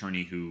defense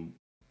attorney who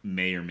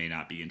may or may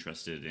not be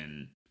interested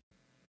in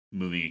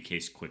moving a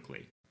case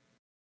quickly.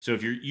 So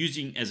if you're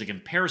using as a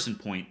comparison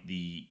point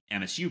the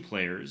MSU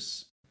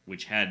players,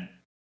 which had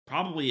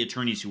probably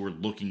attorneys who were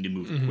looking to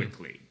move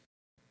quickly,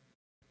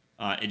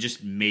 it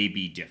just may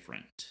be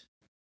different.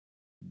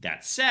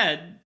 That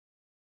said,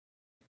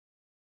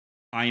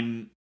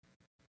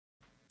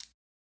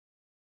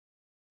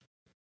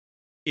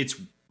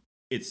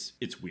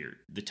 it's weird.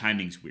 The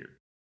timing's weird.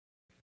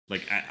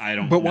 Like I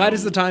don't. But why know.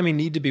 does the timing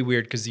need to be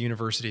weird? Because the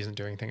university isn't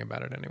doing anything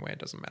about it anyway. It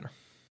doesn't matter.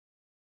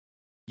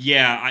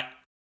 Yeah,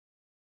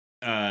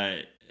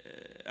 I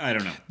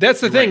don't know.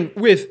 That's the You're thing right.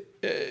 with,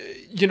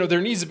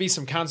 there needs to be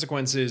some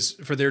consequences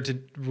for there to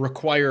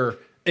require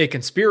a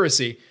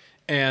conspiracy,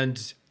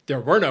 and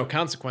there were no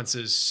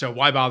consequences. So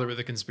why bother with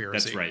a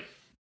conspiracy? That's right.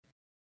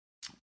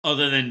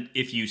 Other than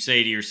if you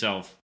say to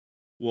yourself,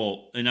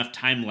 well, enough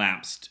time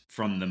lapsed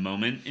from the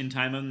moment in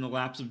time on the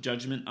lapse of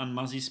judgment on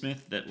Mozzie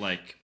Smith that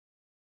like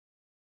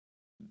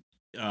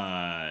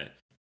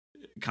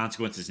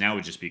consequences now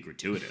would just be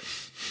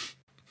gratuitous.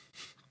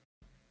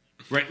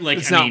 Right? Like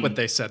it's not what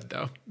they said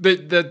though.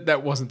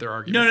 That wasn't their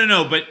argument.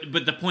 No.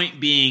 But the point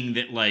being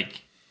that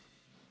like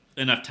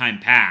enough time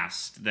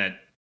passed that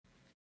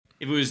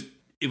if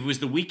it was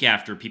the week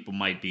after, people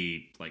might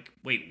be like,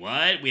 wait,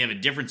 what? We have a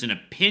difference in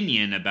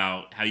opinion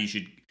about how you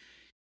should.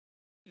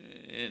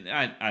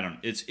 I don't.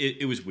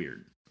 It was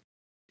weird.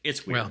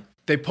 It's weird. Well,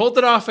 they pulled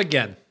it off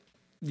again.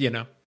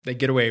 They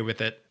get away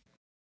with it.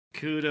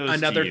 Kudos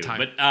another to you. time.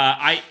 But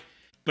I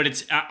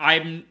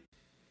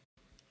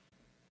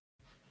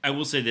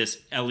will say this,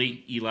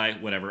 Eli,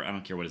 whatever. I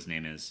don't care what his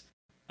name is.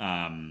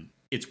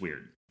 It's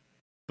weird,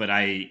 but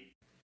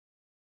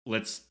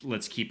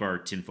let's keep our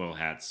tinfoil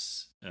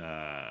hats, in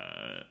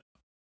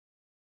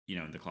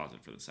the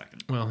closet for the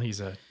second. Well, he's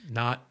a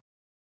not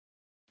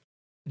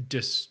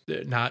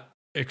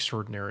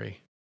extraordinary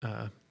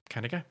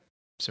kind of guy.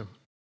 So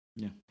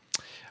yeah.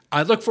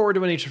 I look forward to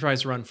when he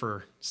tries to run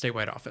for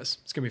statewide office.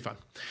 It's going to be fun.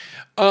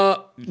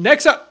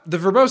 Next up, the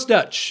Verbose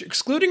Dutch.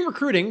 Excluding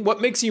recruiting,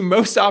 what makes you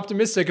most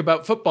optimistic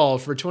about football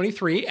for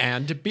 23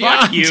 and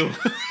beyond? Fuck you.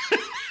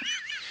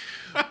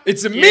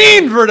 It's a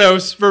mean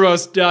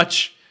Verbose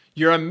Dutch.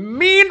 You're a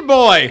mean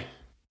boy.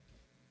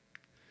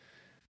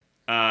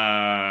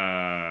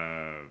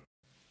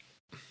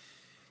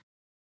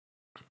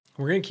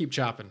 We're going to keep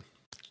chopping.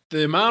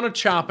 The amount of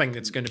chopping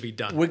that's going to be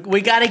done. We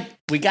gotta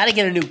get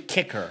a new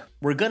kicker.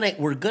 We're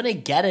gonna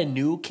get a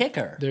new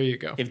kicker. There you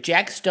go. If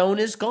Jack Stone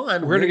is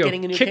gone, We're gonna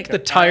getting a go new kick kicker. the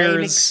tires I'm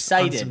on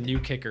excited. some new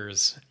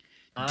kickers.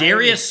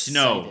 Darius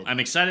Snow.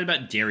 I'm excited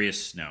about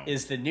Darius Snow.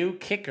 Is the new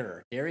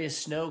kicker. Darius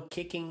Snow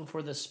kicking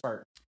for the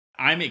Spartans.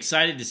 I'm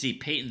excited to see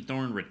Peyton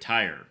Thorne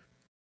retire.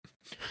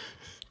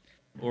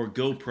 Or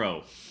go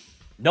pro.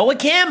 Noah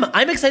Kim.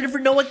 I'm excited for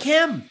Noah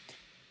Kim.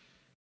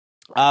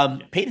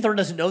 Peyton Thorne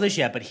doesn't know this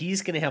yet, but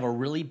he's going to have a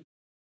really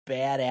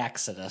bad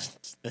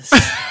accident this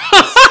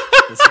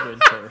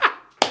winter.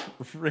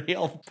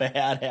 real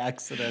bad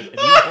accident, and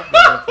he won't be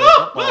able to play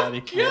football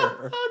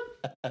anymore.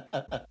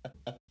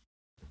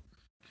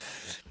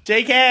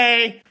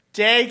 JK,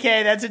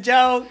 that's a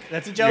joke.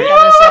 That's a joke. I'm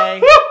gonna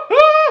say.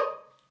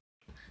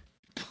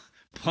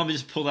 Plum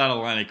just pulled out a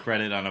line of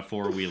credit on a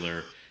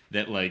 4-wheeler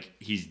that, like,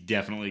 he's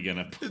definitely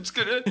gonna It's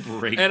gonna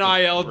break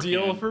NIL the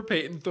deal brand. for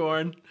Peyton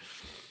Thorne.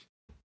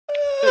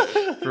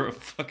 For a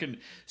fucking.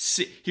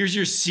 Here's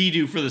your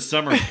Sea-Doo for the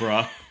summer,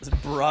 bruh.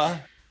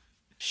 Bruh.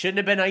 Shouldn't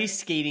have been ice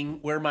skating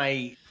where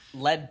my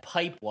lead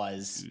pipe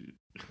was.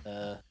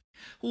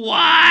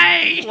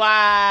 Why?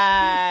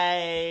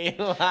 Why?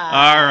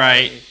 All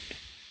right.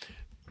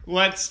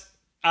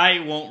 I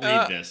won't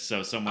read this,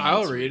 so someone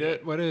else I'll read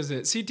it. What is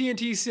it?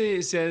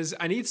 CTNT says,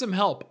 I need some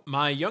help.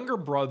 My younger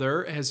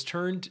brother has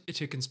turned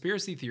to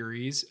conspiracy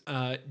theories,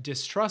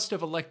 distrust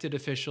of elected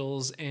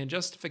officials, and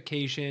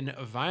justification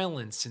of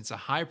violence since a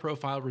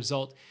high-profile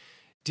result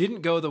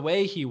didn't go the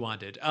way he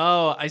wanted.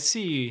 Oh, I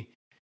see.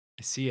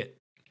 I see it.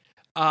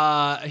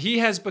 He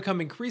has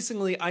become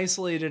increasingly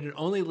isolated and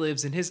only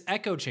lives in his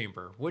echo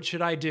chamber. What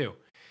should I do?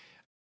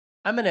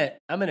 I'm gonna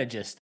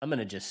just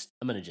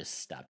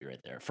stop you right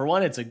there. For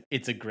one, it's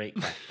a great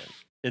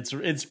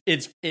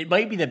question. It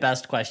might be the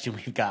best question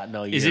we've gotten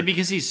all year. Is it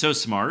because he's so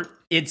smart?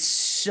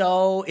 It's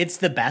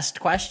the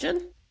best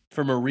question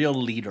from a real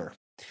leader.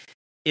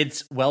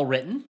 It's well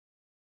written.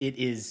 It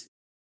is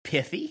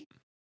pithy.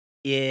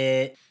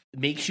 It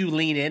makes you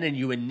lean in, and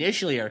you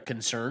initially are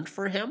concerned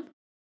for him.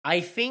 I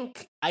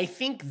think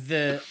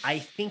the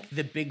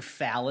big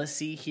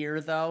fallacy here,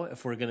 though,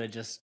 if we're gonna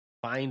just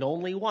find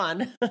only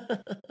one,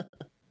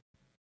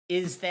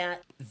 is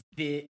that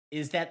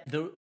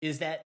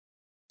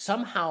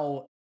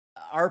somehow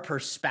our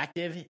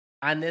perspective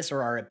on this,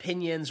 or our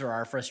opinions, or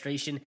our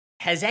frustration,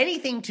 has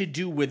anything to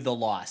do with the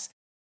loss.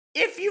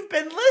 If you've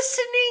been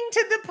listening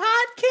to the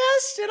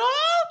podcast at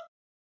all,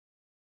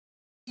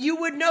 you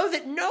would know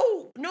that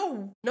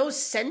no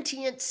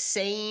sentient,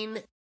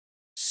 sane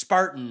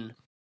Spartan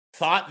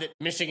thought that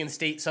Michigan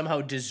State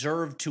somehow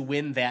deserved to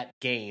win that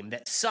game,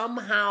 that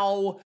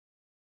somehow,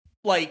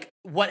 like,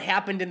 what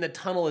happened in the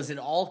tunnel is it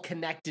all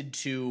connected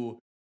to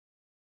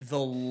the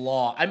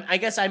law. I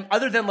guess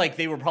other than, like,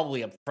 they were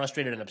probably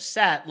frustrated and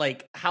upset,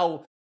 like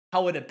how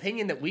an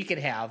opinion that we could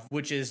have,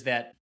 which is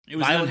that It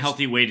was an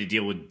unhealthy way to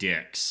deal with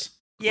dicks.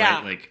 Yeah.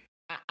 Right? Like,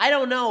 I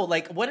don't know,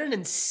 like, what an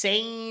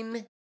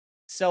insane.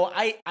 So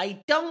I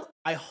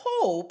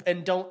hope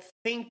and don't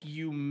think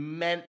you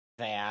meant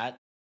that,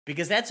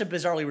 because that's a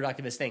bizarrely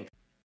reductivist thing.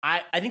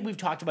 I think we've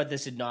talked about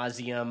this ad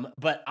nauseum,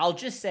 but I'll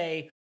just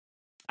say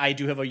I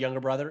do have a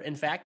younger brother, in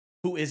fact,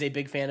 who is a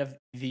big fan of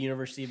the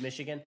University of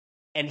Michigan,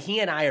 and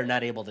he and I are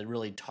not able to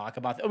really talk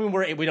about that. I mean,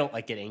 we don't,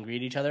 like, get angry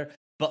at each other,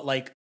 but,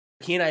 like,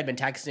 he and I have been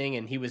texting,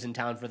 and he was in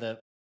town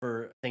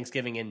for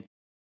Thanksgiving, and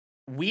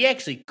we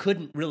actually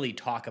couldn't really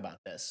talk about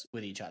this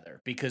with each other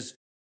because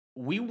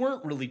we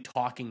weren't really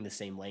talking the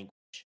same language.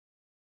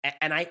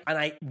 And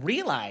I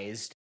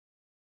realized,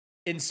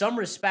 in some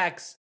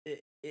respects,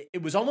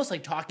 it was almost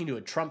like talking to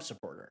a Trump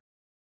supporter.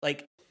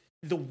 Like,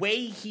 the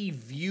way he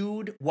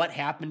viewed what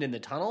happened in the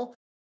tunnel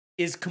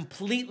is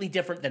completely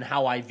different than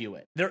how I view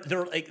it.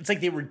 It's like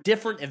they were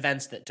different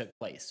events that took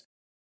place.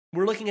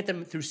 We're looking at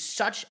them through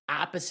such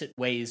opposite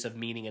ways of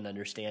meaning and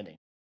understanding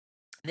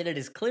that it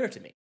is clear to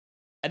me.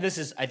 And this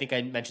is, I think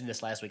I mentioned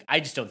this last week, I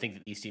just don't think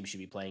that these teams should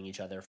be playing each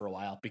other for a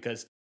while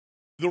because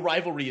the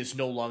rivalry is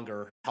no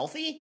longer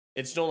healthy.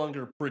 It's no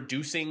longer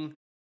producing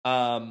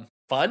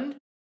fun.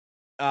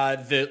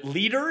 The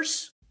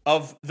leaders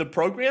of the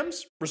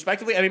programs,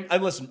 respectively, I mean,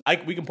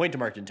 we can point to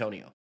Mark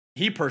D'Antonio.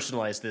 He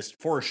personalized this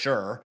for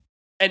sure.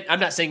 And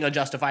I'm not saying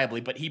unjustifiably,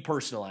 but he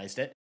personalized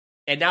it.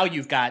 And now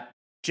you've got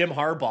Jim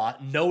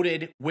Harbaugh,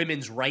 noted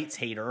women's rights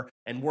hater,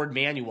 and Ward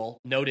Manuel,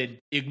 noted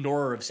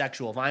ignorer of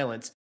sexual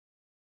violence,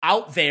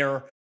 out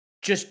there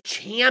just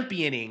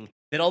championing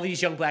that all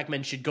these young black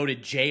men should go to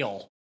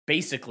jail,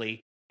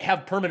 basically,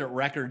 have permanent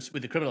records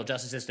with the criminal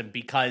justice system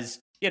because,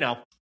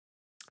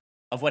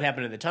 of what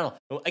happened in the tunnel.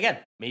 Well, again,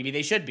 maybe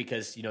they should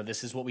because,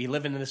 this is what we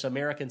live in this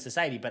American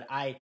society, but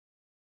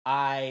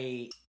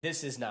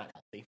this is not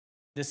healthy.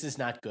 This is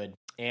not good.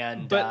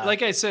 But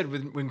like I said,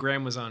 when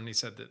Graham was on, he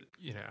said that,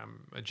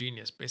 I'm a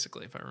genius,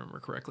 basically, if I remember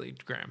correctly,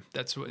 Graham.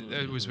 That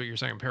was what you're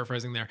saying. I'm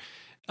paraphrasing there.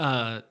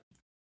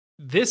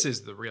 This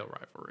is the real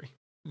rivalry.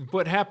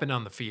 What happened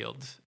on the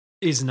field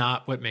is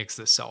not what makes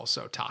this cell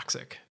so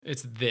toxic.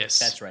 It's this.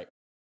 That's right.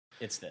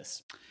 It's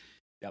this.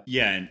 Yep.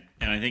 Yeah,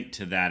 and I think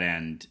to that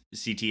end,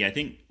 CT, I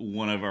think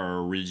one of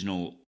our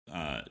original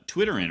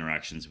Twitter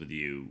interactions with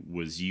you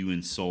was you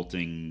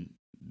insulting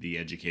the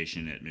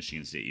education at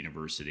Michigan State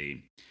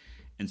University.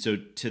 And so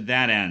to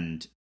that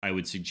end, I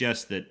would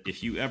suggest that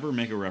if you ever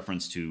make a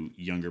reference to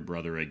younger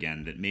brother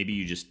again, that maybe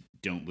you just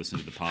don't listen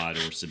to the pod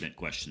or submit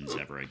questions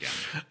ever again.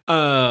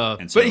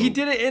 But he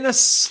did it in a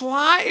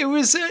slide. It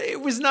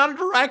was not a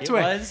direct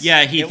way.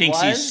 Yeah, he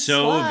thinks he's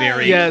so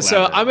very clever.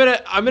 So I'm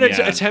gonna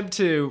attempt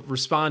to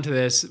respond to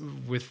this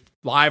with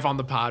live on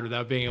the pod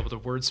without being able to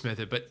wordsmith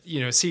it. But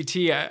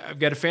CT, I've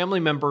got a family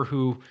member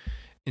who,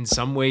 in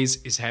some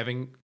ways, is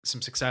having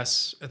some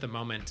success at the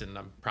moment, and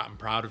I'm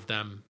proud of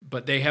them.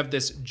 But they have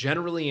this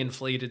generally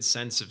inflated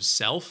sense of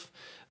self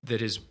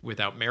that is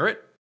without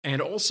merit,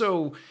 and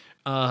also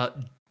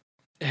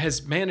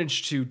has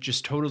managed to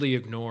just totally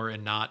ignore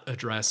and not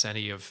address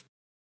any of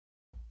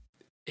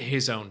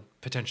his own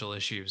potential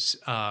issues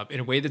in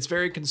a way that's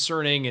very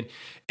concerning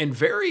and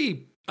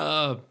very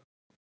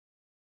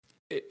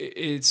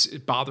it's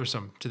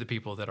bothersome to the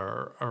people that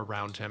are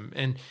around him.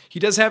 And he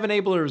does have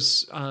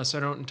enablers, so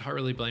I don't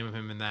entirely blame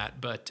him in that,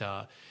 but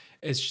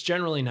it's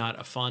generally not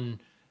a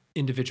fun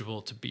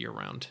individual to be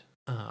around.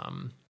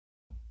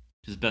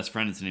 His best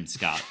friend is named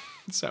Scott.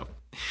 So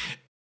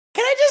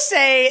Can I just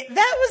say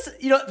that was,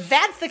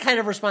 that's the kind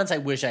of response I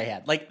wish I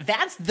had. Like,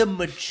 that's the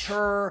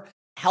mature,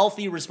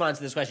 healthy response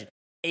to this question.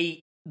 A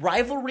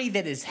rivalry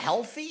that is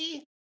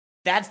healthy,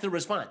 that's the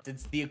response.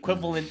 It's the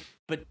equivalent,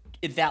 but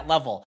at that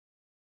level.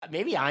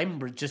 Maybe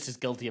I'm just as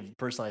guilty of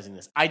personalizing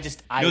this.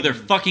 No, they're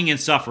fucking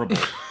insufferable.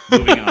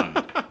 Moving on.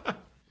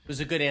 It was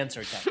a good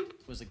answer, Ted.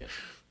 It was a good.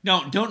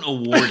 No, don't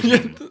award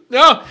him.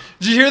 no,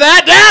 did you hear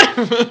that,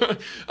 Dad?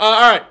 All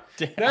right.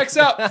 Next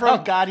up from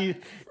Oh God,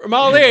 from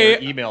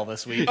Ali. email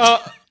this week.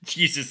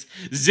 Jesus.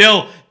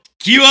 Zill,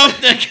 cue up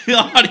the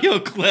audio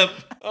clip.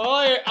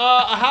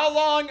 How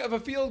long of a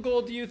field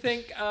goal do you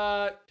think?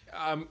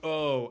 I'm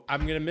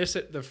gonna miss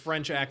it. The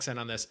French accent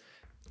on this.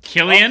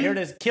 Killian? Here it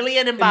is,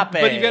 Kylian Mbappe.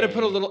 But you got to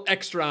put a little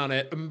extra on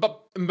it.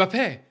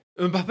 Mbappe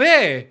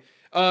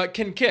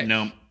can kick.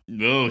 No.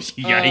 Oh,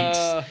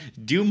 yikes.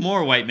 Do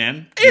more, white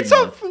man. It's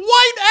a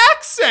white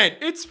accent.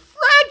 It's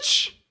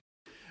French.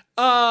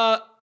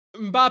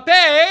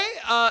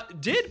 Mbappe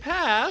did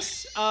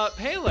pass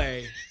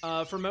Pele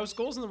for most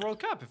goals in the World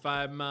Cup. If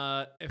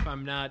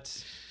I'm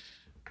not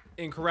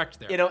incorrect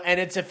there. And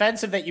it's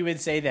offensive that you would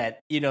say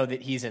that,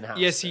 that he's in house.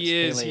 Yes, he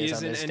is. Pele He is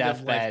on in his end of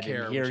life deathbed,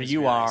 care, and here which is you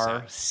very are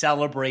sad.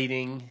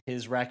 celebrating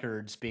his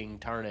records being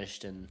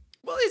tarnished. And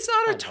Well, it's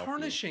not a Unhealthy.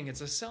 tarnishing.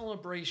 It's a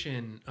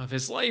celebration of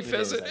his life It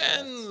as is, it I guess.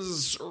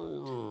 ends.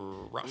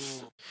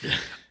 Rough.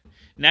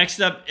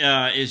 Next up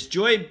is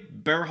Joy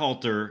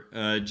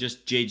Berhalter,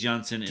 just Jay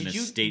Johnson in a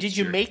state did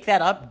you shirt. make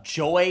that up,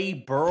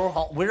 Joy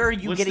Burhal? Where are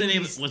you What's getting the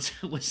name? these? What's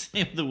the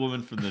name of the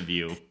woman from The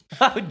View?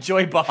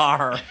 Joy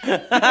Bahar.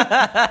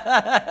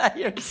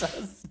 You're so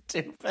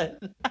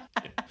stupid.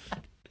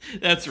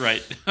 That's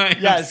right.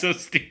 I'm Yes. so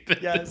stupid.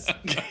 Yes.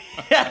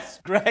 Yes.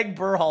 Greg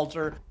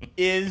Berhalter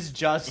is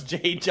just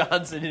Jay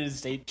Johnson in his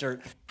state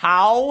shirt.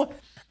 How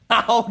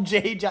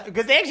Jay Johnson,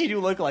 because they actually do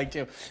look like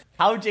too,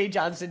 how Jay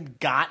Johnson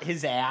got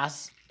his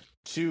ass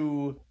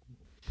to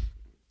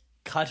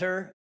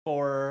Qatar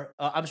for,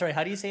 I'm sorry,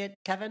 how do you say it,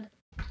 Kevin?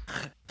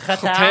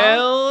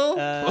 Hotel.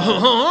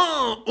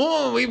 Oh.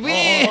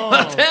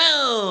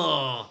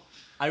 Hotel.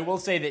 I will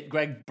say that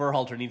Greg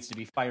Berhalter needs to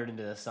be fired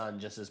into the sun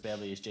just as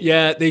badly as Jay.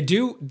 Yeah, they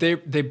do. They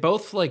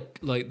both like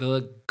they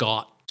look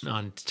gaunt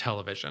on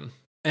television,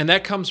 and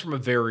that comes from a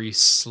very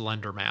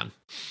slender man.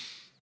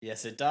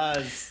 Yes, it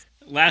does.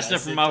 Last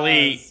Yes, up from it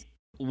Ali. does.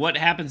 What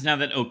happens now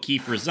that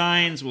O'Keefe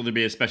resigns? Will there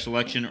be a special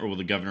election, or will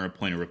the governor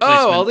appoint a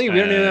replacement? Oh, Ali, we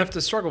don't even have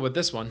to struggle with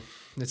this one.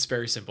 It's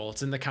very simple.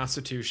 It's in the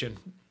Constitution.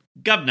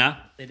 Governor.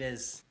 It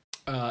is.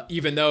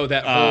 Even though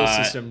that whole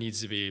system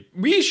needs to be,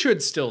 we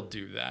should still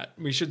do that.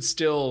 We should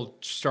still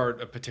start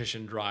a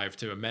petition drive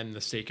to amend the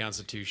state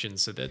constitution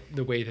so that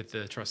the way that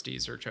the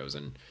trustees are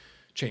chosen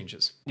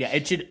changes. Yeah,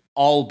 it should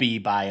all be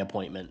by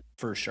appointment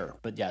for sure.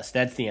 But yes,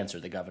 that's the answer.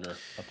 The governor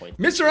appoints.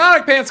 Mr.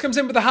 Onic Pants comes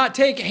in with a hot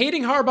take.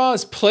 Hating Harbaugh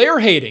is player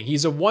hating.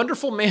 He's a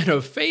wonderful man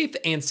of faith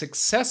and There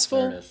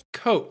successful it is.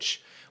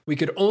 coach. We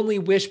could only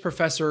wish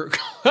Professor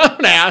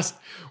Clownass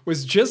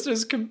was just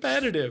as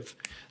competitive.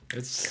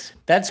 That's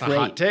a great.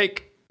 hot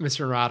take,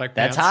 Mr. Onic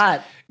That's Pants.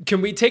 hot.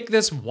 Can we take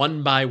this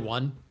one by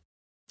one?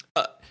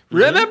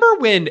 Remember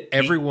when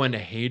everyone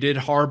hated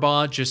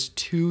Harbaugh just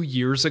 2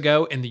 years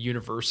ago and the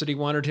university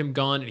wanted him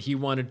gone and he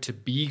wanted to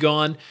be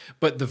gone,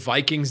 but the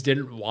Vikings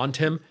didn't want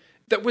him?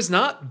 That was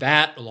not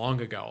that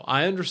long ago.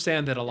 I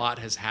understand that a lot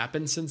has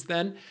happened since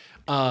then,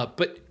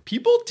 but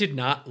people did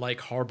not like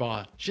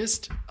Harbaugh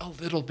just a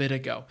little bit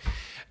ago.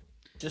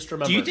 Just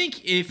remember. Do you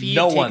think if he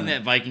no had taken one-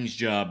 that Vikings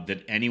job,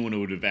 that anyone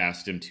would have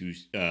asked him to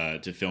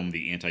film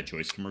the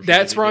anti-choice commercial?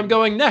 That's that he where I'm did?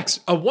 going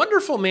next. A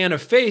wonderful man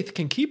of faith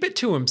can keep it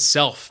to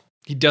himself.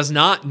 He does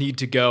not need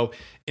to go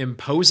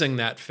imposing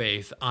that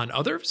faith on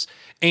others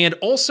and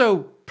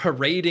also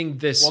parading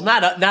this. Well,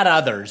 not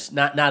others.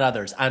 Not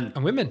others. On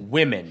women.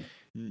 Women,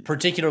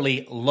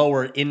 particularly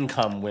lower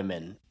income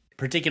women,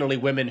 particularly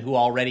women who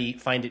already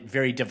find it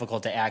very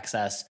difficult to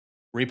access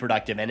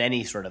reproductive and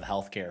any sort of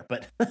health care.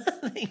 But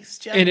thanks,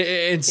 Jen. And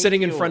Thank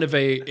sitting in you. front of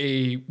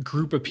a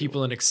group of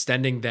people and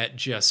extending that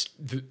just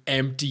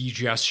empty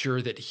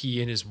gesture that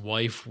he and his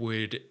wife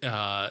would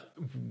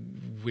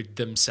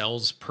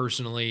themselves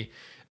personally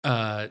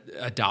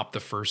adopt the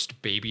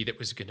first baby that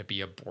was going to be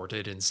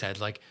aborted and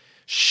said, like,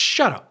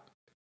 shut up,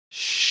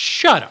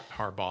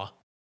 Harbaugh.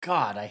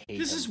 God, I hate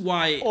This him. is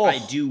why Oh. I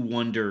do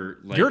wonder.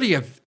 Like, You're already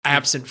an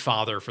absent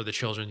father for the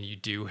children that you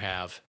do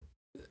have.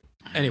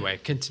 Anyway,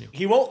 continue.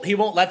 He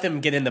won't let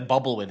them get in the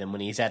bubble with him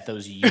when he's at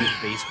those youth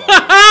baseball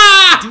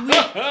games.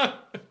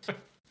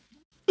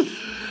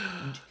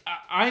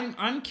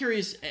 I'm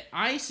curious.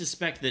 I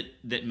suspect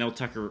that Mel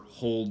Tucker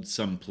holds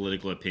some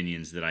political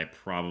opinions that I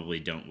probably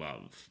don't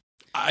love.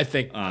 I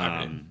think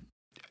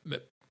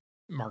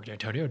Mark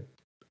D'Antonio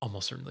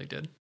almost certainly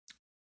did.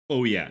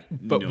 Oh yeah,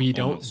 But No, we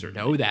don't almost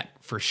certainly. know that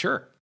for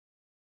sure.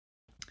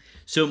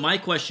 So my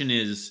question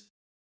is,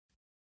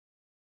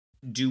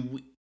 do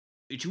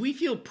we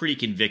feel pretty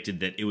convicted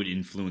that it would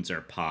influence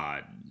our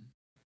pod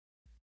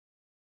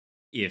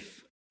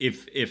if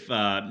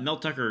Mel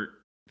Tucker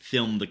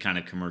filmed the kind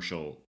of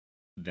commercial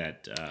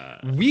that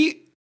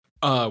We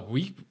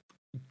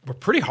were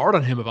pretty hard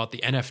on him about the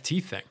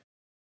NFT thing.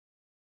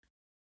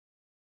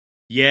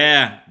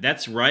 Yeah,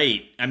 that's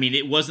right. I mean,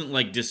 it wasn't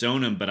like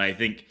disown him, but I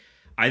think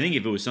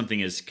if it was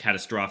something as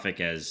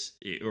catastrophic as,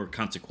 or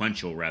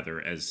consequential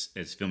rather, as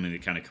filming the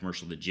kind of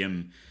commercial to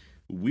Jim,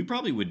 we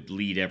probably would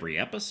lead every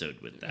episode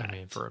with that. I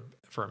mean, for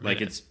a minute,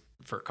 Like, it's-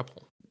 for a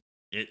couple.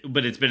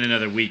 But it's been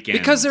another weekend.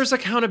 Because there's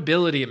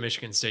accountability at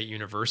Michigan State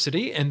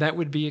University, and that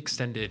would be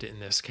extended in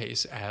this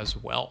case as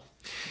well.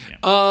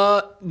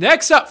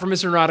 Next up from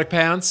Mr. Neurotic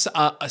Pants,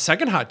 a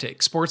second hot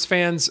take. Sports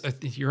fans,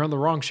 you're on the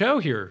wrong show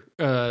here,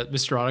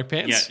 Mr. Neurotic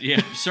Pants.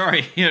 Yeah,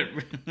 sorry.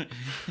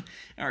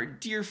 Our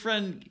dear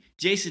friend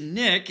Jason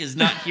Nick is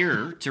not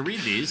here to read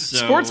these. So.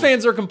 Sports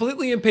fans are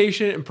completely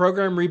impatient, and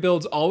program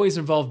rebuilds always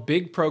involve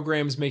big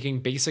programs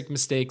making basic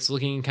mistakes,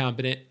 looking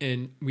incompetent,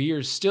 and we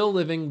are still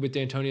living with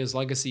D'Antonio's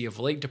legacy of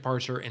late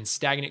departure and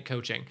stagnant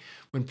coaching.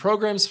 When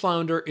programs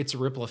flounder, it's a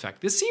ripple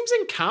effect. This seems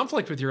in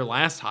conflict with your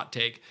last hot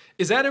take.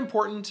 Is that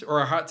important,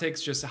 or are hot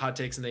takes just hot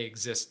takes and they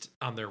exist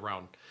on their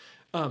own?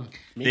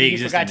 Maybe he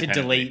exist forgot to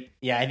independently. delete.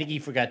 Yeah, I think he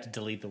forgot to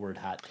delete the word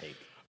hot take.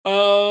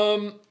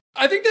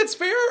 I think that's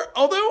fair.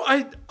 Although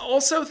I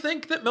also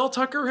think that Mel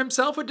Tucker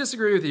himself would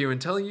disagree with you and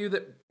tell you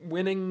that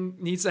winning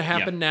needs to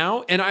happen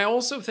now. And I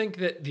also think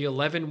that the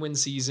 11-win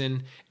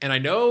season, and I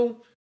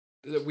know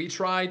that we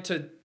tried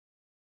to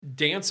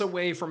dance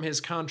away from his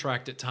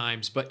contract at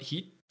times, but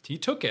he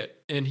took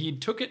it, and he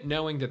took it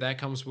knowing that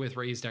comes with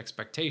raised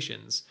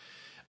expectations.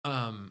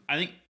 I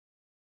think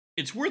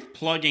it's worth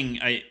plugging.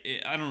 I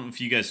don't know if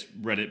you guys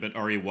read it, but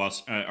Ari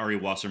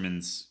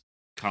Wasserman's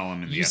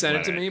column in the You sent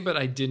it to Athletic. me, but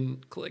I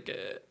didn't click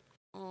it.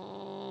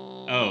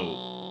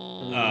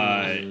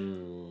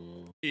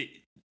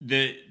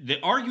 The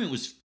argument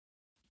was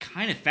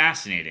kind of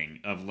fascinating.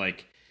 Of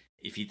like,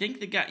 if you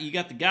think you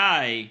got the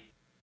guy,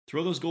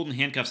 throw those golden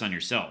handcuffs on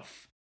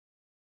yourself.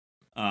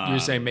 You're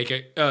saying make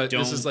it. This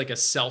don't- is like a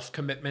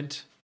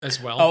self-commitment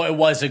as well. Oh, it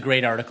was a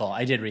great article.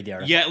 I did read the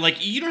article. Yeah,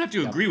 like you don't have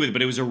to agree with it,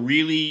 but it was a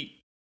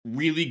really,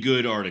 really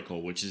good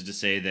article, which is to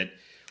say that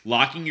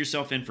locking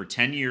yourself in for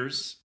 10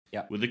 years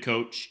with a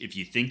coach, if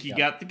you think you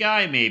got the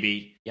guy,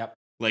 maybe,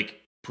 like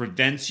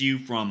prevents you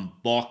from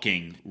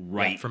balking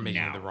from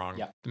making now.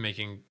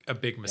 making a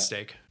big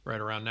mistake right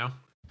around now.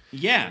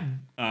 Yeah,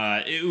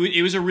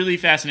 it was a really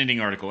fascinating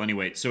article.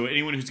 Anyway, so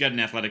anyone who's got an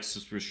Athletic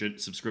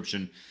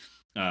subscription,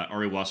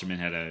 Ari Wasserman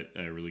had a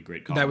really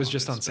great column. That was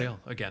just on sale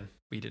again.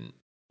 We didn't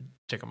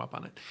take them up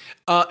on it.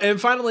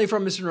 And finally,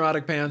 from Mr.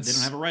 Neurotic Pants, They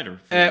don't have a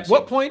writer. At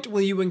what point will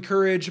you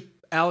encourage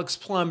Alex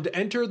Plum to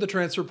enter the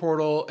transfer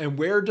portal, and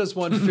where does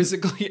one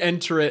physically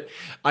enter it?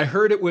 I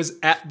heard it was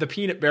at the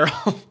Peanut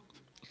Barrel.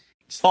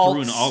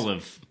 Through an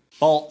olive.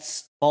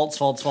 False.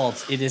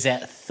 It is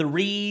at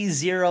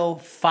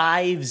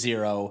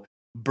 3050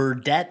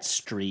 Burdett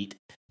Street,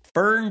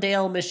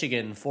 Ferndale,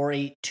 Michigan,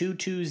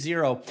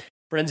 48220.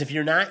 Friends, if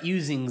you're not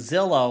using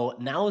Zillow,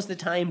 now is the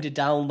time to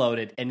download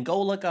it and go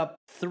look up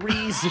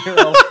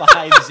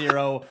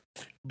 3050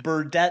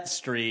 Burdett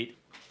Street,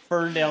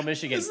 Ferndale,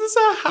 Michigan. Is this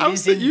a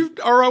house that you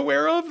are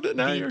aware of?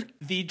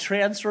 The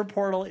transfer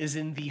portal is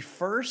in the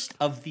first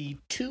of the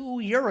 2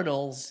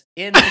 urinals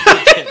in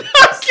the kitchen.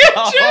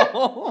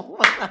 So,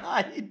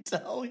 I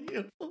tell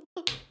you. That's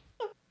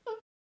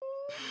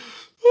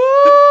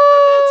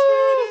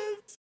where it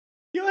is.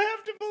 You'll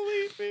have to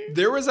believe me.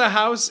 There was a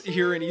house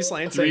here in East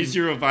Lansing.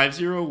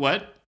 3050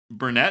 what?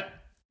 Burnett?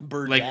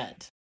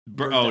 Burnett.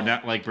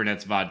 Not like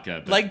Burnett's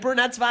vodka. But Like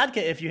Burnett's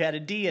vodka if you had a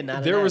D and not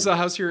an There was N. a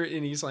house here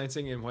in East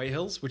Lansing in White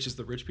Hills, which is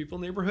the rich people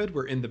neighborhood,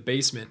 where in the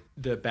basement,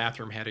 the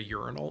bathroom had a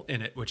urinal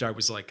in it, which I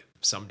was like,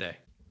 someday.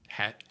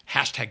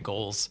 Hashtag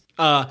goals.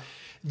 Well,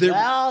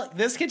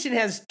 this kitchen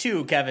has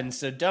 2, Kevin,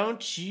 so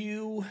don't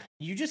you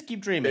just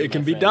keep dreaming. It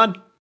can my be friend. done.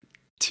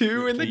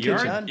 2 in the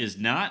yard kitchen. is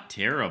not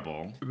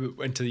terrible.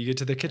 Until you get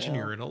to the kitchen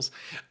urinals.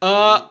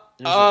 I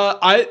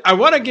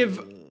want to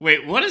give...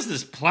 Wait, what is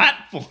this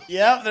platform?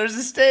 Yep, there's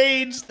a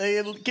stage.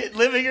 The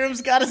living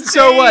room's got a stage.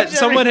 So what?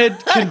 Someone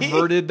had everybody.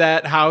 converted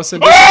that house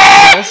into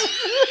something else?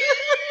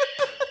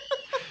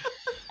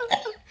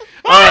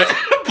 All right.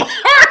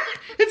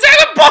 It's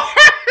at a bar!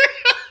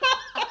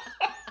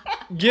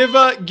 Give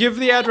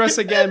the address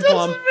again,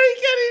 Plum. Doesn't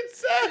make any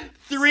sense.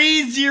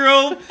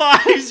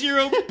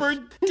 3050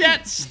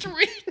 Burdett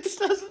Street. It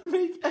doesn't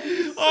make any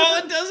sense. Oh,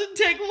 it doesn't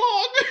take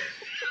long.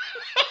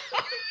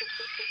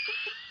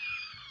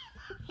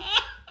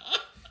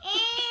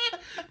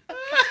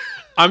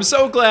 I'm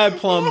so glad,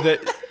 Plum, that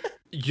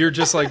You're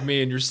just like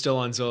me, and you're still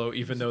on Zillow,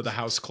 even though the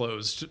house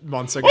closed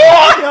months ago.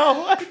 I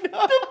know.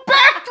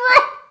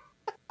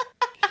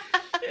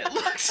 It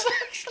looks like.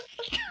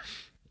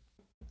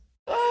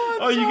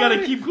 Oh, you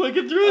gotta keep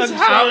clicking through this I'm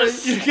house.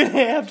 sorry. You're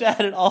gonna have to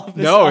edit all of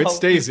this. No, out. it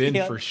stays You in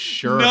can't- for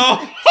sure.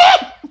 No,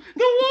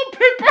 the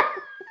wallpaper.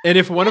 And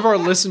if one of our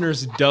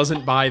listeners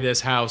doesn't buy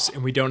this house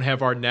and we don't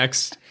have our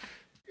next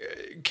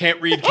can't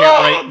read,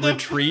 can't write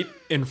retreat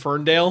in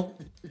Ferndale,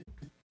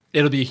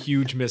 it'll be a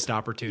huge missed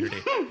opportunity.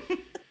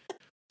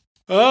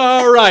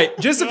 All right,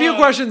 just a few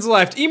questions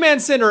left. E-Man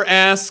Sinner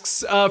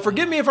asks,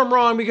 forgive me if I'm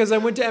wrong because I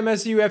went to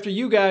MSU after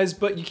you guys,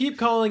 but you keep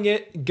calling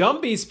it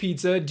Gumby's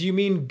Pizza. Do you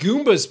mean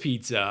Goomba's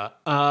Pizza?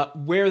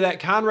 Where that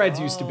Conrad's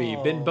used to be.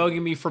 Been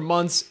bugging me for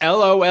months.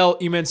 LOL,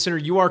 E-Man Sinner,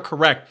 you are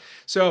correct.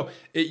 So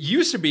it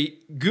used to be,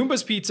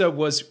 Goomba's Pizza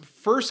was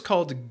first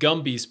called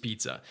Gumby's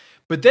Pizza.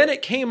 But then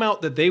it came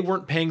out that they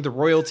weren't paying the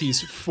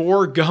royalties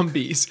for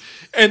Gumby's.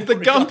 And the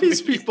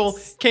Gumby's people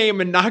came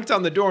and knocked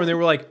on the door and they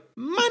were like,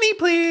 money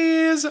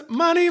please,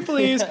 money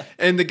please.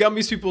 And the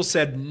Gumby's people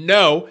said,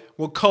 no,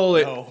 we'll call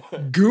it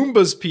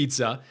Goomba's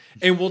Pizza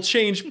and we'll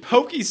change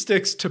Pokey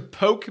Sticks to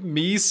Poke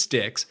Me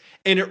Sticks.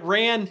 And it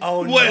ran,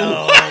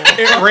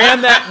 it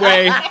ran that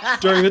way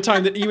during the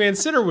time that E-Man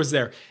Sinner was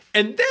there.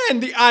 And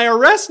then the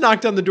IRS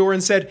knocked on the door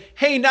and said,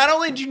 hey, not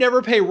only did you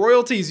never pay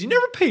royalties, you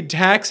never paid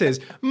taxes.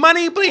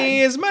 Money,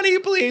 please, money,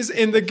 please.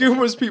 And the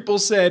Goombas people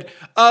said,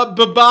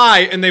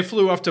 bye-bye. And they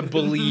flew off to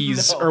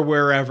Belize or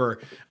wherever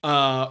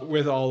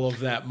with all of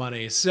that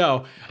money.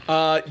 So,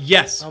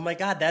 yes. Oh my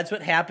God, that's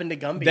what happened to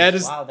Gumby's. That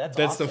is, wow, that's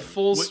the awesome.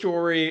 full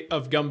story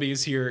of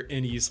Gumby's here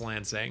in East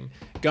Lansing.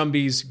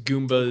 Gumby's,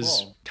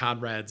 Goombas, Cool.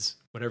 Conrads,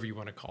 whatever you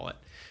want to call it.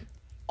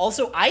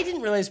 Also, I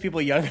didn't realize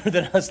people younger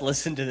than us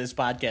listen to this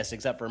podcast,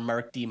 except for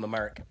Mark D.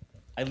 Mark.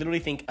 I literally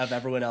think of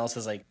everyone else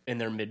as like in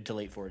their mid to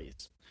late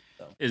 40s.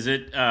 Is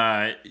it?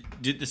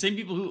 Did the same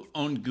people who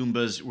owned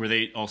Goombas were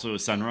they also a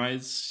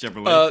Sunrise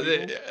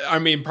Chevrolet? people? I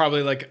mean,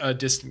 probably like a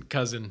distant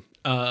cousin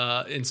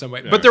in some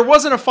way. But there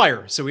wasn't a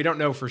fire, so we don't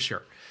know for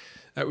sure.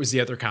 That was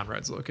the other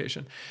Conrad's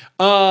location.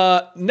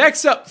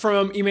 Next up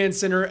from E-Man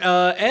Sinner,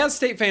 as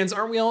State fans,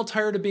 aren't we all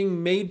tired of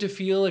being made to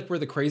feel like we're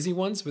the crazy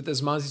ones? With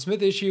this Mozzie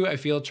Smith issue, I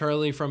feel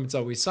Charlie from It's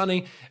Always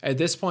Sunny. At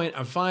this point,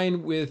 I'm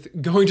fine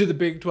with going to the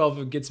Big 12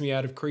 if it gets me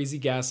out of crazy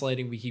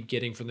gaslighting we keep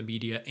getting from the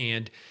media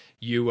and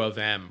U of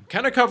M.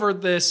 Kind of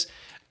covered this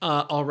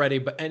already,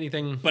 but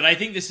anything... But I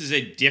think this is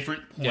a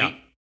different point. Yeah.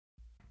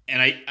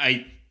 And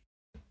I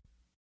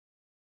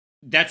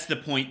that's the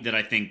point that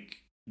I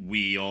think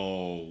we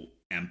all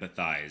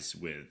empathize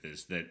with,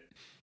 is that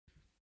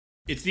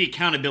it's the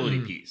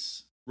accountability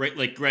piece, right?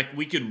 Like, Greg,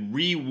 we could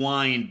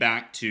rewind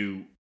back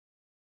to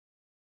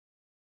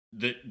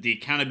the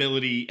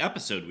accountability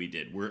episode we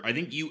did, where I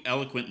think you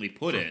eloquently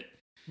put it.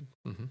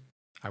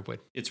 I would.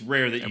 It's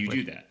rare that you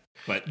do that,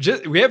 but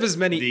We have as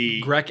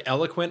many Greg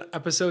eloquent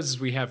episodes as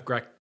we have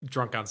Greg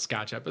drunk on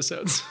scotch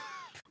episodes.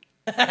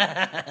 1,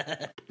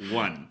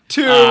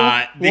 2,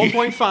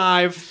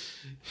 1.5.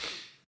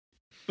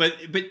 But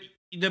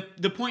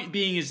the point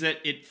being is that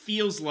it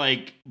feels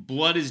like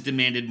blood is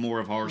demanded more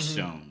of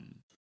Hearthstone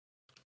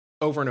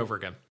Over and over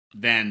again.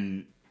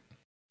 than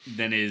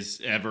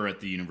is ever at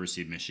the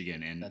University of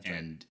Michigan,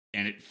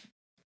 and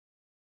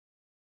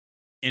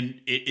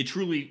it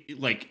truly,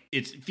 like,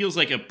 it feels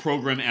like a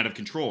program out of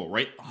control,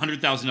 right?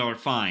 $100,000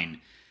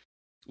 fine,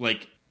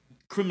 like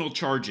criminal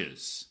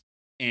charges,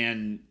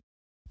 and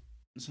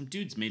some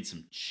dudes made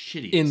some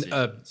shitty In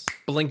decisions. a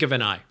blink of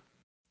an eye.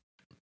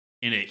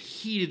 In a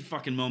heated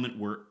fucking moment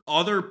where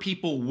other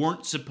people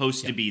weren't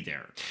supposed to be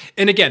there.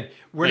 And again,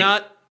 we're Like,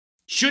 not...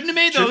 Shouldn't have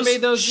made them.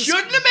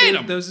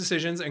 those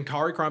decisions. And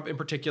Kari Crump in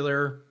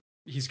particular,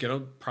 he's going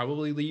to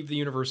probably leave the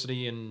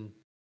university and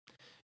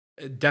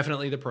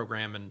definitely the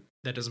program, and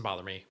that doesn't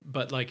bother me.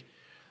 But like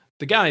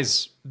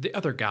the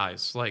other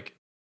guys, like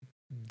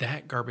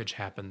that garbage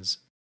happens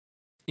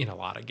in a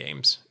lot of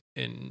games.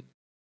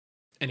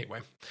 Anyway.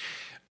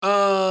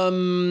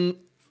 So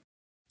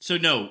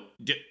no,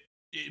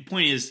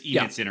 point is,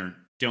 Yeah. Sinner,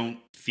 don't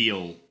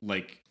feel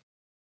like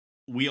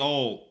we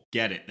all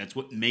get it. That's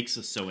what makes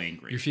us so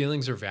angry. Your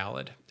feelings are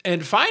valid.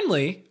 And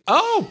finally,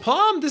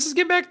 Plum, this is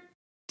get back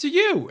to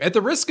you. At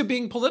the risk of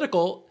being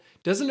political,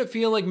 doesn't it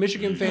feel like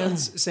Michigan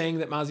fans saying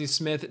that Mozzie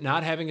Smith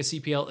not having a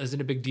CPL isn't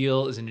a big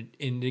deal is an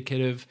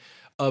indicative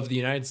of the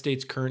United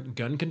States' current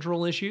gun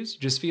control issues?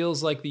 Just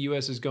feels like the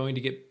U.S. is going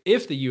to get,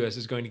 if the U.S.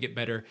 is going to get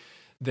better,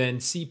 then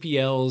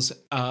CPLs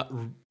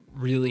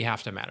really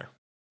have to matter.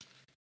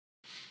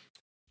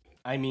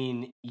 I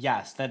mean,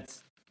 yes,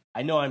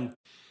 I know I'm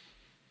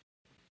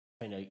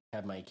trying to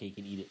have my cake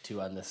and eat it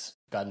too on this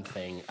gun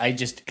thing.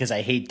 Because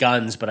I hate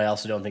guns, but I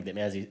also don't think that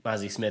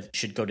Mozzie Smith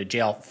should go to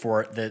jail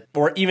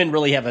or even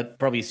really have a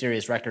probably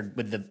serious record,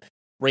 with the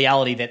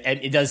reality that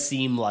it does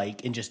seem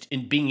like,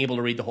 in being able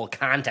to read the whole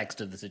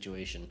context of the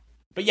situation.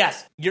 But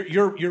yes,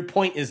 your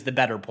point is the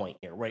better point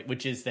here, right?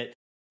 Which is that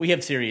we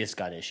have serious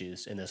gun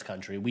issues in this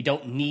country. We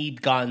don't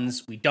need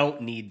guns. We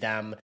don't need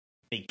them.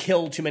 They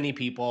kill too many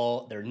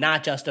people. They're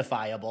not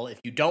justifiable. If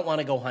you don't want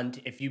to go hunt,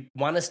 if you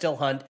want to still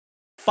hunt,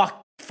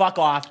 fuck fuck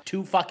off,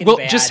 too fucking Well,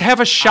 bad. just have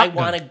a shotgun.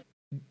 I want to.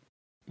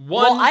 One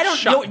Well, I don't.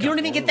 shotgun. You don't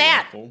even get Or a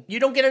that. rifle. You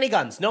don't get any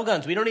guns. No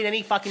guns. We don't need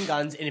any fucking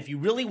guns. And if you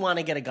really want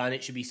to get a gun,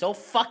 it should be so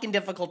fucking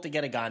difficult to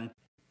get a gun.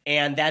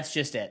 And that's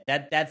just it.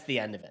 That's the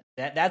end of it.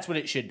 That's what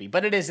it should be.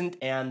 But it isn't.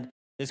 And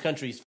this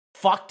country's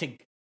fucked to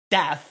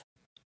death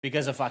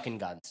because of fucking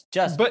guns.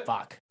 Just But-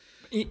 fuck.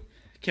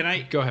 Can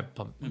I? Go ahead,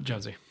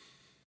 Jonesy.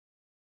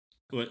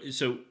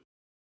 So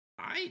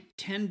I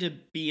tend to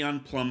be on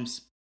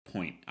Plum's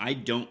point. I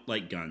don't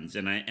like guns,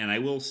 and I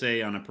will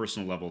say on a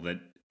personal level that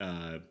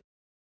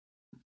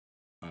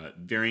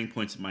varying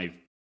points of my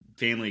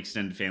family,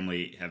 extended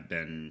family, have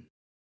been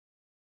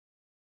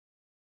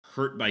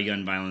hurt by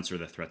gun violence or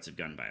the threats of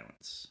gun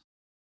violence,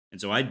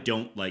 and so I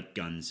don't like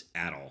guns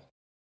at all.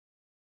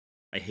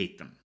 I hate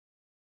them,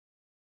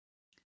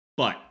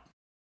 but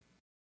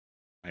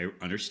I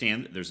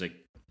understand that there's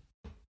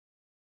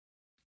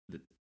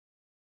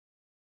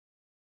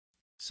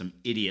some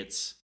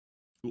idiots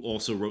who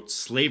also wrote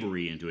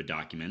slavery into a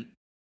document,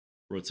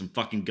 wrote some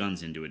fucking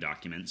guns into a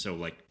document.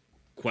 So,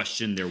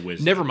 question their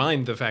wisdom. Never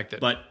mind the fact that,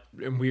 But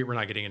and we're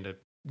not getting into,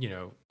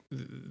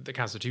 the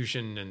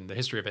Constitution and the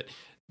history of it,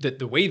 that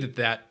the way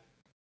that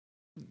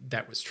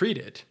was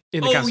treated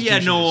in the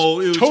Constitution it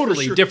was for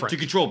totally sure different to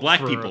control black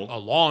for people, a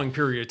long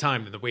period of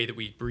time than the way that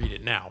we read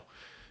it now.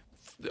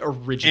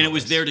 Originally. and it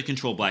was there to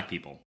control black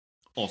people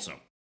also.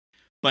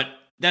 But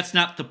that's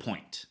not the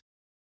point.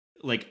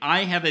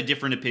 I have a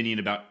different opinion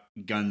about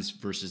guns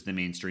versus the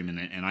mainstream,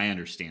 and I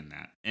understand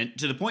that. And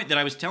to the point that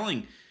I was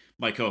telling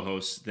my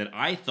co-hosts that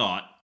I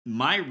thought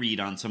my read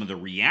on some of the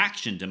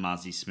reaction to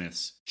Mozzie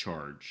Smith's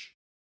charge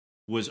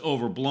was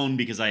overblown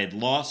because I had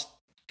lost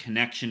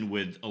connection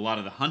with a lot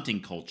of the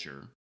hunting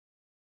culture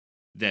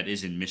that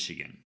is in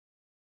Michigan.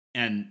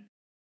 And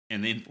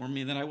they informed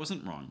me that I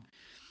wasn't wrong.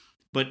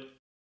 But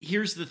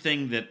here's the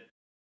thing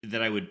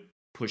that I would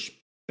push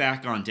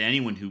back on to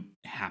anyone who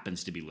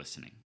happens to be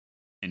listening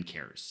and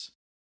cares,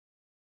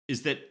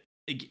 is that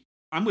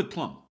I'm with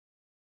Plum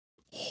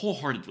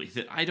wholeheartedly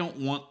that I don't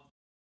want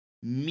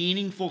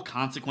meaningful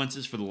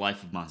consequences for the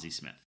life of Mozzie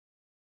Smith.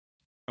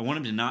 I want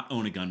him to not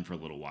own a gun for a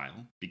little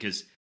while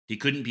because he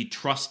couldn't be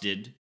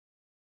trusted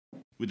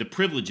with the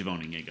privilege of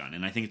owning a gun,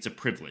 and I think it's a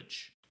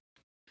privilege.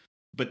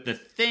 But the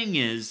thing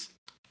is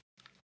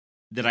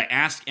that I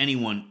ask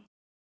anyone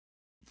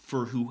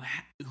for who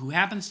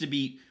happens to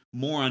be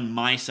more on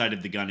my side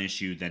of the gun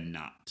issue than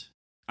not.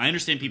 I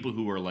understand people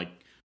who are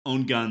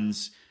own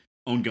guns.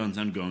 You're not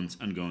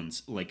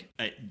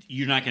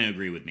going to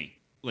agree with me.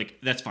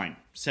 That's fine.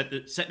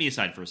 Set me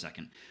aside for a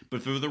second.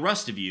 But for the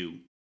rest of you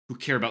who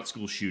care about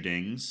school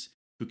shootings,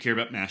 who care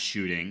about mass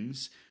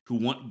shootings, who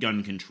want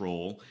gun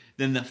control,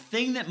 then the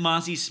thing that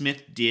Mozzie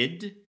Smith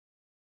did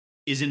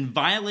is in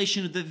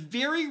violation of the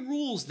very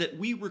rules that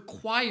we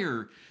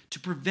require to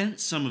prevent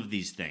some of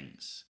these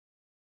things.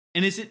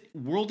 And is it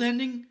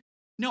world-ending?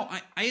 No,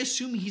 I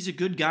assume he's a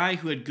good guy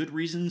who had good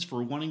reasons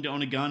for wanting to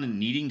own a gun and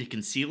needing to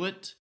conceal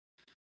it.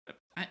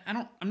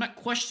 I'm not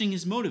questioning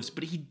his motives,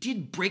 but he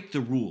did break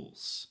the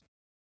rules.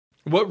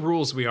 What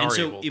rules we are And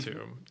so able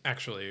to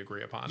actually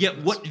agree upon. Yeah,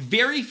 what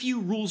very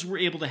few rules we're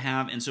able to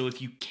have. And so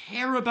if you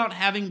care about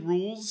having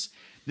rules,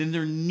 then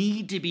there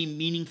need to be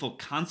meaningful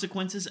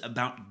consequences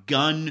about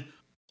gun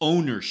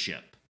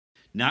ownership.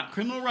 Not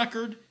criminal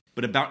record,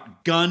 but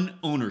about gun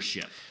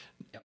ownership.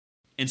 Yep.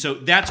 And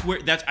so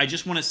I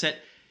just want to set,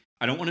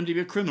 I don't want him to be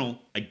a criminal.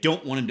 I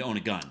don't want him to own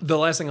a gun. The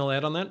last thing I'll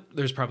add on that,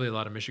 there's probably a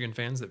lot of Michigan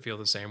fans that feel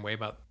the same way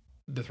about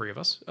the three of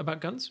us about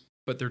guns,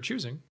 but they're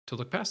choosing to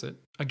look past it,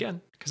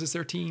 again, because it's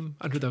their team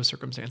under those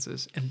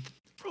circumstances, and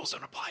the rules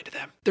don't apply to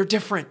them. They're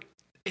different.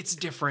 It's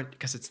different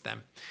because it's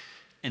them.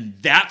 And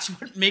that's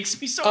what makes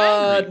me so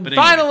angry. But anyway.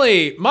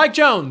 Finally, Mike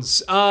Jones.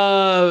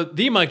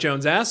 The Mike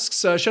Jones asks,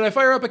 should I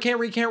fire up a can't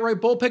read, can't write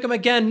bull pick 'em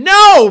again?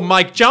 No,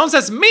 Mike Jones,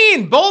 that's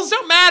mean. Bulls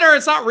don't matter.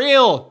 It's not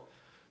real.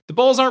 The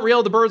bulls aren't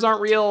real. The birds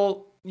aren't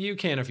real. You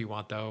can if you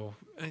want, though.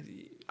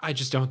 I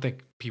just don't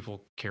think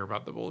people care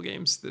about the bowl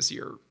games this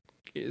year,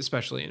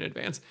 especially in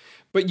advance.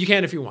 But you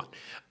can if you want.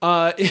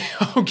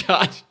 Oh,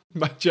 God,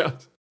 Mike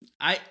Jones.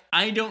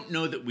 I don't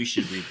know that we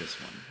should read this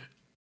one.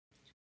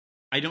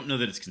 I don't know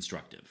that it's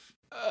constructive.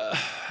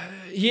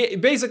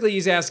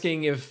 He's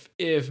asking if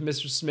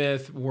Mr.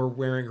 Smith were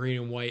wearing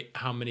green and white,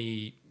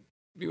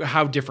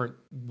 how different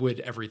would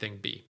everything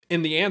be?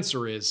 And the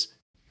answer is,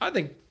 I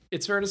think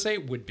it's fair to say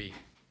it would be.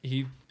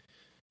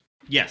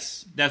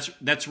 Yes,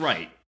 that's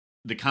right.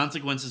 The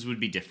consequences would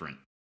be different.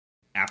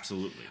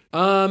 Absolutely.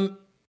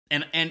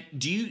 And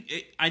do you?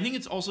 I think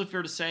it's also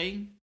fair to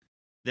say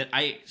that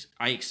I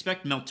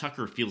expect Mel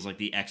Tucker feels like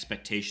the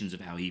expectations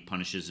of how he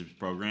punishes his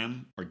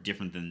program are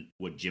different than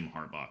what Jim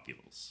Harbaugh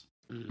feels.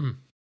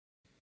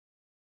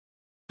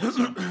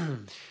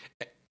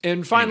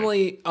 And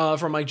finally,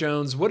 from Mike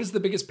Jones, what is the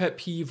biggest pet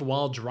peeve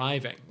while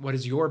driving? What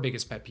is your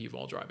biggest pet peeve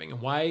while driving?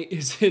 And why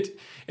is it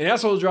an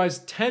asshole drives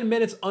 10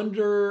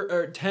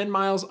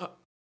 miles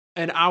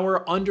an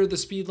hour under the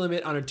speed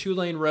limit on a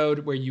 2-lane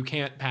road where you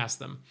can't pass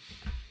them?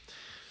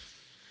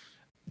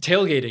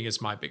 Tailgating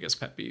is my biggest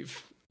pet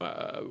peeve.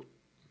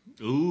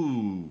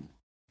 Ooh.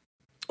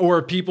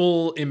 Or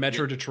people in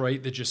Metro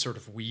Detroit that just sort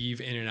of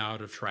weave in and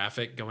out of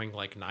traffic going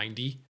like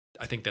 90.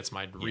 I think that's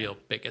my real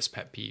biggest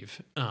pet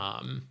peeve.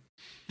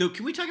 Though,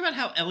 can we talk about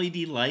how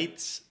LED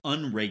lights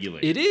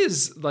unregulated? It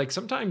is like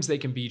sometimes they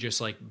can be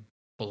just like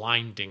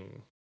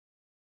blinding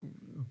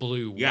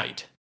blue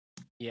white.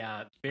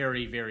 Yeah,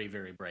 very, very,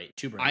 very bright.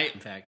 Too bright, in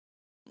fact.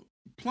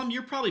 Plum,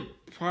 you're probably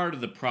part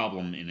of the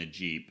problem in a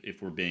Jeep,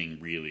 if we're being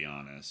really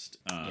honest.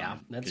 Yeah,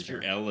 that's because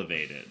you're fair.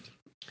 elevated.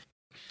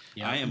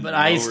 Yeah, I am but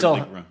I lower to still,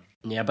 the ground.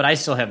 yeah, but I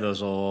still have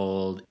those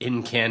old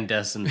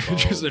incandescent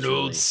bulbs. Just an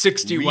old really.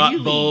 60-watt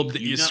Really? bulb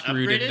that You you not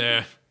screwed upgraded? in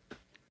there.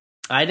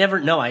 I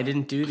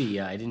didn't do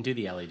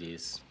the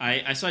LEDs.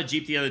 I saw a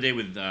Jeep the other day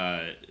with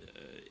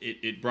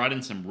it brought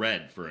in some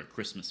red for a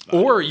Christmas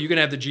vibe. Or you can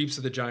have the Jeeps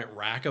with a giant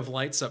rack of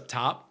lights up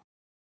top.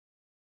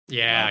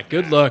 Yeah, Love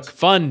good that. look.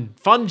 Fun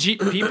Jeep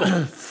people.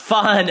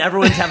 Fun.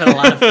 Everyone's having a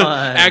lot of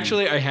fun.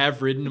 Actually, I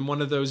have ridden in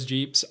one of those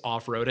Jeeps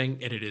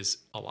off-roading, and it is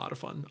a lot of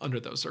fun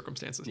under those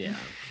circumstances. yeah.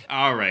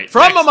 All right.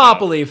 From next up.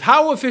 Momopoly,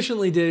 how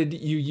efficiently did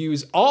you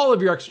use all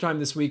of your extra time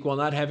this week while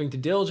not having to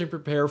diligently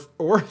prepare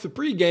or the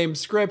pregame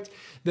script,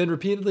 then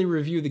repeatedly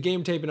review the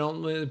game tape and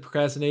ultimately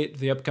procrastinate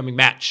the upcoming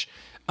match?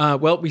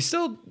 Well, we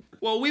still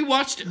we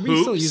watched Hoops.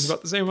 we still use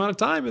about the same amount of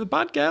time in the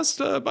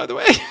podcast, by the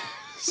way.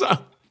 So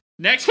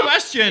Next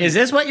question. Is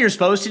this what you're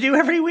supposed to do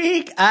every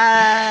week? we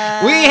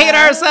hate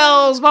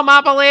ourselves,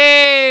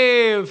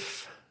 Momopoly.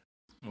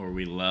 Or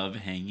we love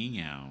hanging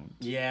out.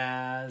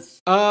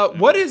 Yes.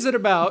 What is it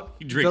about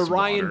He the drinks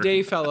Ryan water.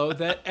 Day fellow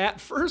that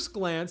at first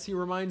glance he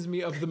reminds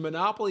me of the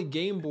Monopoly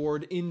game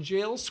board in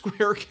Jail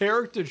Square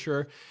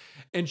caricature?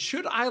 And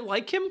should I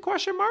like him?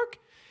 Question mark.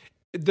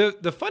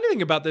 The funny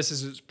thing about this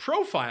is his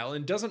profile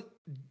and doesn't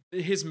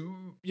his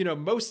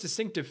most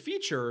distinctive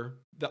feature,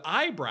 the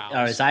eyebrows.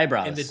 Oh, his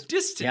eyebrows. And the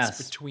distance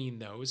Yes. between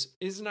those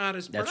is not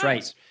as That's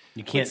pronounced. right.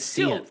 You can't But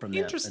see still, it from that.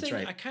 interesting. That's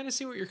right. I kind of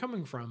see what you're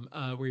coming from.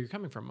 Where you're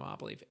coming from,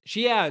 Monopoly.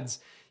 She adds,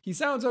 he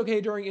sounds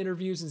okay during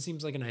interviews and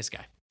seems like a nice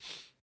guy.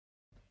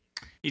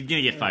 He's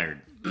gonna get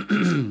fired.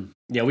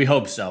 Yeah, we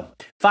hope so.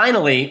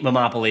 Finally,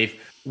 Momopoly,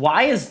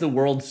 why is the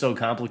world so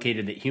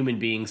complicated that human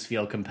beings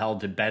feel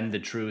compelled to bend the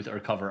truth or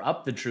cover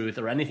up the truth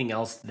or anything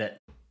else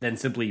than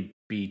simply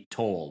be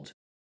told?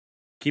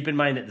 Keep in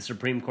mind that the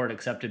Supreme Court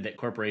accepted that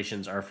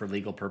corporations are for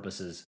legal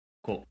purposes,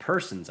 quote,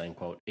 persons,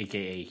 unquote,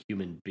 aka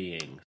human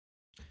beings.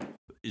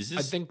 Is I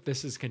this? think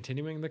this is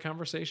continuing the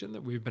conversation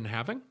that we've been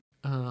having.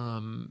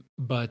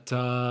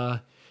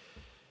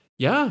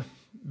 Yeah,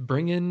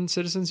 bring in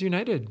Citizens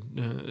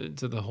United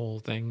to the whole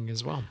thing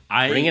as well.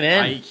 Bring it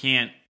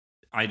in.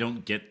 I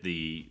don't get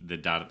the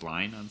dotted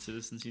line on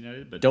Citizens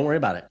United, but Don't worry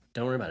about it.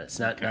 Don't worry about it. It's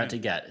not Okay. not to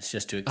get. It's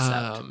just to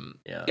accept.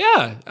 Yeah.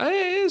 Yeah,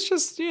 it's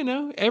just,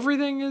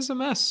 everything is a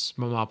mess,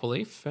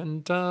 Momopoly,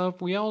 and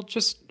we all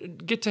just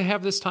get to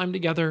have this time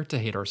together to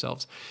hate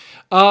ourselves.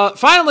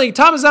 Finally,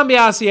 Thomas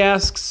Zambiasi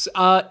asks,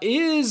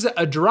 is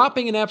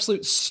dropping an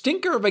absolute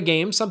stinker of a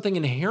game something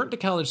inherent to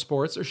college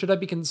sports, or should I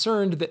be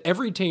concerned that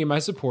every team I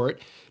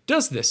support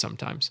does this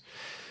sometimes?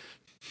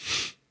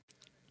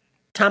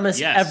 Thomas,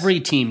 Yes. every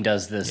team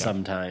does this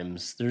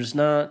sometimes. There's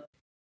not...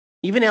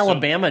 Even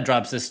Alabama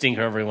drops a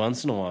stinker every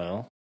once in a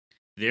while.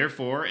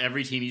 therefore,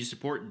 every team you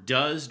support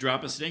does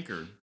drop a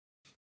stinker.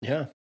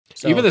 Yeah.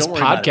 So Even this don't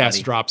worry about it, podcast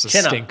buddy. drops a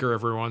Chin up. stinker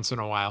every once in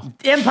a while.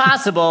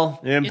 Impossible.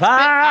 We've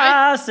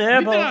Impossible.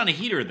 been on a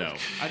heater though.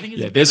 I think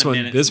it's Yeah, been this a one,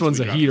 minute this since one's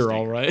we a dropped heater, stinker.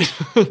 all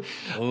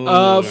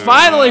right.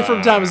 Finally,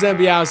 from Thomas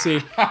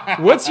Zambiasi,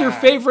 what's your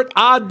favorite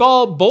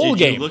oddball bowl Did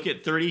game? you look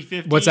at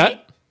 30-50? What's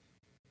that?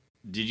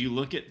 Did you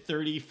look at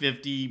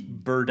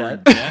 30-50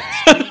 Burdette.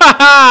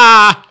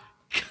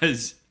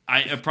 Because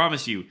I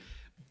promise you,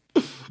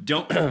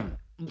 don't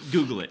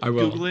Google it. I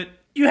will. Google it.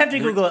 You have to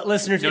Google it,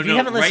 listeners. No, if you no,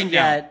 haven't right listened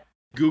now. yet,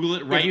 Google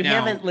it right if you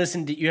now. haven't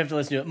listened, you have to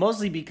listen to it.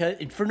 Mostly because,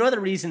 for no other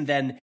reason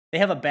than they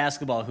have a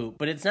basketball hoop,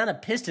 but it's not a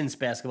Pistons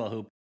basketball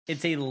hoop.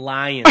 It's a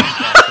Lions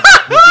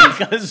basketball hoop.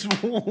 Because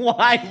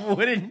why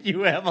wouldn't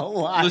you have a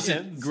Lions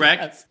Listen, Greg,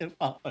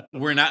 basketball hoop?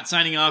 We're not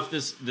signing off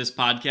this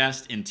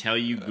podcast until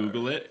you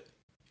Google it.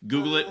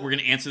 Google it. We're going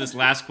to answer this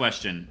last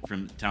question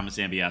from Thomas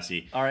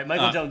Zambiasi. All right,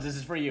 Michael Jones, this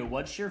is for you.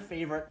 What's your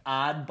favorite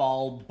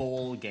oddball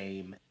bowl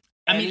game?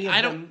 I mean, Any of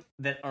I don't- them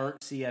that aren't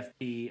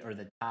CFP or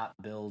the top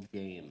build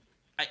game.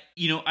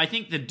 I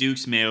think the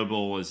Duke's Mayo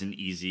Bowl is an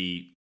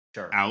easy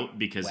Sure. out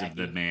because of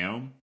the Wacky.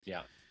 mayo.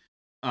 Yeah.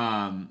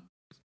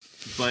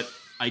 But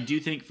I do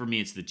think for me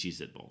it's the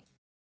Cheez-It Bowl.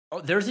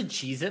 Oh, there's a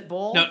Cheez-It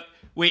Bowl? No,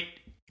 wait.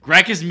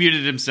 Greg has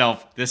muted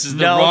himself. This is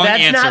the No, wrong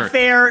that's answer. not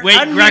fair. Wait,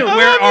 Unmute. Greg,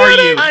 where are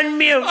you?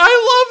 Unmute.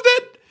 I love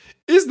that.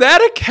 Is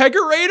that a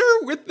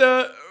kegerator with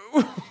the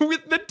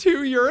with the two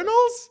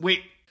urinals?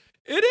 Wait,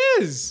 It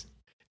is.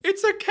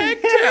 It's a keg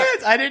It tap.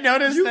 is. I didn't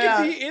notice You that.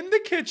 can be in the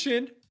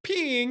kitchen,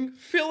 peeing,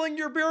 filling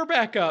your beer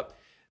back up.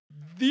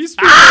 These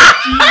people are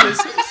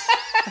geniuses.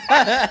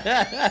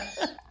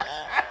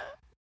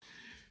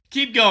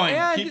 keep going.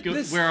 And Keep going.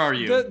 this- Where are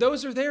you?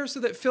 those are there so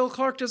that Phil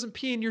Clark doesn't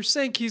pee in your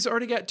sink. He's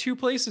already got two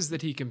places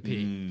that he can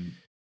pee.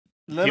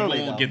 People Literally,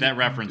 won't though. get that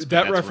reference. but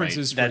That that's reference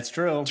right. is for That's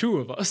true. two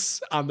of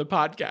us on the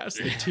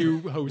podcast, the two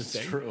That's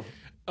hosting. true.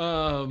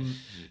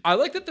 I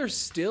like that there's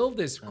still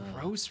this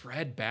gross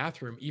red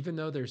bathroom, even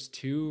though there's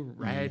 2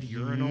 red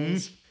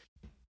urinals.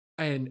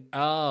 And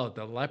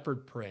the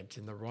leopard print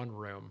in the one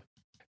room.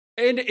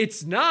 And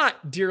it's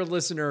not, dear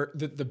listener,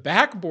 the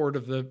backboard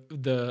of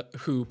the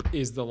hoop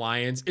is the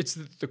Lions. It's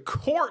the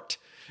court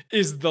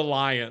is the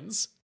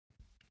Lions.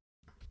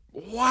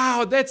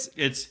 Wow, it's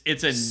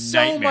a so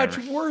nightmare. much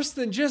worse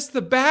than just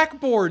the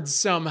backboard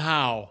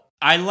somehow.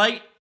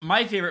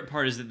 My favorite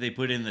part is that they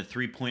put in the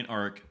 3-point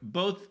arc,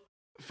 both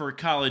for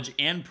college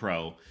and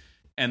pro,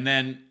 and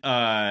then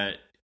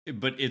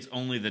but it's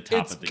only the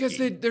top of the key.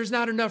 Because there's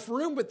not enough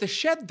room with the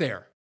shed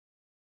there.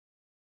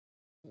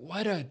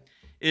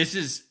 This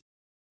is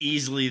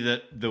easily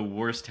the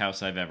worst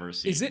house I've ever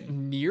seen. Is it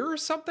near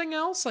something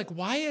else? Like,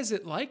 why is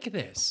it like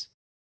this?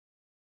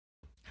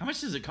 How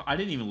much does it cost? I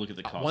didn't even look at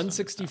the cost.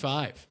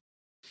 $165.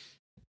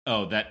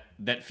 Oh,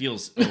 that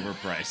feels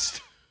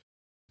overpriced.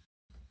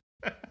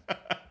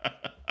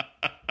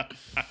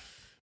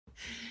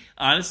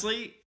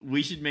 Honestly,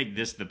 we should make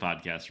this the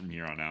podcast from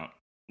here on out.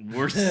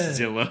 Worst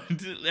Zillow.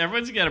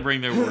 Everyone's got to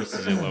bring their worst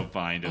Zillow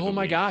find. Oh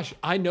my gosh,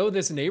 I know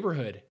this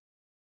neighborhood.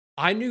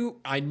 I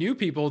knew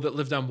people that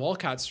lived on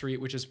Walcott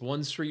Street, which is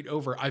one street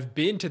over. I've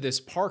been to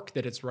this park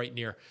that it's right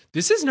near.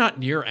 This is not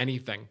near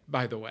anything,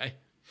 by the way.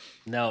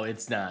 No,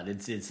 it's not.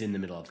 It's in the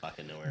middle of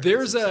fucking nowhere.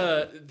 There's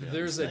a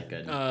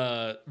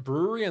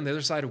brewery on the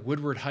other side of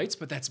Woodward Heights,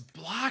 but that's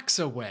blocks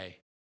away.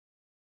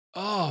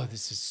 Oh,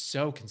 this is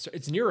so concerning.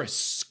 It's near a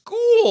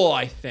school,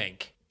 I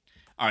think.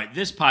 All right,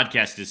 this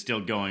podcast is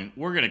still going.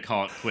 We're going to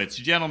call it quits.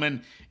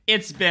 Gentlemen,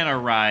 it's been a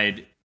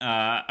ride.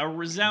 A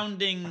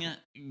resounding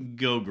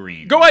go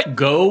green. Go white!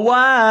 Go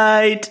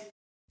white!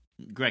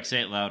 Greg,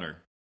 say it louder.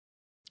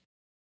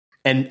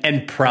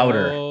 And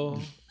prouder.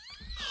 Go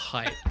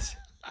height.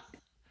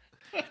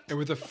 And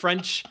with a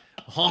French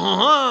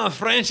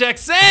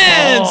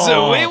accent.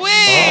 Oui,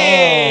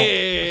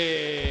 oui.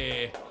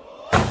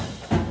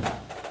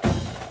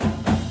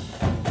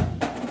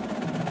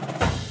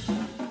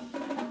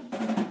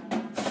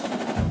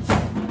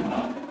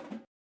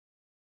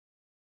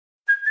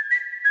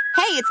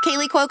 Hey, it's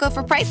Kaylee Cuoco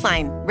for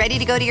Priceline. Ready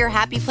to go to your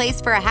happy place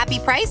for a happy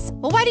price?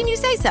 Well, why didn't you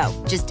say so?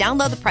 Just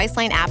download the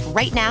Priceline app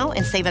right now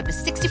and save up to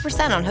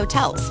 60% on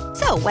hotels.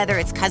 So whether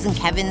it's Cousin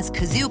Kevin's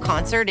Kazoo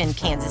Concert in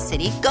Kansas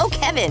City, go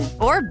Kevin,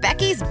 or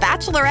Becky's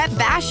Bachelorette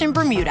Bash in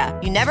Bermuda,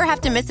 you never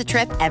have to miss a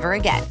trip ever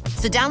again.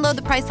 So download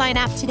the Priceline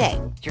app today.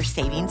 Your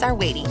savings are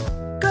waiting.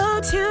 Go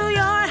to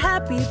your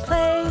happy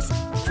place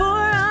for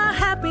a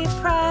happy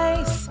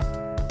price.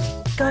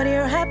 Go to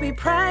your happy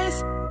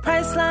price,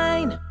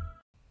 Priceline.